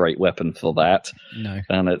not a great weapon for that. No.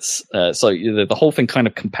 And it's so the whole thing kind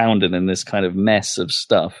of compounded in this kind of mess of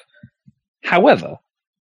stuff. However,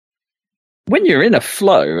 when you're in a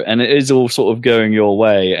flow and it is all sort of going your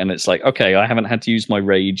way, and it's like, okay, I haven't had to use my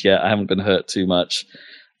rage yet, I haven't been hurt too much,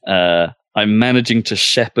 I'm managing to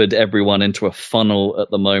shepherd everyone into a funnel at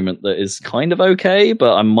the moment that is kind of okay,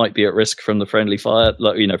 but I might be at risk from the friendly fire,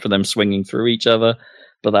 for them swinging through each other,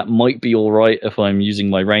 but that might be all right if I'm using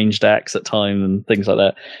my ranged axe at time and things like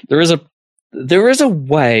that. There is a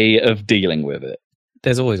way of dealing with it.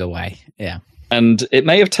 There's always a way, yeah. And it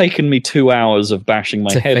may have taken me 2 hours of bashing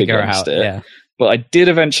my head against it, yeah. But I did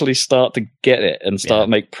eventually start to get it and start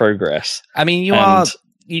make progress. I mean,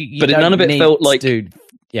 but none of it felt like,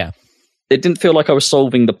 yeah, it didn't feel like I was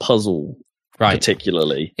solving the puzzle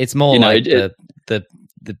particularly. It's more like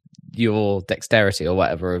your dexterity or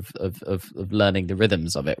whatever of learning the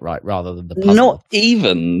rhythms of it, right, rather than the puzzle. Not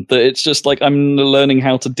even that. It's just like I'm learning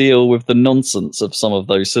how to deal with the nonsense of some of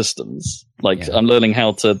those systems. I'm learning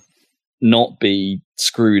how to not be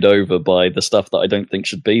screwed over by the stuff that I don't think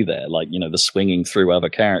should be there, like the swinging through other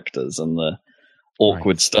characters and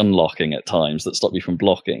awkward stun locking at times that stop you from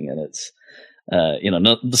blocking, and it's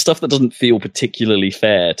the stuff that doesn't feel particularly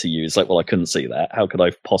fair to you. It's like, well, I couldn't see that. How could I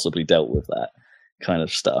have possibly dealt with that kind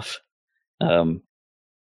of stuff?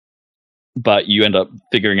 But you end up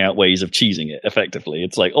figuring out ways of cheesing it effectively.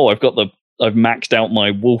 It's like, oh, I've maxed out my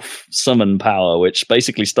wolf summon power, which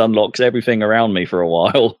basically stun locks everything around me for a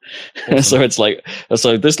while. Awesome. So it's like,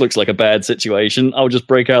 so this looks like a bad situation. I'll just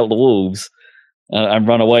break out the wolves and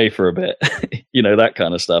run away for a bit. That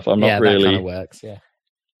kind of stuff. I'm not really. That kind of works.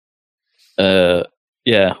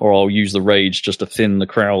 Yeah. Or I'll use the rage just to thin the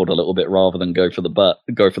crowd a little bit rather than go for the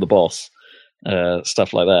boss.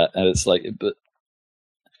 Stuff like that. And it's like, but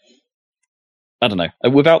I don't know.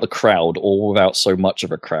 Without the crowd, or without so much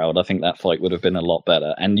of a crowd, I think that fight would have been a lot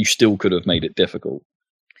better, and you still could have made it difficult.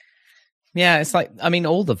 Yeah, it's like, I mean,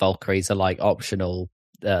 all the Valkyries are like optional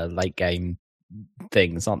late game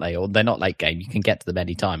things, aren't they? Or they're not late game. You can get to them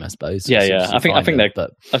anytime, I suppose. Yeah. I think they're.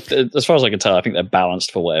 But as far as I can tell, I think they're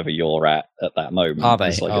balanced for whatever you're at that moment. Are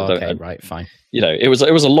they? Okay, right, fine. It was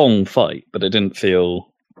a long fight, but it didn't feel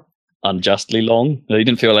unjustly long. They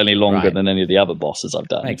didn't feel any longer than any of the other bosses I've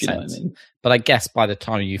done. Makes if you sense. Know what I mean. But I guess by the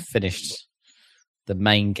time you've finished the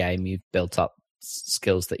main game, you've built up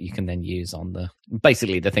skills that you can then use on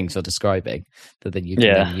basically the things you're describing that then you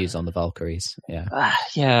can then use on the Valkyries.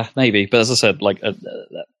 Yeah, maybe. But as I said, like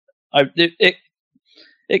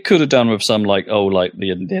it could have done with some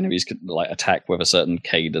the enemies could like attack with a certain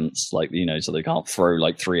cadence, so they can't throw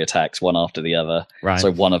like 3 attacks one after the other. Right.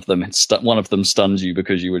 So one of them stuns you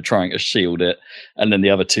because you were trying to shield it, and then the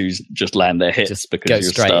other 2 just land their hits just because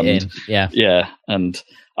you're straight stunned. In. Yeah. And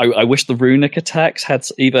I wish the runic attacks had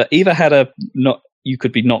either had you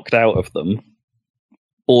could be knocked out of them,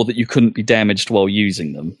 or that you couldn't be damaged while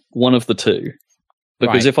using them. One of the 2.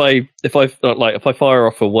 Because if I fire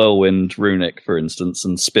off a whirlwind runic, for instance,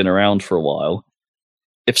 and spin around for a while,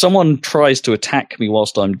 if someone tries to attack me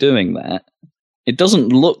whilst I'm doing that, it doesn't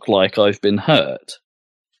look like I've been hurt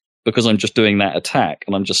because I'm just doing that attack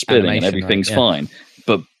and I'm just spinning and everything's fine.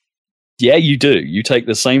 But yeah, you do. You take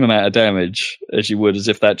the same amount of damage as you would as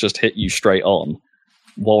if that just hit you straight on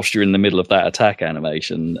whilst you're in the middle of that attack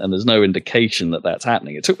animation, and there's no indication that that's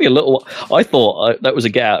happening. It took me a little while. I thought that was a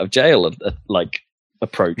get out of jail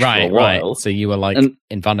approach for a while. Right. So you were like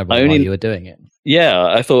invulnerable while you were doing it. Yeah,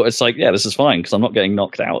 I thought it's like, this is fine because I'm not getting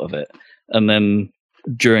knocked out of it. And then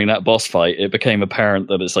during that boss fight, it became apparent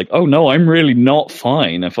that it's like, oh no, I'm really not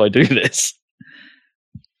fine if I do this.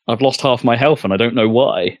 I've lost half my health and I don't know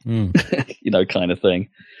why. Kind of thing.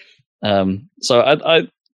 So I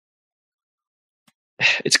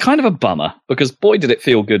it's kind of a bummer because boy did it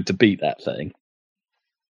feel good to beat that thing.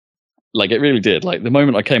 Like it really did. Like the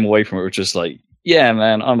moment I came away from it was just like, yeah,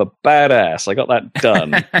 man, I'm a badass. I got that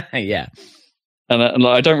done. Yeah. And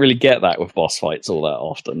I don't really get that with boss fights all that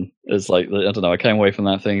often. It's like, I don't know, I came away from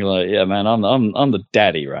that thing like, yeah, man, I'm the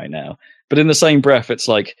daddy right now. But in the same breath, it's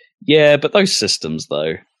like, yeah, but those systems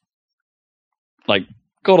though, like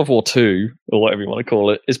God of War 2 or whatever you want to call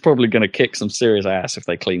it, is probably going to kick some serious ass if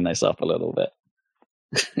they clean this up a little bit.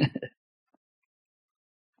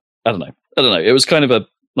 I don't know. It was kind of a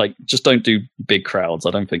just don't do big crowds.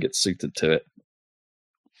 I don't think it's suited to it.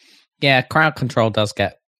 Yeah, crowd control does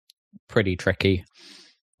get pretty tricky.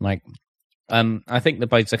 I think the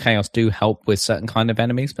Blades of Chaos do help with certain kind of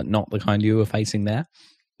enemies, but not the kind you were facing there.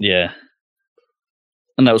 Yeah.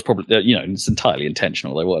 And that was probably, it's entirely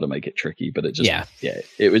intentional. They wanted to make it tricky, but it just,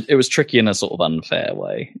 it was tricky in a sort of unfair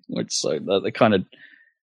way. So they kind of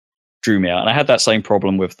drew me out. And I had that same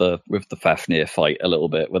problem with the Fafnir fight a little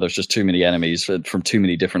bit, where there's just too many enemies from too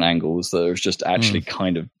many different angles that it was just actually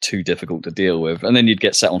kind of too difficult to deal with. And then you'd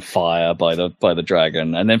get set on fire by the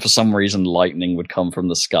dragon, and then for some reason lightning would come from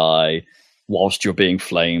the sky whilst you're being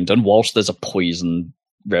flamed, and whilst there's a poison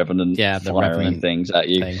revenant firing things at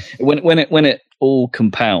you. When it all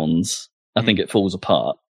compounds, I think it falls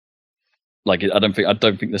apart. Like I don't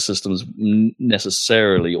think the systems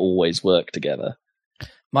necessarily always work together.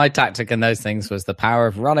 My tactic in those things was the power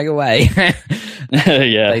of running away.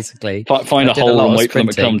 Yeah, basically. Find a hole and wait for them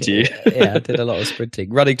to come to you. Yeah, I did a lot of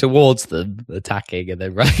sprinting, running towards them, attacking, and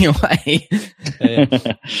then running away.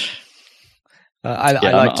 I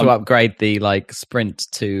like to upgrade the sprint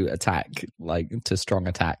to attack, to strong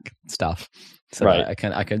attack stuff, so that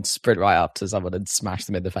I can sprint right up to someone and smash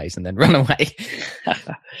them in the face and then run away.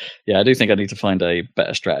 Yeah, I do think I need to find a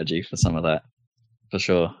better strategy for some of that, for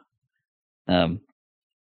sure.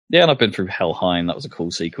 Yeah, and I've been through Helheim. That was a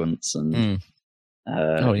cool sequence, and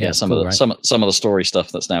some of the story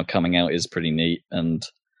stuff that's now coming out is pretty neat, and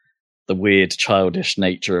the weird childish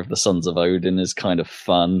nature of the Sons of Odin is kind of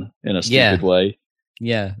fun in a stupid way.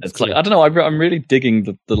 Yeah, it's cool. Like I don't know. I'm really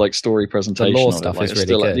digging the like story presentation. The lore of stuff it. Like, is really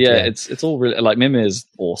still, good. yeah, it's all really like Mim is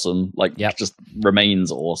awesome. Like, just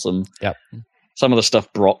remains awesome. Yep. Some of the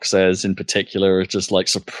stuff Brock says in particular is just like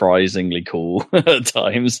surprisingly cool at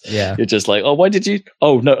times. Yeah, you're just like, oh, why did you?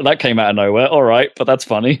 Oh no, that came out of nowhere. All right, but that's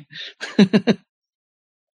funny.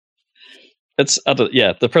 It's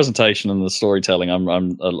the presentation and the storytelling.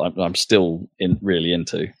 I'm still really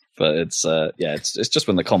into. But it's just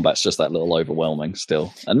when the combat's just that little overwhelming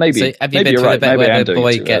still, and maybe so have you maybe been you're to right. the bit Maybe where the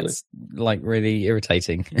boy gets early. Like really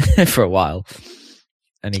irritating for a while,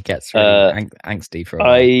 and he gets really angsty for a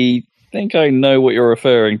while. I think I know what you're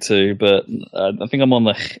referring to, but I think I'm on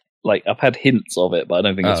the like I've had hints of it, but I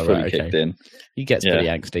don't think it's fully kicked in. He gets pretty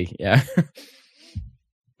angsty, yeah.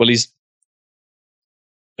 Well, he's.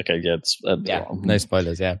 Okay, it's no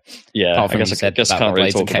spoilers, yeah. I guess I can't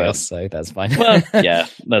really talk about it. So that's fine. Well, yeah,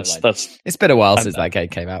 that's. It's been a while since that game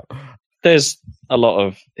came out. There's a lot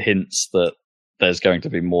of hints that there's going to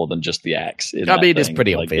be more than just the axe. It's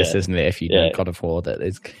pretty obvious, isn't it? If you know God of War, that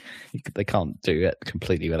they can't do it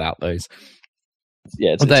completely without those.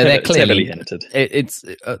 Yeah, they're clearly hinted. It's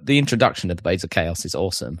the introduction of the Blades of Chaos is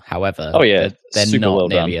awesome. However, they're super not well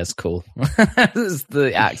nearly done. as cool.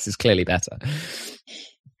 The axe is clearly better.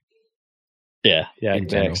 Yeah,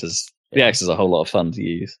 the axe is a whole lot of fun to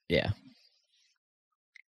use. Yeah.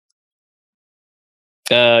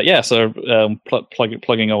 So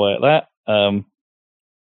plugging away at that.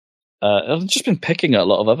 I've just been picking at a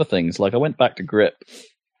lot of other things. Like I went back to Grip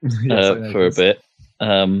for a bit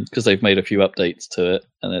because they've made a few updates to it,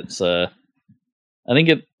 and it's I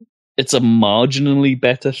think it's a marginally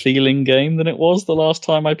better feeling game than it was the last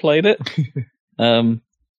time I played it, but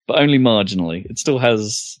only marginally. It still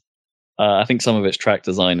has. I think some of its track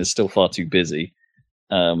design is still far too busy,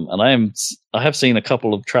 and I have seen a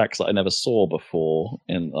couple of tracks that I never saw before.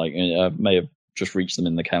 In like I may have just reached them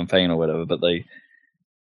in the campaign or whatever, but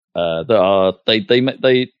that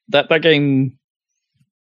game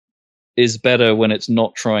is better when it's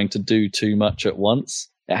not trying to do too much at once.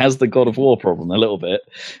 It has the God of War problem a little bit.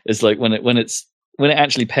 It's like when it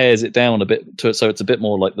actually pares it down a bit to it, so it's a bit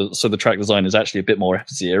more like the track design is actually a bit more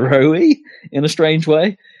F-Zero-y in a strange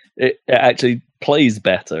way. It actually plays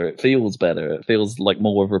better. It feels better. It feels like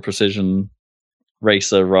more of a precision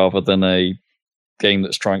racer rather than a game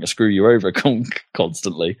that's trying to screw you over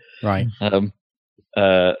constantly. Right.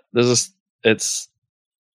 There's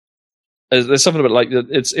something about like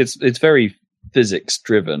it's very physics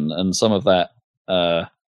driven, and some of that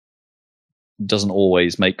doesn't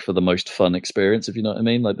always make for the most fun experience. If you know what I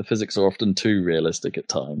mean, like the physics are often too realistic at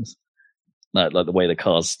times. Like the way the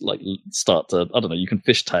cars like start to, I don't know, you can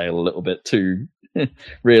fishtail a little bit too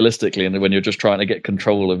realistically, and when you're just trying to get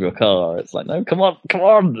control of your car, it's like, no, come on,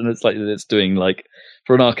 and it's like it's doing like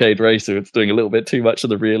for an arcade racer, it's doing a little bit too much of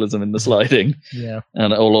the realism in the sliding. Yeah,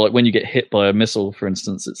 and or like when you get hit by a missile, for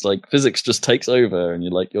instance, it's like physics just takes over, and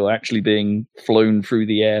you're actually being flown through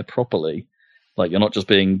the air properly. Like you're not just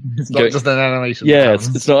being. It's not just an animation. Yeah,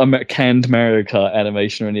 it's not a canned Mario Kart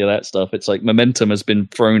animation or any of that stuff. It's like momentum has been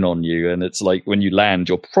thrown on you, and it's like when you land,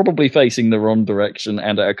 you're probably facing the wrong direction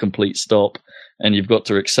and at a complete stop, and you've got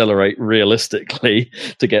to accelerate realistically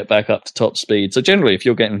to get back up to top speed. So generally, if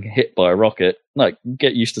you're getting hit by a rocket, like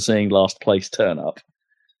get used to seeing last place turn up.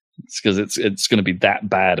 It's because it's going to be that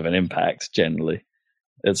bad of an impact. Generally,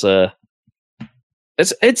 it's a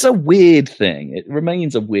weird thing. It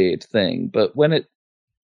remains a weird thing, but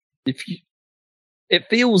it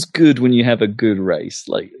feels good when you have a good race,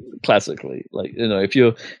 like classically, like if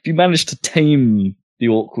you manage to tame the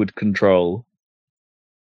awkward control,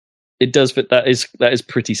 it does fit. That is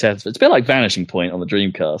pretty satisfying. It's a bit like Vanishing Point on the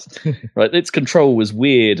Dreamcast, right? Its control was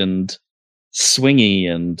weird and swingy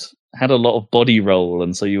and had a lot of body roll,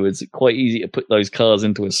 and so it was quite easy to put those cars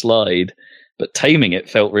into a slide, but taming it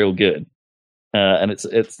felt real good. And it's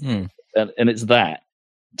that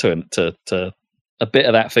to a bit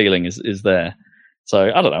of that feeling is there. So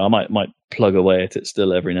I don't know. I might plug away at it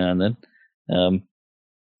still every now and then.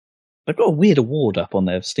 They've got a weird award up on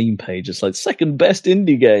their Steam page. It's like second best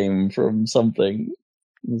indie game from something.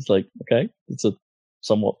 It's like, okay, it's a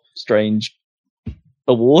somewhat strange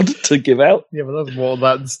award to give out. Yeah, but that's what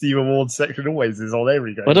that Steam Awards section always is on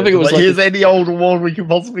every game. I don't think it was like here's any old award we can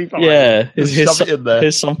possibly find. Yeah, shove it in there.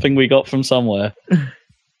 Here's something we got from somewhere.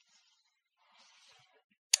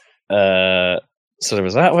 So there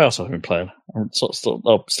was that. What else have I been playing? I'm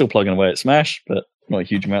still plugging away at Smash, but not a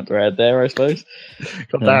huge amount to add there, I suppose.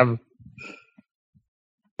 God damn.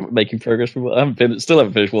 Making progress. Still haven't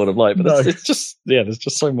finished World of Light, but it's just there's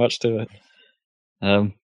just so much to it.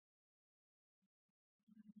 I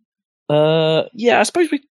suppose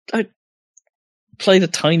played a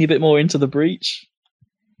tiny bit more Into the Breach,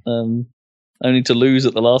 only to lose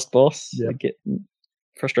at the last boss. Yeah.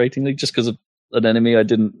 Frustratingly, just because of an enemy I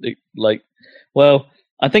didn't like. Well,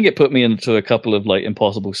 I think it put me into a couple of like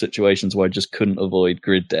impossible situations where I just couldn't avoid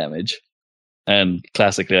grid damage, and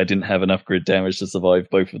classically, I didn't have enough grid damage to survive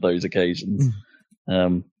both of those occasions.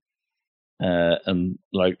 And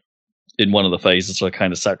like in one of the phases, I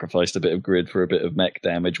kind of sacrificed a bit of grid for a bit of mech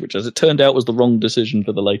damage, which, as it turned out, was the wrong decision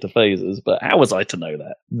for the later phases. But how was I to know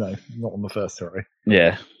that? No, not on the first try.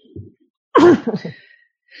 Yeah.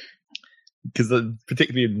 Because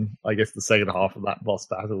particularly in, I guess, the second half of that boss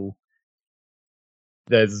battle,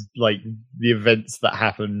 there's like the events that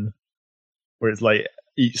happen where it's like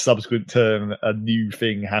each subsequent turn a new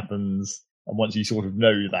thing happens, and once you sort of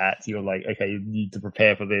know that, you're like, okay, you need to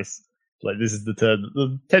prepare for this. Like, this is the turn that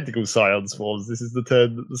the tentacle science falls, this is the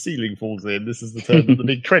turn that the ceiling falls in, this is the turn that the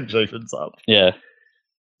big trench opens up. Yeah.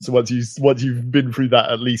 So once you've been through that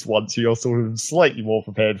at least once, you're sort of slightly more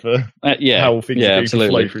prepared for how things are going to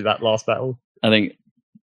flow through that last battle. I think,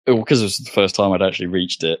 because it was the first time I'd actually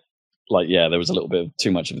reached it, like, there was a little bit of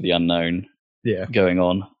too much of the unknown going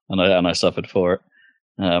on, and I suffered for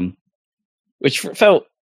it. Which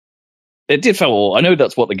it did feel, I know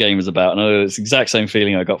that's what the game is about, and I know it's the exact same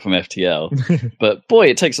feeling I got from FTL. But boy,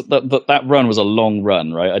 it takes that run was a long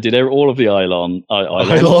run, right? I did all of the islands.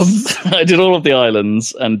 I did all of the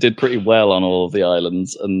islands and did pretty well on all of the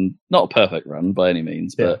islands, and not a perfect run by any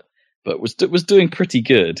means, but was doing pretty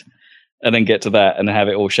good. And then get to that and have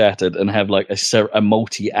it all shattered and have like a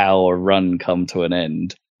multi-hour run come to an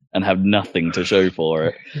end and have nothing to show for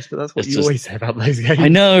it. Yes, but that's what you always say about those games. I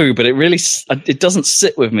know, but it doesn't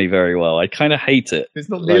sit with me very well. I kind of hate it. It's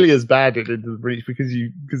not nearly as bad in Into the Breach because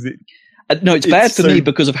it. No, it's bad for me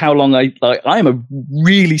because of how long I am a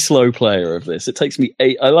really slow player of this. It takes me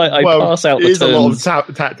 8. I pass out the turns. It is a lot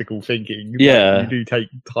of tactical thinking. Yeah, like, you do take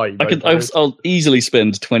time. I'll easily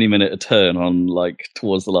spend 20 minutes a turn on like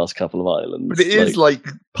towards the last couple of islands. But it is like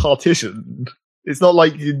partitioned. It's not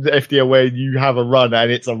like in the FDL where you have a run and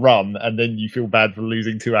it's a run, and then you feel bad for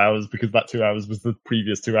losing 2 hours because that 2 hours was the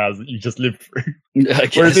previous 2 hours that you just lived through.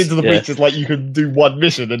 Whereas Into the Breach is like you can do one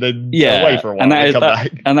mission and then go away for a while and come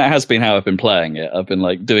back. And that has been how I've been playing it. I've been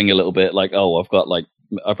like doing a little bit like, I've got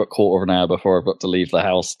quarter of an hour before I've got to leave the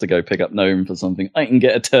house to go pick up Gnome for something. I can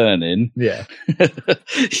get a turn in. Yeah.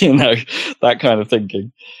 That kind of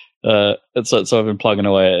thinking. So I've been plugging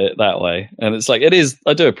away at it that way, and it's like it is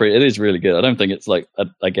really good. I don't think it's like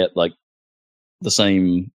I get like the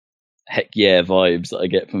same heck yeah vibes that I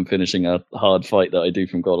get from finishing a hard fight that I do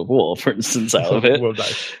from God of War, for instance, out of it. Well,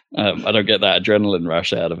 nice. I don't get that adrenaline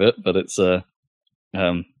rush out of it, but it's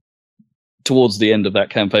towards the end of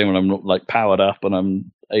that campaign when I'm like powered up and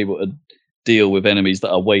I'm able to deal with enemies that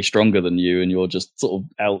are way stronger than you, and you're just sort of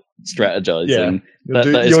out strategizing.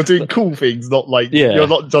 You're doing cool things, not like you're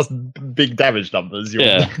not just big damage numbers.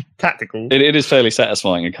 You're tactical. It is fairly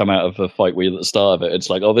satisfying to come out of a fight where at the start of it, it's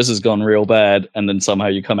like, oh, this has gone real bad, and then somehow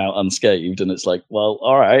you come out unscathed, and it's like, well,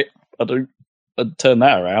 all right, I'd turn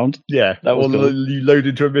that around. Yeah, that was cool. You load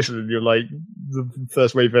into a mission and you're like, the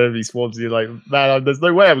first wave of enemy spawns, and you're like, man, there's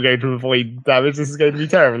no way I'm going to avoid damage. This is going to be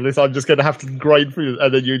terrible. I'm just going to have to grind through it.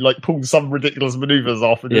 And then you like pull some ridiculous maneuvers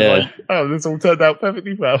off, and you're like, oh, this all turned out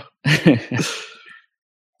perfectly well. I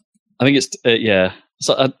think it's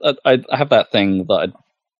So I have that thing that I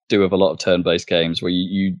do with a lot of turn-based games where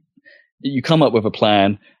you come up with a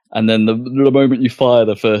plan. And then the moment you fire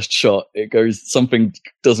the first shot, something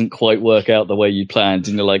doesn't quite work out the way you planned.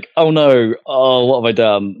 And you're like, oh no, what have I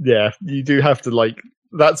done? Yeah, you do have to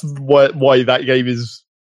that's why that game is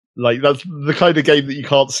that's the kind of game that you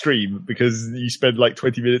can't stream because you spend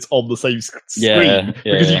 20 minutes on the same screen.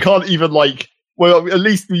 Because you can't even at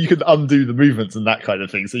least you can undo the movements and that kind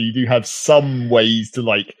of thing. So you do have some ways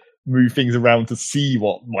to move things around to see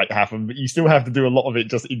what might happen, but you still have to do a lot of it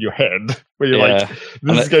just in your head where you're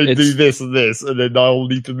this is going to do this and this, and then I'll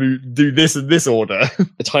need to do this in this order.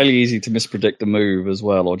 It's highly easy to mispredict a move as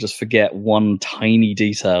well, or just forget one tiny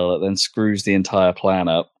detail that then screws the entire plan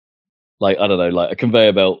up. I don't know, a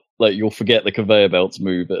conveyor belt. You'll forget the conveyor belts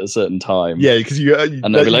move at a certain time. Yeah, because you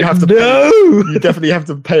definitely have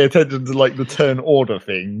to pay attention to the turn order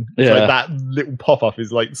thing. Yeah. That little pop up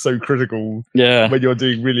is so critical. Yeah. When you're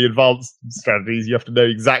doing really advanced strategies, you have to know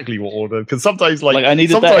exactly what order. Because sometimes I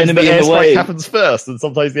needed that enemy the in the way happens first, and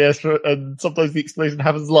sometimes the explosion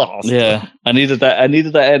happens last. Yeah, I needed that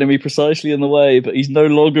enemy precisely in the way, but he's no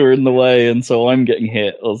longer in the way, and so I'm getting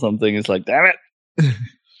hit or something. It's like, damn it.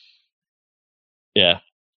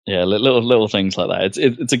 Yeah, little things like that.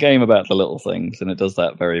 It's a game about the little things, and it does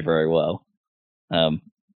that very, very well.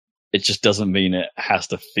 it just doesn't mean it has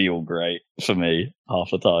to feel great for me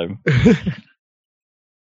half the time.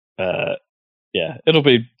 Yeah, it'll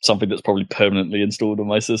be something that's probably permanently installed on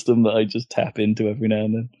my system that I just tap into every now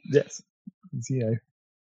and then. Yes.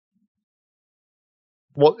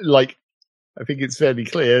 What, like, I think it's fairly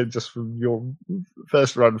clear just from your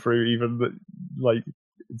first run through, even that, like,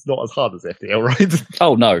 it's not as hard as FTL, right?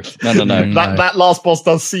 Oh no. That last boss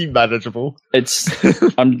does seem manageable. It's,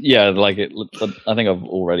 like it. I think I've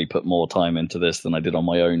already put more time into this than I did on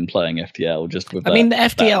my own playing FTL. Just with, the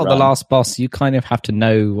FTL, the last boss, you kind of have to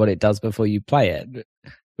know what it does before you play it,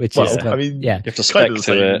 which is, I mean, you have to spec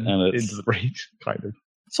to it, and it's Into the Breach, kind of.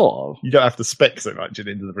 Sort of. You don't have to spec so much in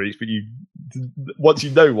Into the Breach, but once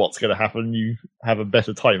you know what's going to happen, you have a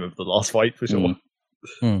better time of the last fight for sure.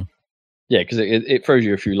 Yeah, because it throws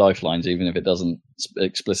you a few lifelines, even if it doesn't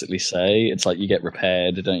explicitly say. It's like you get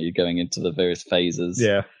repaired, don't you, going into the various phases,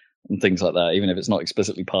 and things like that. Even if it's not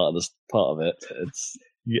explicitly part of it, it's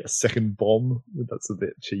you get a second bomb. That's a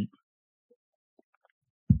bit cheap.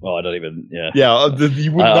 Well, I don't even. Yeah,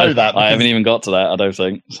 you wouldn't know that. I haven't even got to that. I don't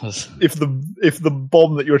think. If the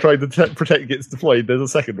bomb that you're trying to protect gets deployed, there's a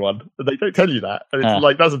second one, and they don't tell you that. And it's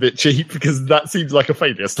like that's a bit cheap because that seems like a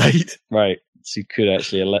failure state. Right. So you could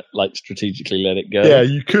actually strategically let it go. Yeah,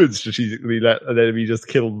 you could strategically let an enemy just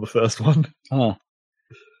kill the first one.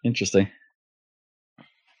 Interesting.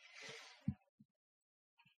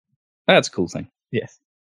 That's a cool thing. Yes.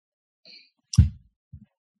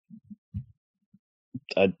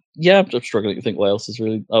 I'm struggling to think what else is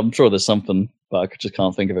really. I'm sure there's something, but I just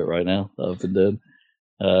can't think of it right now that I've been doing.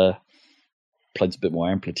 Played a bit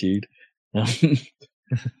more Amplitude.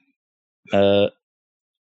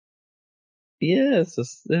 It's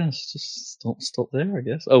just stop there, I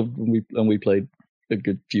guess. Oh, we played a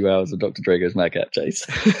good few hours of Dr. Drago's Madcap Chase.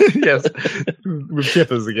 Yes, with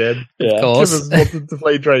Chippers again. Yeah, of course. Chippers wanted to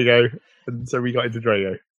play Drago, and so we got into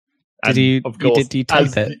Drago. And did you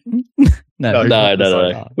tape it? No.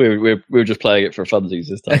 We were just playing it for funsies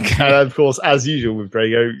this time. Okay. And of course, as usual with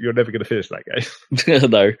Drago, you're never going to finish that game.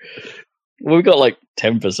 No. Well, we got like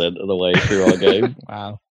 10% of the way through our game.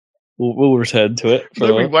 Wow. We'll return to it.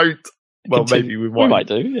 No, we won't. Well, maybe we might. We might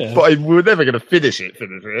do, yeah. But we're never going to finish it.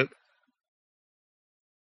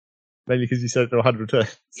 Mainly because you said there were 100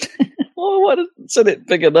 turns. Well, I didn't set it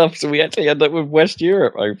big enough so we actually end up with West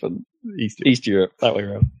Europe open. East Europe, that way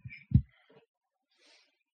around.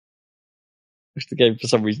 Which the game, for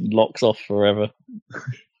some reason, locks off forever.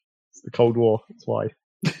 It's the Cold War, that's why.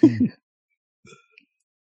 What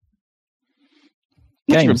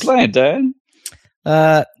you been playing, Dan?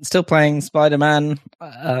 Still playing Spider-Man.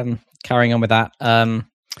 Carrying on with that.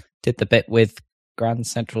 Did the bit with Grand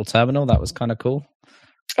Central Terminal. That was kind of cool.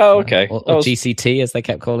 Oh, okay. Or GCT, as they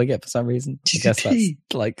kept calling it for some reason. GCT. I guess that's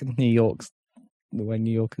like New York's, the way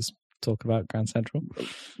New Yorkers talk about Grand Central.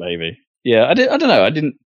 Maybe. Yeah, I don't know.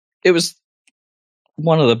 It was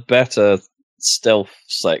one of the better stealth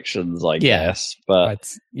sections, I guess. But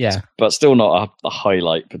still not a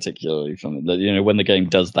highlight particularly from it. You know, when the game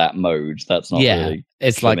does that mode, that's not really.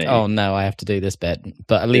 It's like, oh no, I have to do this bit.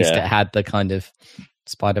 But at least it had the kind of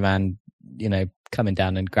Spider-Man, coming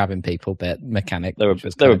down and grabbing people bit mechanic. There were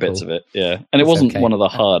bits of it, yeah. And it wasn't one of the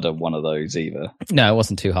harder one of those either. No, it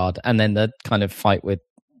wasn't too hard. And then the kind of fight with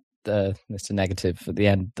Mr. Negative at the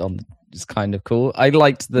end is kind of cool. I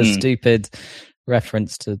liked the stupid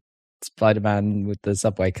reference to Spider-Man with the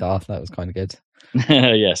subway car. That was kind of good.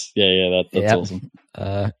 Yes, that's awesome.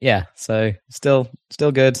 So still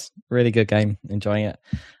good. Really good game. Enjoying it.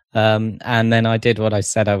 And then I did what I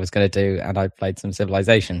said I was going to do, and I played some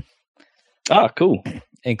Civilization. Ah, cool.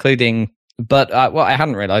 But what I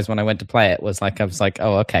hadn't realized when I went to play it was I was like,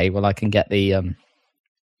 oh, okay, well I can get the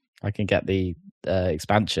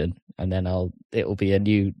expansion, and then it'll be a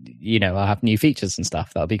new, I'll have new features and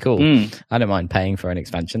stuff. That'll be cool. I don't mind paying for an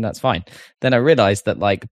expansion. That's fine. Then I realized that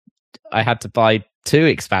I had to buy 2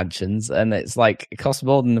 expansions, and it's like it costs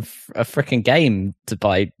more than a freaking game to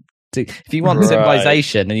buy. If you want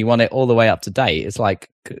Civilization and you want it all the way up to date, it's like,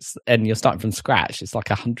 and you're starting from scratch, it's like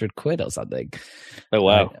 £100 or something. Oh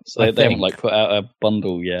wow! So they haven't put out a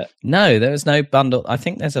bundle yet. No, there was no bundle. I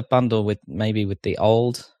think there's a bundle with the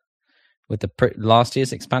last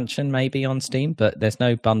year's expansion maybe on Steam, but there's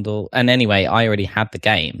no bundle. And anyway, I already had the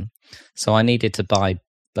game, so I needed to buy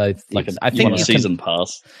both. I think a season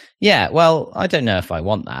pass. Yeah, well, I don't know if I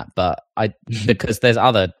want that, but because there's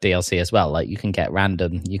other DLC as well. Like you can get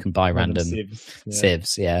you can buy random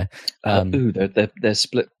civs. Yeah. They're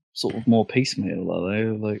split sort of more piecemeal, are they?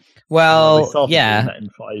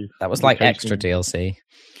 That was like extra DLC.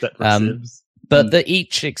 But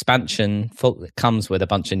each expansion comes with a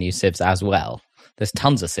bunch of new civs as well. there's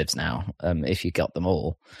tons of civs now if you got them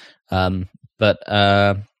all. But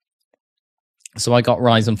so I got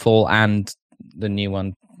Rise and Fall and the new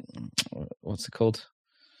one. What's it called?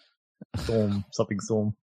 Storm.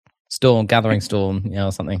 Storm, Gathering Storm,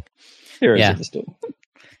 or something. Heroes of the Storm.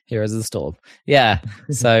 Heroes of the Storm. Yeah.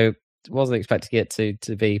 So wasn't expecting it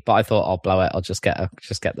to be, but I thought I'll blow it. I'll just get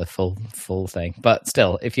the full thing. But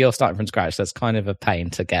still, if you're starting from scratch, that's kind of a pain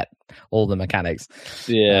to get all the mechanics.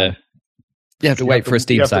 Yeah. You have to wait for a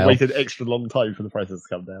Steam sale. You have to wait an extra long time for the prices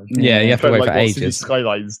to come down. Yeah, you have to wait for ages. Cities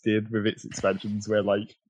Skylines did with its expansions, where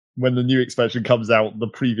like when the new expansion comes out, the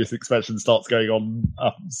previous expansion starts going on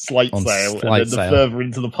a slight sale, and then the further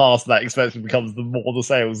into the past that expansion becomes, the more the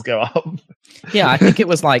sales go up. Yeah, I think it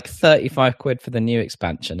was like 35 quid for the new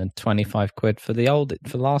expansion and 25 quid for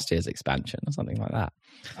last year's expansion or something like that.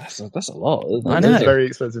 That's a lot. I know. It's very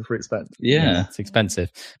expensive for expansion. Yeah, it's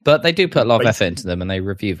expensive, but they do put a lot of effort into them, and they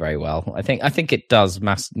review very well. I think it does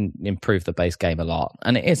improve the base game a lot,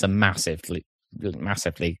 and it is a massively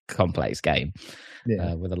complex game.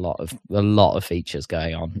 With a lot of features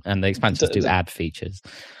going on, and the expansions do add features.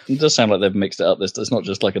 It does sound like they've mixed it up. It's not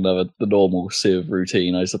just like the normal Civ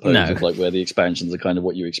routine, I suppose, of like where the expansions are kind of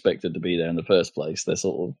what you expected to be there in the first place. They're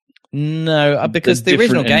sort of because the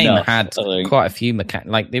original game had quite a few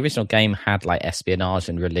like the original game had like espionage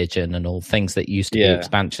and religion and all things that used to be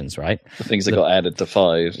expansions, right? The things that got added to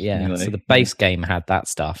 5. Yeah, anyway. So the base game had that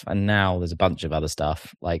stuff, and now there's a bunch of other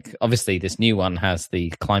stuff. Like obviously this new one has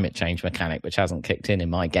the climate change mechanic, which hasn't kicked in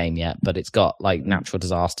my game yet, but it's got like natural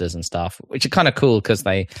disasters and stuff, which are kind of cool because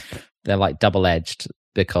they're like double-edged,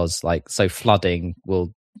 because like so flooding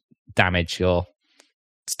will damage your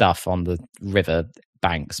stuff on the river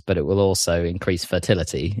banks, but it will also increase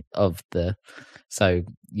fertility so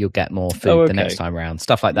you'll get more food the next time around,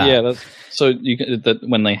 stuff like that. Yeah, so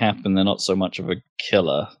when they happen, they're not so much of a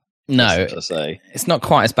killer. No, it's not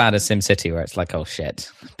quite as bad as SimCity, where it's like, oh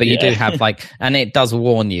shit. But you do have and it does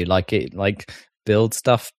warn you, build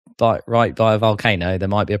stuff right by a volcano, there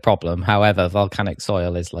might be a problem. However, volcanic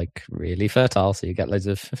soil is like really fertile, so you get loads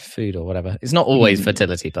of food or whatever. It's not always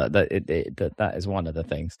fertility, but that is one of the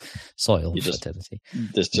things. Soil fertility.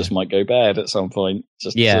 This just might go bad at some point.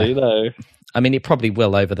 Just so you know. I mean, it probably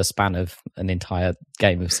will over the span of an entire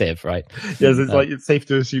game of Civ, right? Yes, it's safe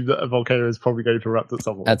to assume that a volcano is probably going to erupt at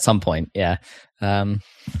some point. At some point, yeah. I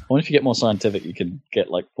wonder if you get more scientific, you can get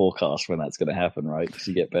like forecasts when that's going to happen, right? Because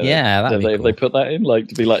you get better. Yeah, if they put that in, like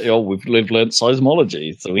to be like, oh, we've learned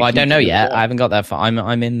seismology. So I don't know yet. I haven't got that far.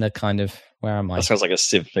 I'm in the kind of, where am I? That sounds like a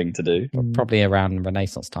Civ thing to do. Probably around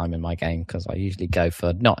Renaissance time in my game, because I usually go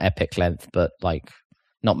for not epic length, but like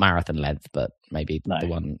not marathon length, but maybe the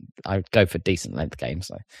one I go for decent length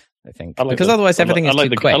games. I think because otherwise everything is too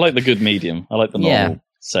quick. I like the good medium. I like the normal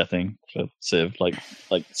setting for Civ, like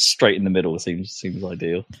straight in the middle seems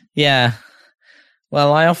ideal. Yeah.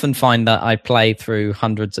 Well, I often find that I play through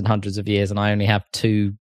hundreds and hundreds of years, and I only have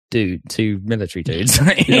two military dudes,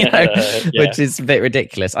 which is a bit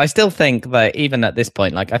ridiculous. I still think that even at this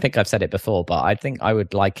point, like I think I've said it before, but I think I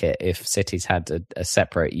would like it if cities had a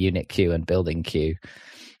separate unit queue and building queue.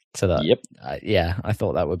 So that, I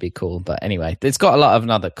thought that would be cool. But anyway, it's got a lot of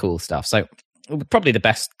other cool stuff. So probably the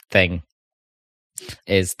best thing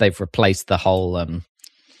is they've replaced the whole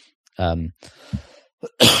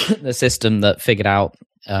the system that figured out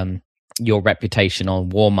your reputation on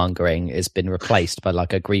warmongering has been replaced by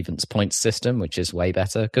like a grievance points system, which is way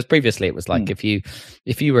better. Because previously it was like if you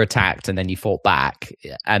were attacked and then you fought back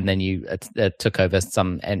and then you took over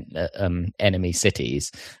some enemy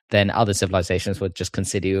cities, then other civilizations would just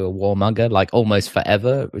consider you a warmonger like almost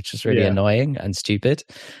forever, which is really annoying and stupid.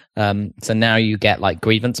 So now you get like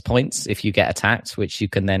grievance points if you get attacked, which you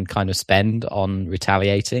can then kind of spend on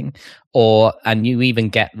retaliating, and you even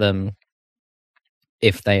get them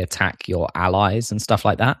if they attack your allies and stuff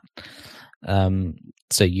like that.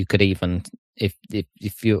 So you could even, if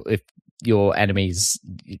your enemies,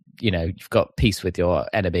 you've got peace with your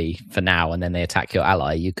enemy for now, and then they attack your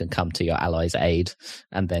ally, you can come to your ally's aid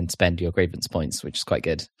and then spend your grievance points, which is quite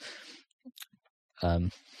good.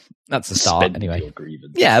 That's a start anyway.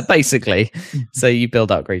 Yeah, basically. So you build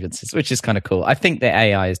up grievances, which is kind of cool. I think the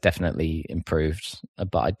AI is definitely improved,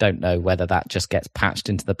 but I don't know whether that just gets patched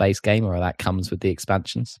into the base game or that comes with the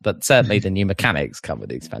expansions. But certainly the new mechanics come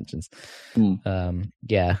with the expansions.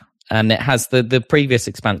 Yeah. And it has the previous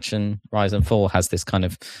expansion, Rise and Fall, has this kind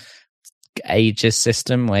of ages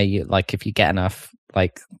system where you, like, if you get enough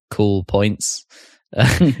like cool points,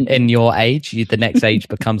 in your age. The next age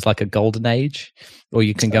becomes like a golden age, or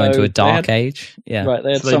you can go into a dark age. Yeah, right.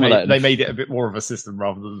 They had so they made it a bit more of a system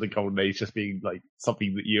rather than the golden age just being like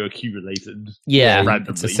something that you accumulated. Yeah,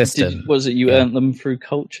 randomly. it's a system. Was it you earned them through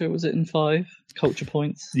culture? Was it in 5 culture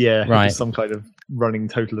points? Yeah, right. Some kind of running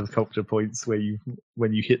total of culture points where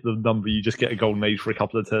when you hit the number, you just get a golden age for a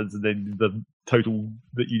couple of turns, and then the total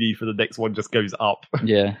that you need for the next one just goes up.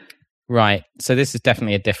 Yeah. Right. So this is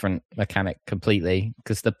definitely a different mechanic completely,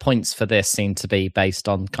 because the points for this seem to be based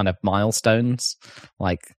on kind of milestones,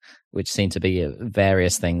 like which seem to be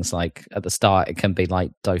various things. Like at the start, it can be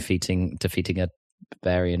like defeating a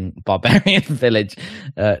barbarian village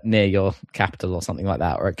near your capital or something like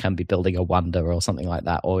that, or it can be building a wonder or something like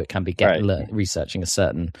that, or it can be researching a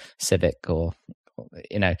certain civic or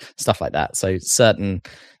stuff like that. So certain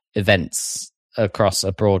events across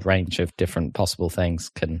a broad range of different possible things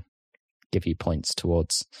can give you points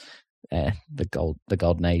towards the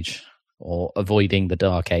golden age or avoiding the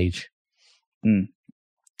dark age.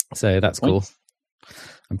 So that's cool.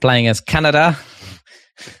 I'm playing as Canada.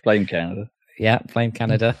 Blame Canada. Yeah, blame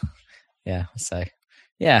Canada. Yeah, so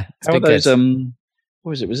yeah. How are those? What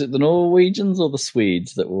was it? Was it the Norwegians or the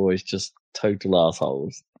Swedes that were always just total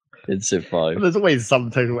assholes in Civ 5? Well, there's always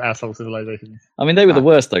some total asshole civilizations. I mean, they were the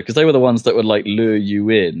worst though, because they were the ones that would like lure you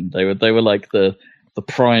in. They were like the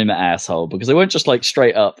prime asshole, because they weren't just like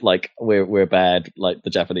straight up like we're bad like the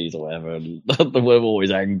Japanese or whatever. We're always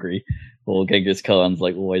angry, or Genghis Khan's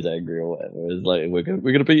like always angry or whatever. It's like we're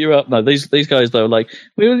gonna beat you up. No, these guys though, like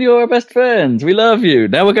you're our best friends. We love you.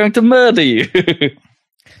 Now we're going to murder you.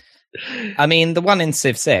 I mean, the one in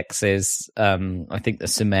Civ 6 is I think the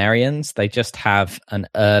Sumerians. They just have an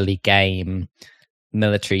early game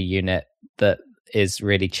military unit that is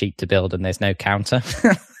really cheap to build, and there's no counter.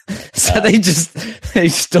 So they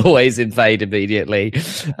just always invade immediately,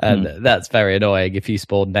 and that's very annoying if you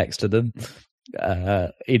spawn next to them.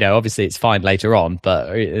 Obviously it's fine later on,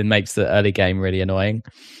 but it makes the early game really annoying.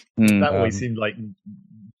 That always seemed like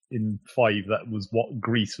in 5 that was what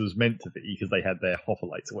Greece was meant to be, because they had their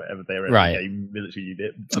hoplites or whatever, their early game military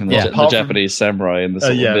unit. And the Japanese samurai in the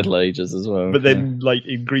sort of Middle Ages as well. But then, like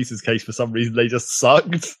in Greece's case, for some reason, they just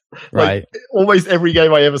sucked. Right. Almost every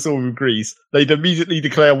game I ever saw with Greece, they'd immediately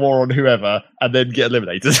declare war on whoever and then get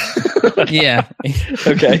eliminated. Yeah.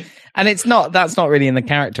 Okay. And that's not really in the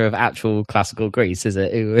character of actual classical Greece, is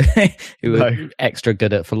it? Who were extra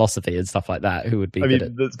good at philosophy and stuff like that. Who would be?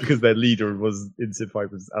 That's because their leader was in Civ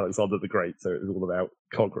 5 was Alexander the Great, so it was all about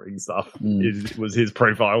conquering stuff. It was his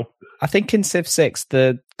profile. I think in Civ 6,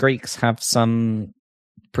 the Greeks have some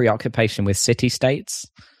preoccupation with city-states.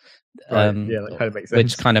 Right. Yeah, that kind of makes sense.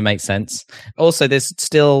 Which kind of makes sense. Also, there's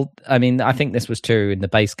still, I think this was true in the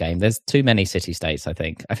base game. There's too many city-states, I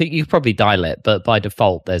think. I think you probably dial it, but by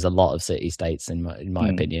default, there's a lot of city-states in my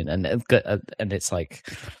opinion. And it's like,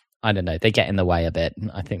 I don't know, they get in the way a bit.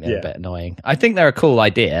 I think they're a bit annoying. I think they're a cool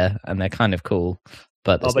idea, and they're kind of cool.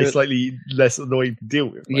 But are they slightly less annoying to deal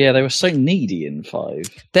with? Yeah, they were so needy in 5.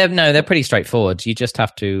 They're pretty straightforward. You just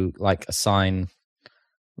have to assign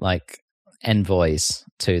envoys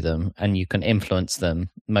to them, and you can influence them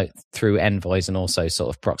through envoys and also sort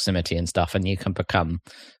of proximity and stuff, and you can become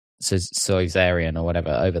Caesarian or whatever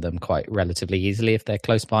over them quite relatively easily if they're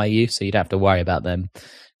close by you, so you don't have to worry about them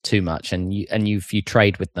too much. And if you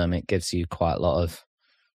trade with them, it gives you quite a lot of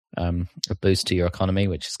a boost to your economy,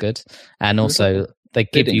 which is good. And also they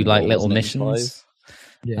give you little missions.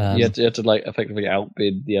 Yeah, you had to effectively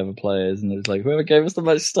outbid the other players, and it was like whoever gave us the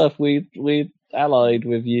most stuff, we allied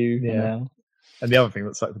with you. Yeah. Now. And the other thing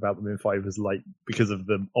that sucked about them in 5 was because of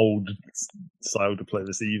the old style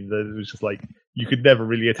diplomacy, it was just you could never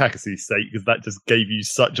really attack a city-state because that just gave you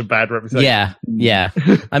such a bad reputation. Yeah.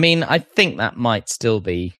 I think that might still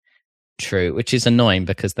be true, which is annoying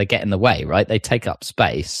because they get in the way, right? They take up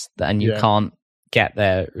space, and you can't get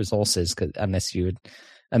their resources unless you would.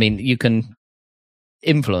 You can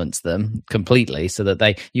influence them completely so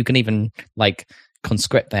that you can even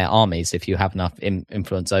conscript their armies if you have enough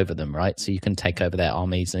influence over them, right? So you can take over their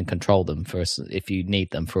armies and control them if you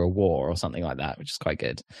need them for a war or something like that, which is quite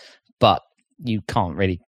good. But you can't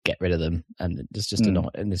really get rid of them, and there's just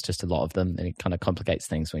there's just a lot of them, and it kind of complicates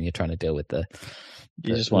things when you're trying to deal with the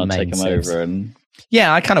you just want to take them over. And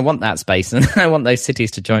I kind of want that space, and I want those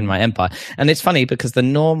cities to join my empire. And it's funny because the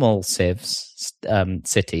normal civs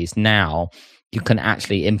cities now, you can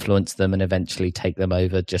actually influence them and eventually take them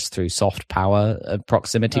over just through soft power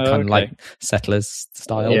proximity, kind of like settlers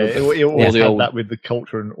style. Yeah, it always had that with the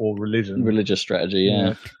culture or religious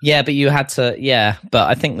strategy. Yeah, but you had to. Yeah, but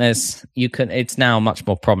I think it's now much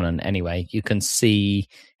more prominent anyway. You can see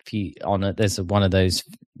there's one of those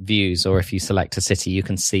views, or if you select a city, you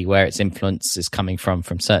can see where its influence is coming from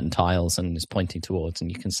certain tiles and is pointing towards,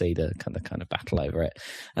 and you can see the kind of battle over it.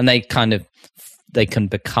 And they can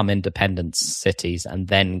become independent cities and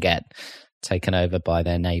then get taken over by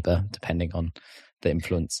their neighbor, depending on the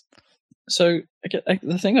influence. So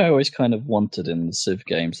the thing I always kind of wanted in the Civ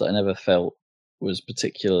games that I never felt was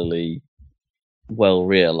particularly well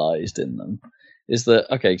realized in them is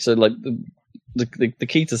that, okay, so like the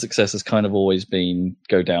key to success has kind of always been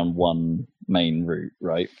go down one main route,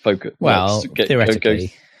 right? Focus. Well,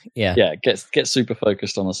 theoretically, get super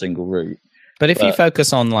focused on a single route. But if you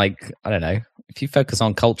focus on, like, I don't know, if you focus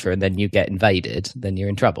on culture and then you get invaded, then you're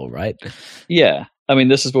in trouble, right? Yeah. I mean,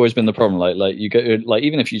 this has always been the problem. Like you go, like,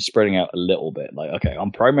 even if you're spreading out a little bit, like, okay,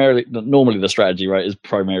 normally the strategy, right, is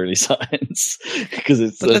primarily science, because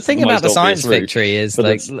it's. But the thing about the science victory is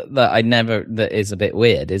that is a bit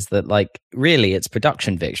weird, is that, like, really it's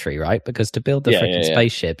production victory, right? Because to build the freaking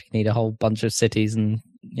spaceship, you need a whole bunch of cities, and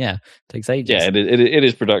it takes ages. Yeah, it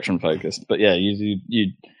is production focused, but yeah,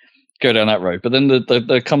 you go down that road. But then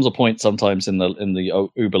there comes a point sometimes in the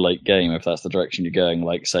uber late game, if that's the direction you're going,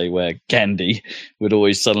 like, say, where Gandhi would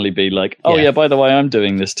always suddenly be like, oh yeah, by the way, I'm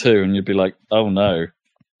doing this too, and you'd be like, oh no,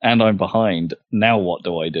 and I'm behind, now what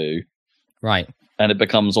do I do? Right. And it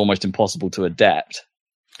becomes almost impossible to adapt.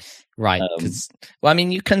 Right. Well, I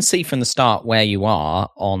mean, you can see from the start where you are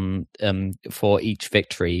on for each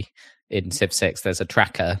victory in Civ 6. There's a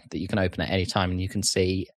tracker that you can open at any time, and you can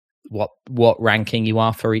see what ranking you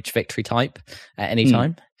are for each victory type at any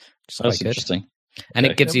time. That's interesting. And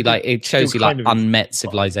it gives you, like, it shows you, like, unmet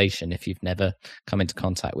civilization if you've never come into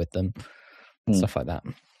contact with them, and stuff like that.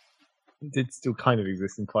 It did still kind of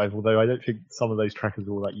exist in 5, although I don't think some of those trackers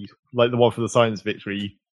were all that useful. Like the one for the science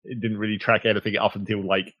victory, it didn't really track anything up until,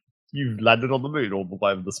 like, you've landed on the moon or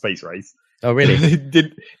whatever, the space race. Oh, really? It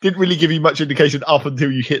didn't really give you much indication up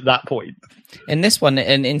until you hit that point. In this one,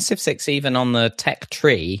 in Civ 6, even on the tech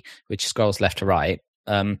tree, which scrolls left to right,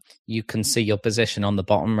 you can see your position on the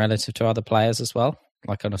bottom relative to other players as well,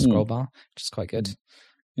 like on a scroll bar, which is quite good.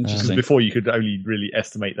 Interesting. Before, you could only really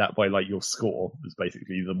estimate that by, like, your score. It was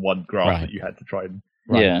basically the one graph that you had to try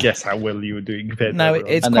and guess how well you were doing compared to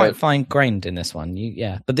everyone. It's quite fine-grained in this one.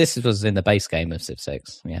 But this was in the base game of Civ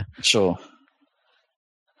 6, Sure.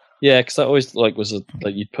 Yeah, because I always, like,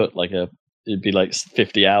 you'd put, like, it'd be like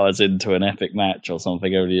 50 hours into an epic match or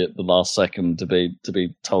something, only at the last second to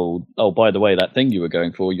be told, oh, by the way, that thing you were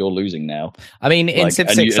going for, you're losing now. I mean, in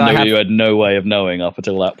Civ 6, you had no way of knowing up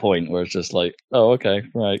until that point, where it's just like, oh, okay,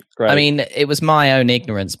 right, great. I mean, it was my own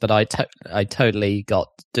ignorance, but I totally got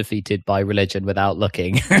defeated by religion without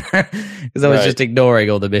looking, because I was just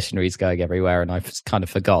ignoring all the missionaries going everywhere, and I kind of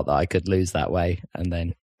forgot that I could lose that way. And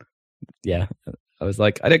then, I was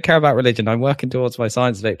like, I don't care about religion. I'm working towards my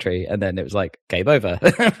science victory. And then it was like, game over.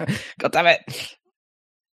 God damn it.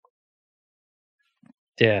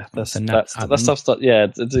 Yeah, that stuff's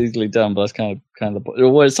it's easily done, but it's kind of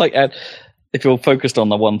well, it's like if you're focused on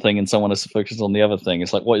the one thing and someone is focused on the other thing,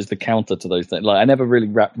 it's like, what is the counter to those things? Like, I never really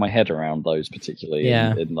wrapped my head around those particularly.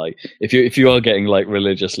 Yeah. In like, if you are getting, like,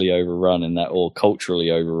 religiously overrun in that, or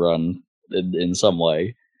culturally overrun in some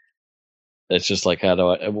way, it's just like,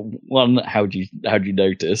 one, how do you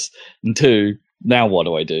notice, and two, now what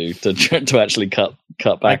do I do to actually cut back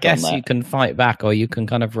on that? I guess you can fight back, or you can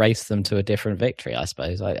kind of race them to a different victory, I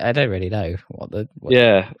suppose. I don't really know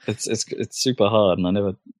it's super hard, and I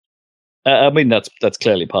never. I mean, that's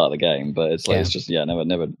clearly part of the game, but it's like it's just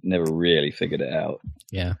never really figured it out.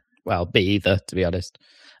 Yeah, well, me either, to be honest.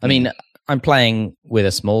 I mean, I'm playing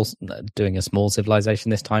with doing a small civilization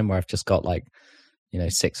this time, where I've just got, like,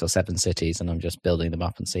 6 or 7 cities, and I'm just building them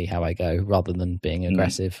up and see how I go, rather than being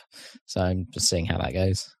aggressive. So I'm just seeing how that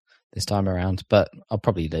goes this time around. But I'll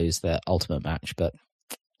probably lose the ultimate match, but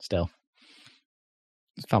still,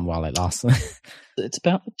 it's fun while it lasts. It's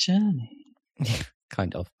about the journey.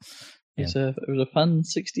 Kind of. Yeah. It was a fun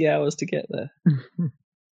 60 hours to get there.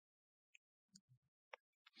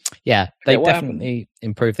 Yeah, they definitely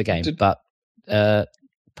improved the game, but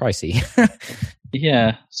pricey.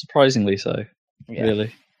 Yeah, surprisingly so. Yeah.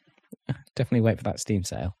 Really, definitely wait for that Steam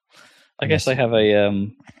sale. I guess they have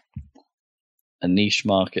a niche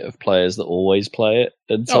market of players that always play it.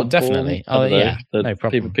 Definitely. No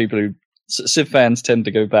problem. People who Civ fans tend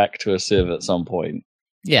to go back to a Civ at some point.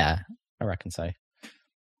 Yeah, I reckon so.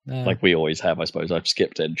 Like we always have, I suppose. I've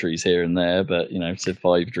skipped entries here and there, but Civ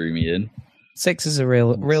 5 drew me in. 6 is a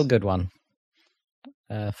real good one,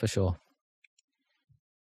 for sure.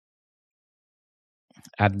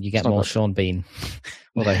 And you get more Sean Bean,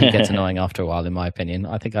 although he gets annoying after a while, in my opinion.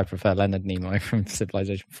 I think I prefer Leonard Nimoy from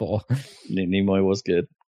Civilization 4. Nimoy was good.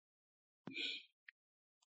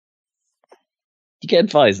 get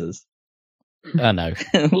advisors? I know.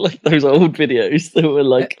 Like those old videos that were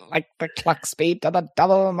like the clock speed to the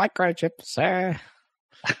double microchip, sir.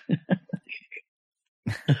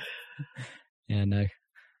 Yeah, no.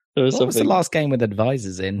 What was the last game with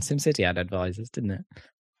advisors in? SimCity had advisors, didn't it?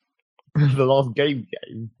 The last game?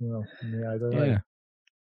 Well, yeah, I don't know.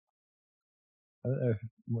 I don't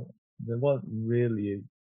know. There wasn't really.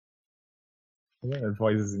 I don't know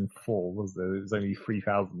advisors in 4, was there? It was only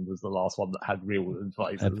 3000 was the last one that had real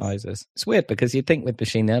advisors. It's weird because you'd think with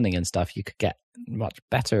machine learning and stuff you could get much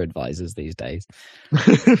better advisors these days.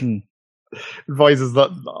 Advisors that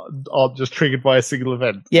aren't just triggered by a single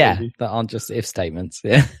event. Yeah, maybe. That aren't just if statements.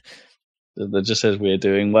 Yeah. That just says we're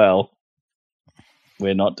doing well.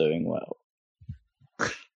 We're not doing well.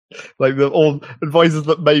 Like all advisors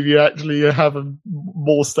that maybe actually have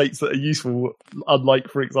more states that are useful, unlike,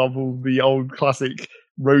 for example, the old classic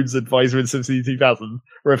roads advisor in SimCity 2000,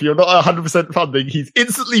 where if you're not 100% funding, he's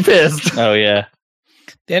instantly pissed. Oh, yeah.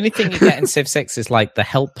 The only thing you get in Civ 6 is like the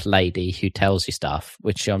help lady who tells you stuff,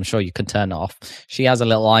 which I'm sure you can turn off. She has a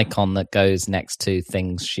little icon that goes next to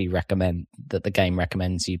things that the game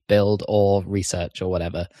recommends you build or research or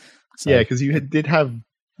whatever. So, yeah, because you did have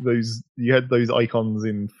those icons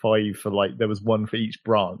in 5 for like there was one for each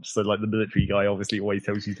branch, so like the military guy obviously always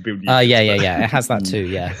tells you to build units. Yeah, it has that too,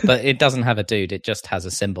 yeah, but it doesn't have a dude, it just has a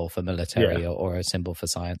symbol for military or a symbol for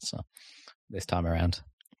science. So this time around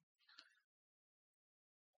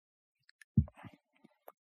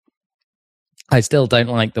I still don't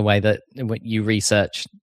like the way that you research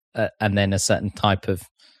and then a certain type of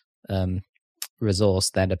resource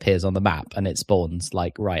then appears on the map and it spawns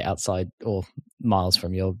like right outside or miles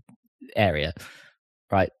from your area,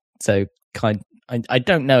 right? So I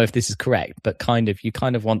don't know if this is correct, but you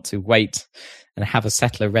kind of want to wait and have a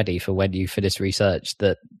settler ready for when you finish research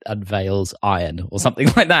that unveils iron or something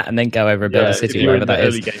like that, and then go over and build a city wherever that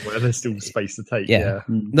is. Game where there's still space to take. Yeah.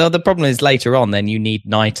 No, the problem is later on, then you need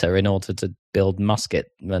niter in order to build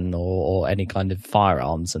musketmen or any kind of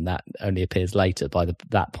firearms, and that only appears later. By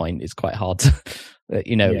that point, it's quite hard to,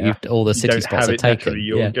 all the city spots are taken.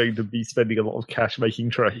 You're going to be spending a lot of cash making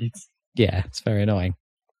trades. Yeah, it's very annoying.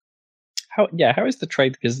 How is the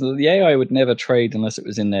trade? Because the AI would never trade unless it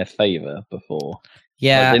was in their favor before.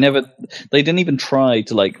 Yeah, they didn't even try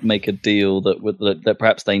to like make a deal that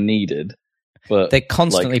perhaps they needed. But they're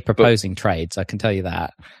constantly proposing trades. I can tell you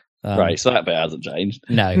that. Right, so that bit hasn't changed.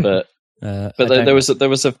 No, but there was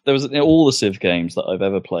all the Civ games that I've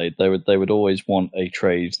ever played. They would always want a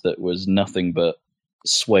trade that was nothing but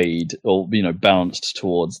swayed or balanced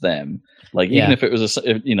towards them. Like even if it was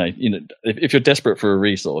if you're desperate for a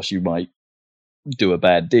resource, you might do a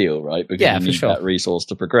bad deal, right? Because you need that resource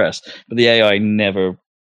to progress. But the AI never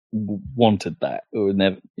wanted that, or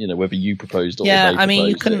never, whether you proposed or they proposed.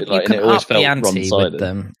 You can up the ante with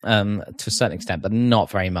them to a certain extent, but not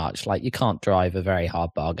very much. Like you can't drive a very hard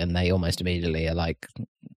bargain. They almost immediately are like,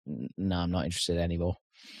 no, I'm not interested anymore.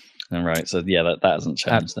 And right, so that hasn't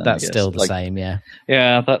changed. That's still the same, yeah.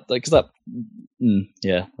 Yeah, that's a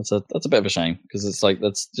bit of a shame because it's like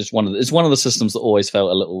that's just one of the systems that always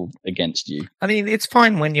felt a little against you. I mean, it's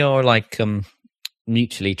fine when you're like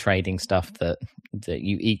mutually trading stuff that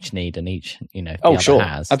you each need and each the other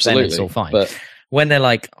has. Absolutely, then it's all fine. But when they're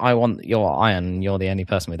like, I want your iron, and you're the only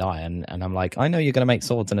person with iron, and I'm like, I know you're going to make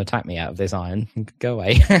swords and attack me out of this iron. Go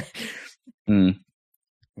away.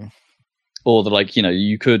 Or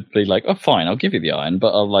you could be like, oh, fine, I'll give you the iron,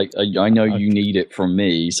 but I know you need it from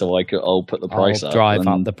me, so I'll put the price up. Drive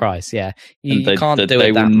up the price, yeah. You can't do it.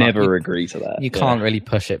 They will never agree to that. You can't really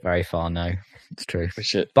push it very far, no. It's true.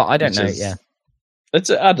 But I don't know, I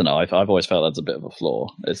don't know. I've always felt that's a bit of a flaw.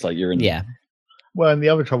 It's like you're in... Yeah. Well, and the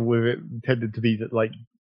other trouble with it tended to be that, like,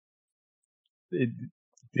 it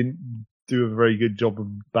didn't do a very good job of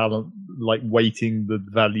weighting the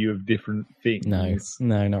value of different things.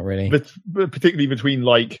 No, not really. But particularly between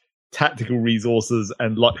like tactical resources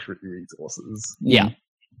and luxury resources. Yeah,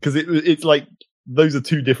 because it's like those are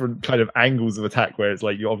two different kind of angles of attack. Where it's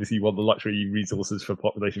like you obviously want the luxury resources for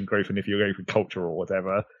population growth, and if you're going for culture or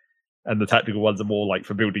whatever, and the tactical ones are more like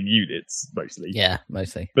for building units mostly. Yeah,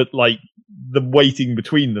 mostly. But like the weighting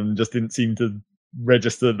between them just didn't seem to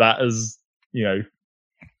register that as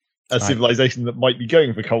a civilization that might be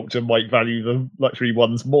going for culture might value the luxury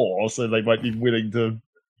ones more, so they might be willing to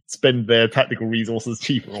spend their tactical resources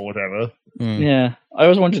cheaper or whatever. Yeah, I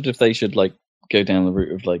always wondered if they should go down the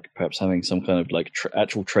route of perhaps having some kind of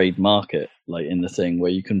actual trade market in the thing where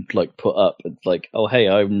you can put up oh hey,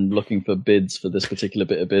 I'm looking for bids for this particular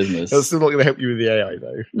bit of business. That's still not going to help you with the AI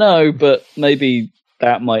though. No, but maybe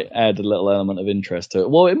that might add a little element of interest to it.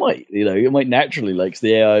 Well, it might, it might naturally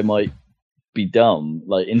the AI might be dumb,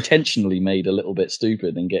 like intentionally made a little bit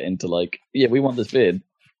stupid and get into like, yeah, we want this bid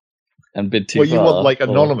and bid too far. Well, you want like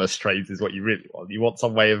anonymous trades is what you really want. You want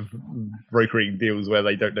some way of brokering deals where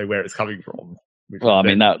they don't know where it's coming from. Well, I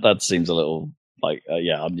mean, that seems a little like,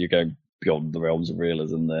 you're going beyond the realms of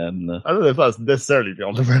realism there. And, I don't know if that's necessarily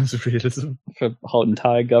beyond the realms of realism. For whole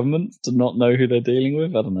entire governments to not know who they're dealing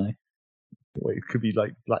with, I don't know. Well, it could be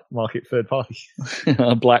like black market third party.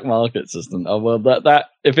 A black market system. Oh well, that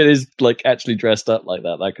if it is like actually dressed up like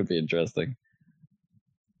that could be interesting.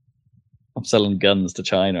 I'm selling guns to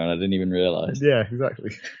China and I didn't even realize. Yeah,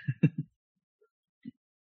 exactly.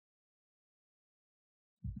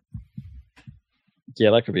 Yeah,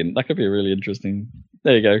 that could be a really interesting.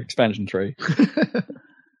 There you go, expansion tree.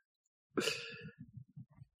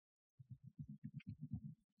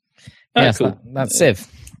 Yes, cool. That's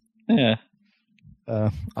Civ. Yeah.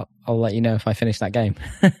 I'll let you know if I finish that game,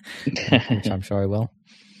 which I'm sure I will.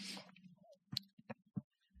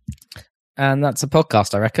 And that's a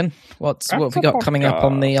podcast, I reckon. What have we got coming up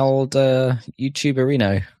on the old YouTube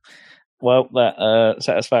Reno? Well, that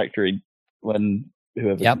Satisfactory, when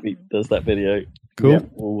whoever does that video, cool,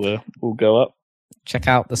 will go up. Check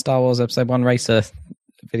out the Star Wars Episode 1 Racer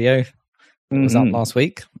video. It was up last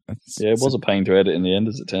week. It was a pain to edit in the end,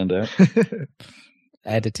 as it turned out.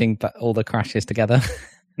 Editing all the crashes together.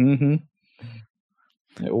 It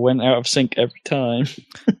went out of sync every time.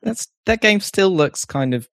 That game still looks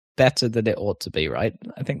kind of better than it ought to be, right?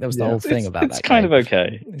 I think that was the whole thing about that. It's kind of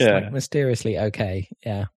okay. It's like mysteriously okay.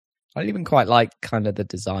 Yeah, I don't even quite like kind of the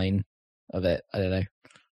design of it. I don't know,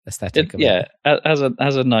 aesthetic. It has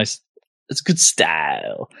a nice. It's good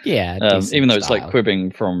style. Yeah, even though it's like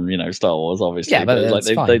quibbing from Star Wars, obviously. Yeah, but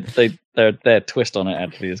like their twist on it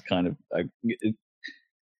actually is kind of a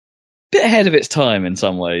bit ahead of its time in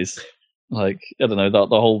some ways. Like, I don't know, the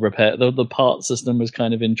whole repair, the part system was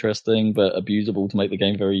kind of interesting, but abusable to make the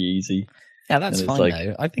game very easy. Yeah, that's fine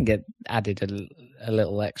though. I think it added a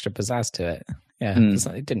little extra pizzazz to it. Yeah,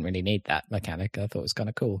 it didn't really need that mechanic. I thought it was kind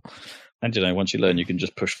of cool. And once you learn, you can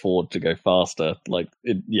just push forward to go faster. Like,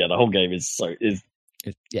 the whole game is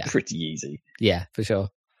pretty easy. Yeah, for sure.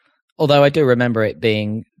 Although I do remember it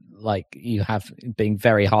being like being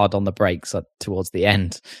very hard on the brakes towards the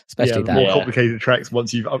end, especially that more complicated tracks.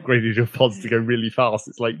 Once you've upgraded your pods to go really fast,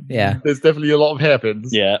 it's like there's definitely a lot of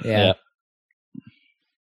hairpins. Yeah.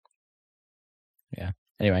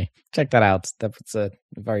 Anyway, check that out. That's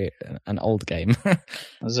an old game.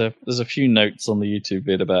 There's a few notes on the YouTube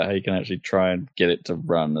vid about how you can actually try and get it to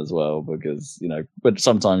run as well, because but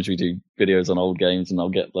sometimes we do videos on old games and I'll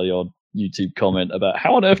get the odd YouTube comment about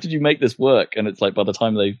how on earth did you make this work, and it's like by the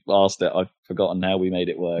time they've asked it, I've forgotten how we made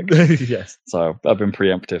it work. Yes. So I've been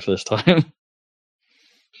preemptive this time.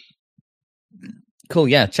 Cool.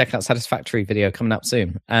 Yeah, check out Satisfactory video coming up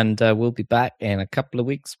soon, and we'll be back in a couple of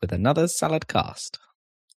weeks with another Saladcast.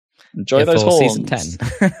 Enjoy those horns. Season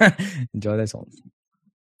 10. Enjoy those horns.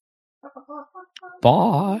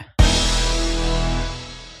 Bye.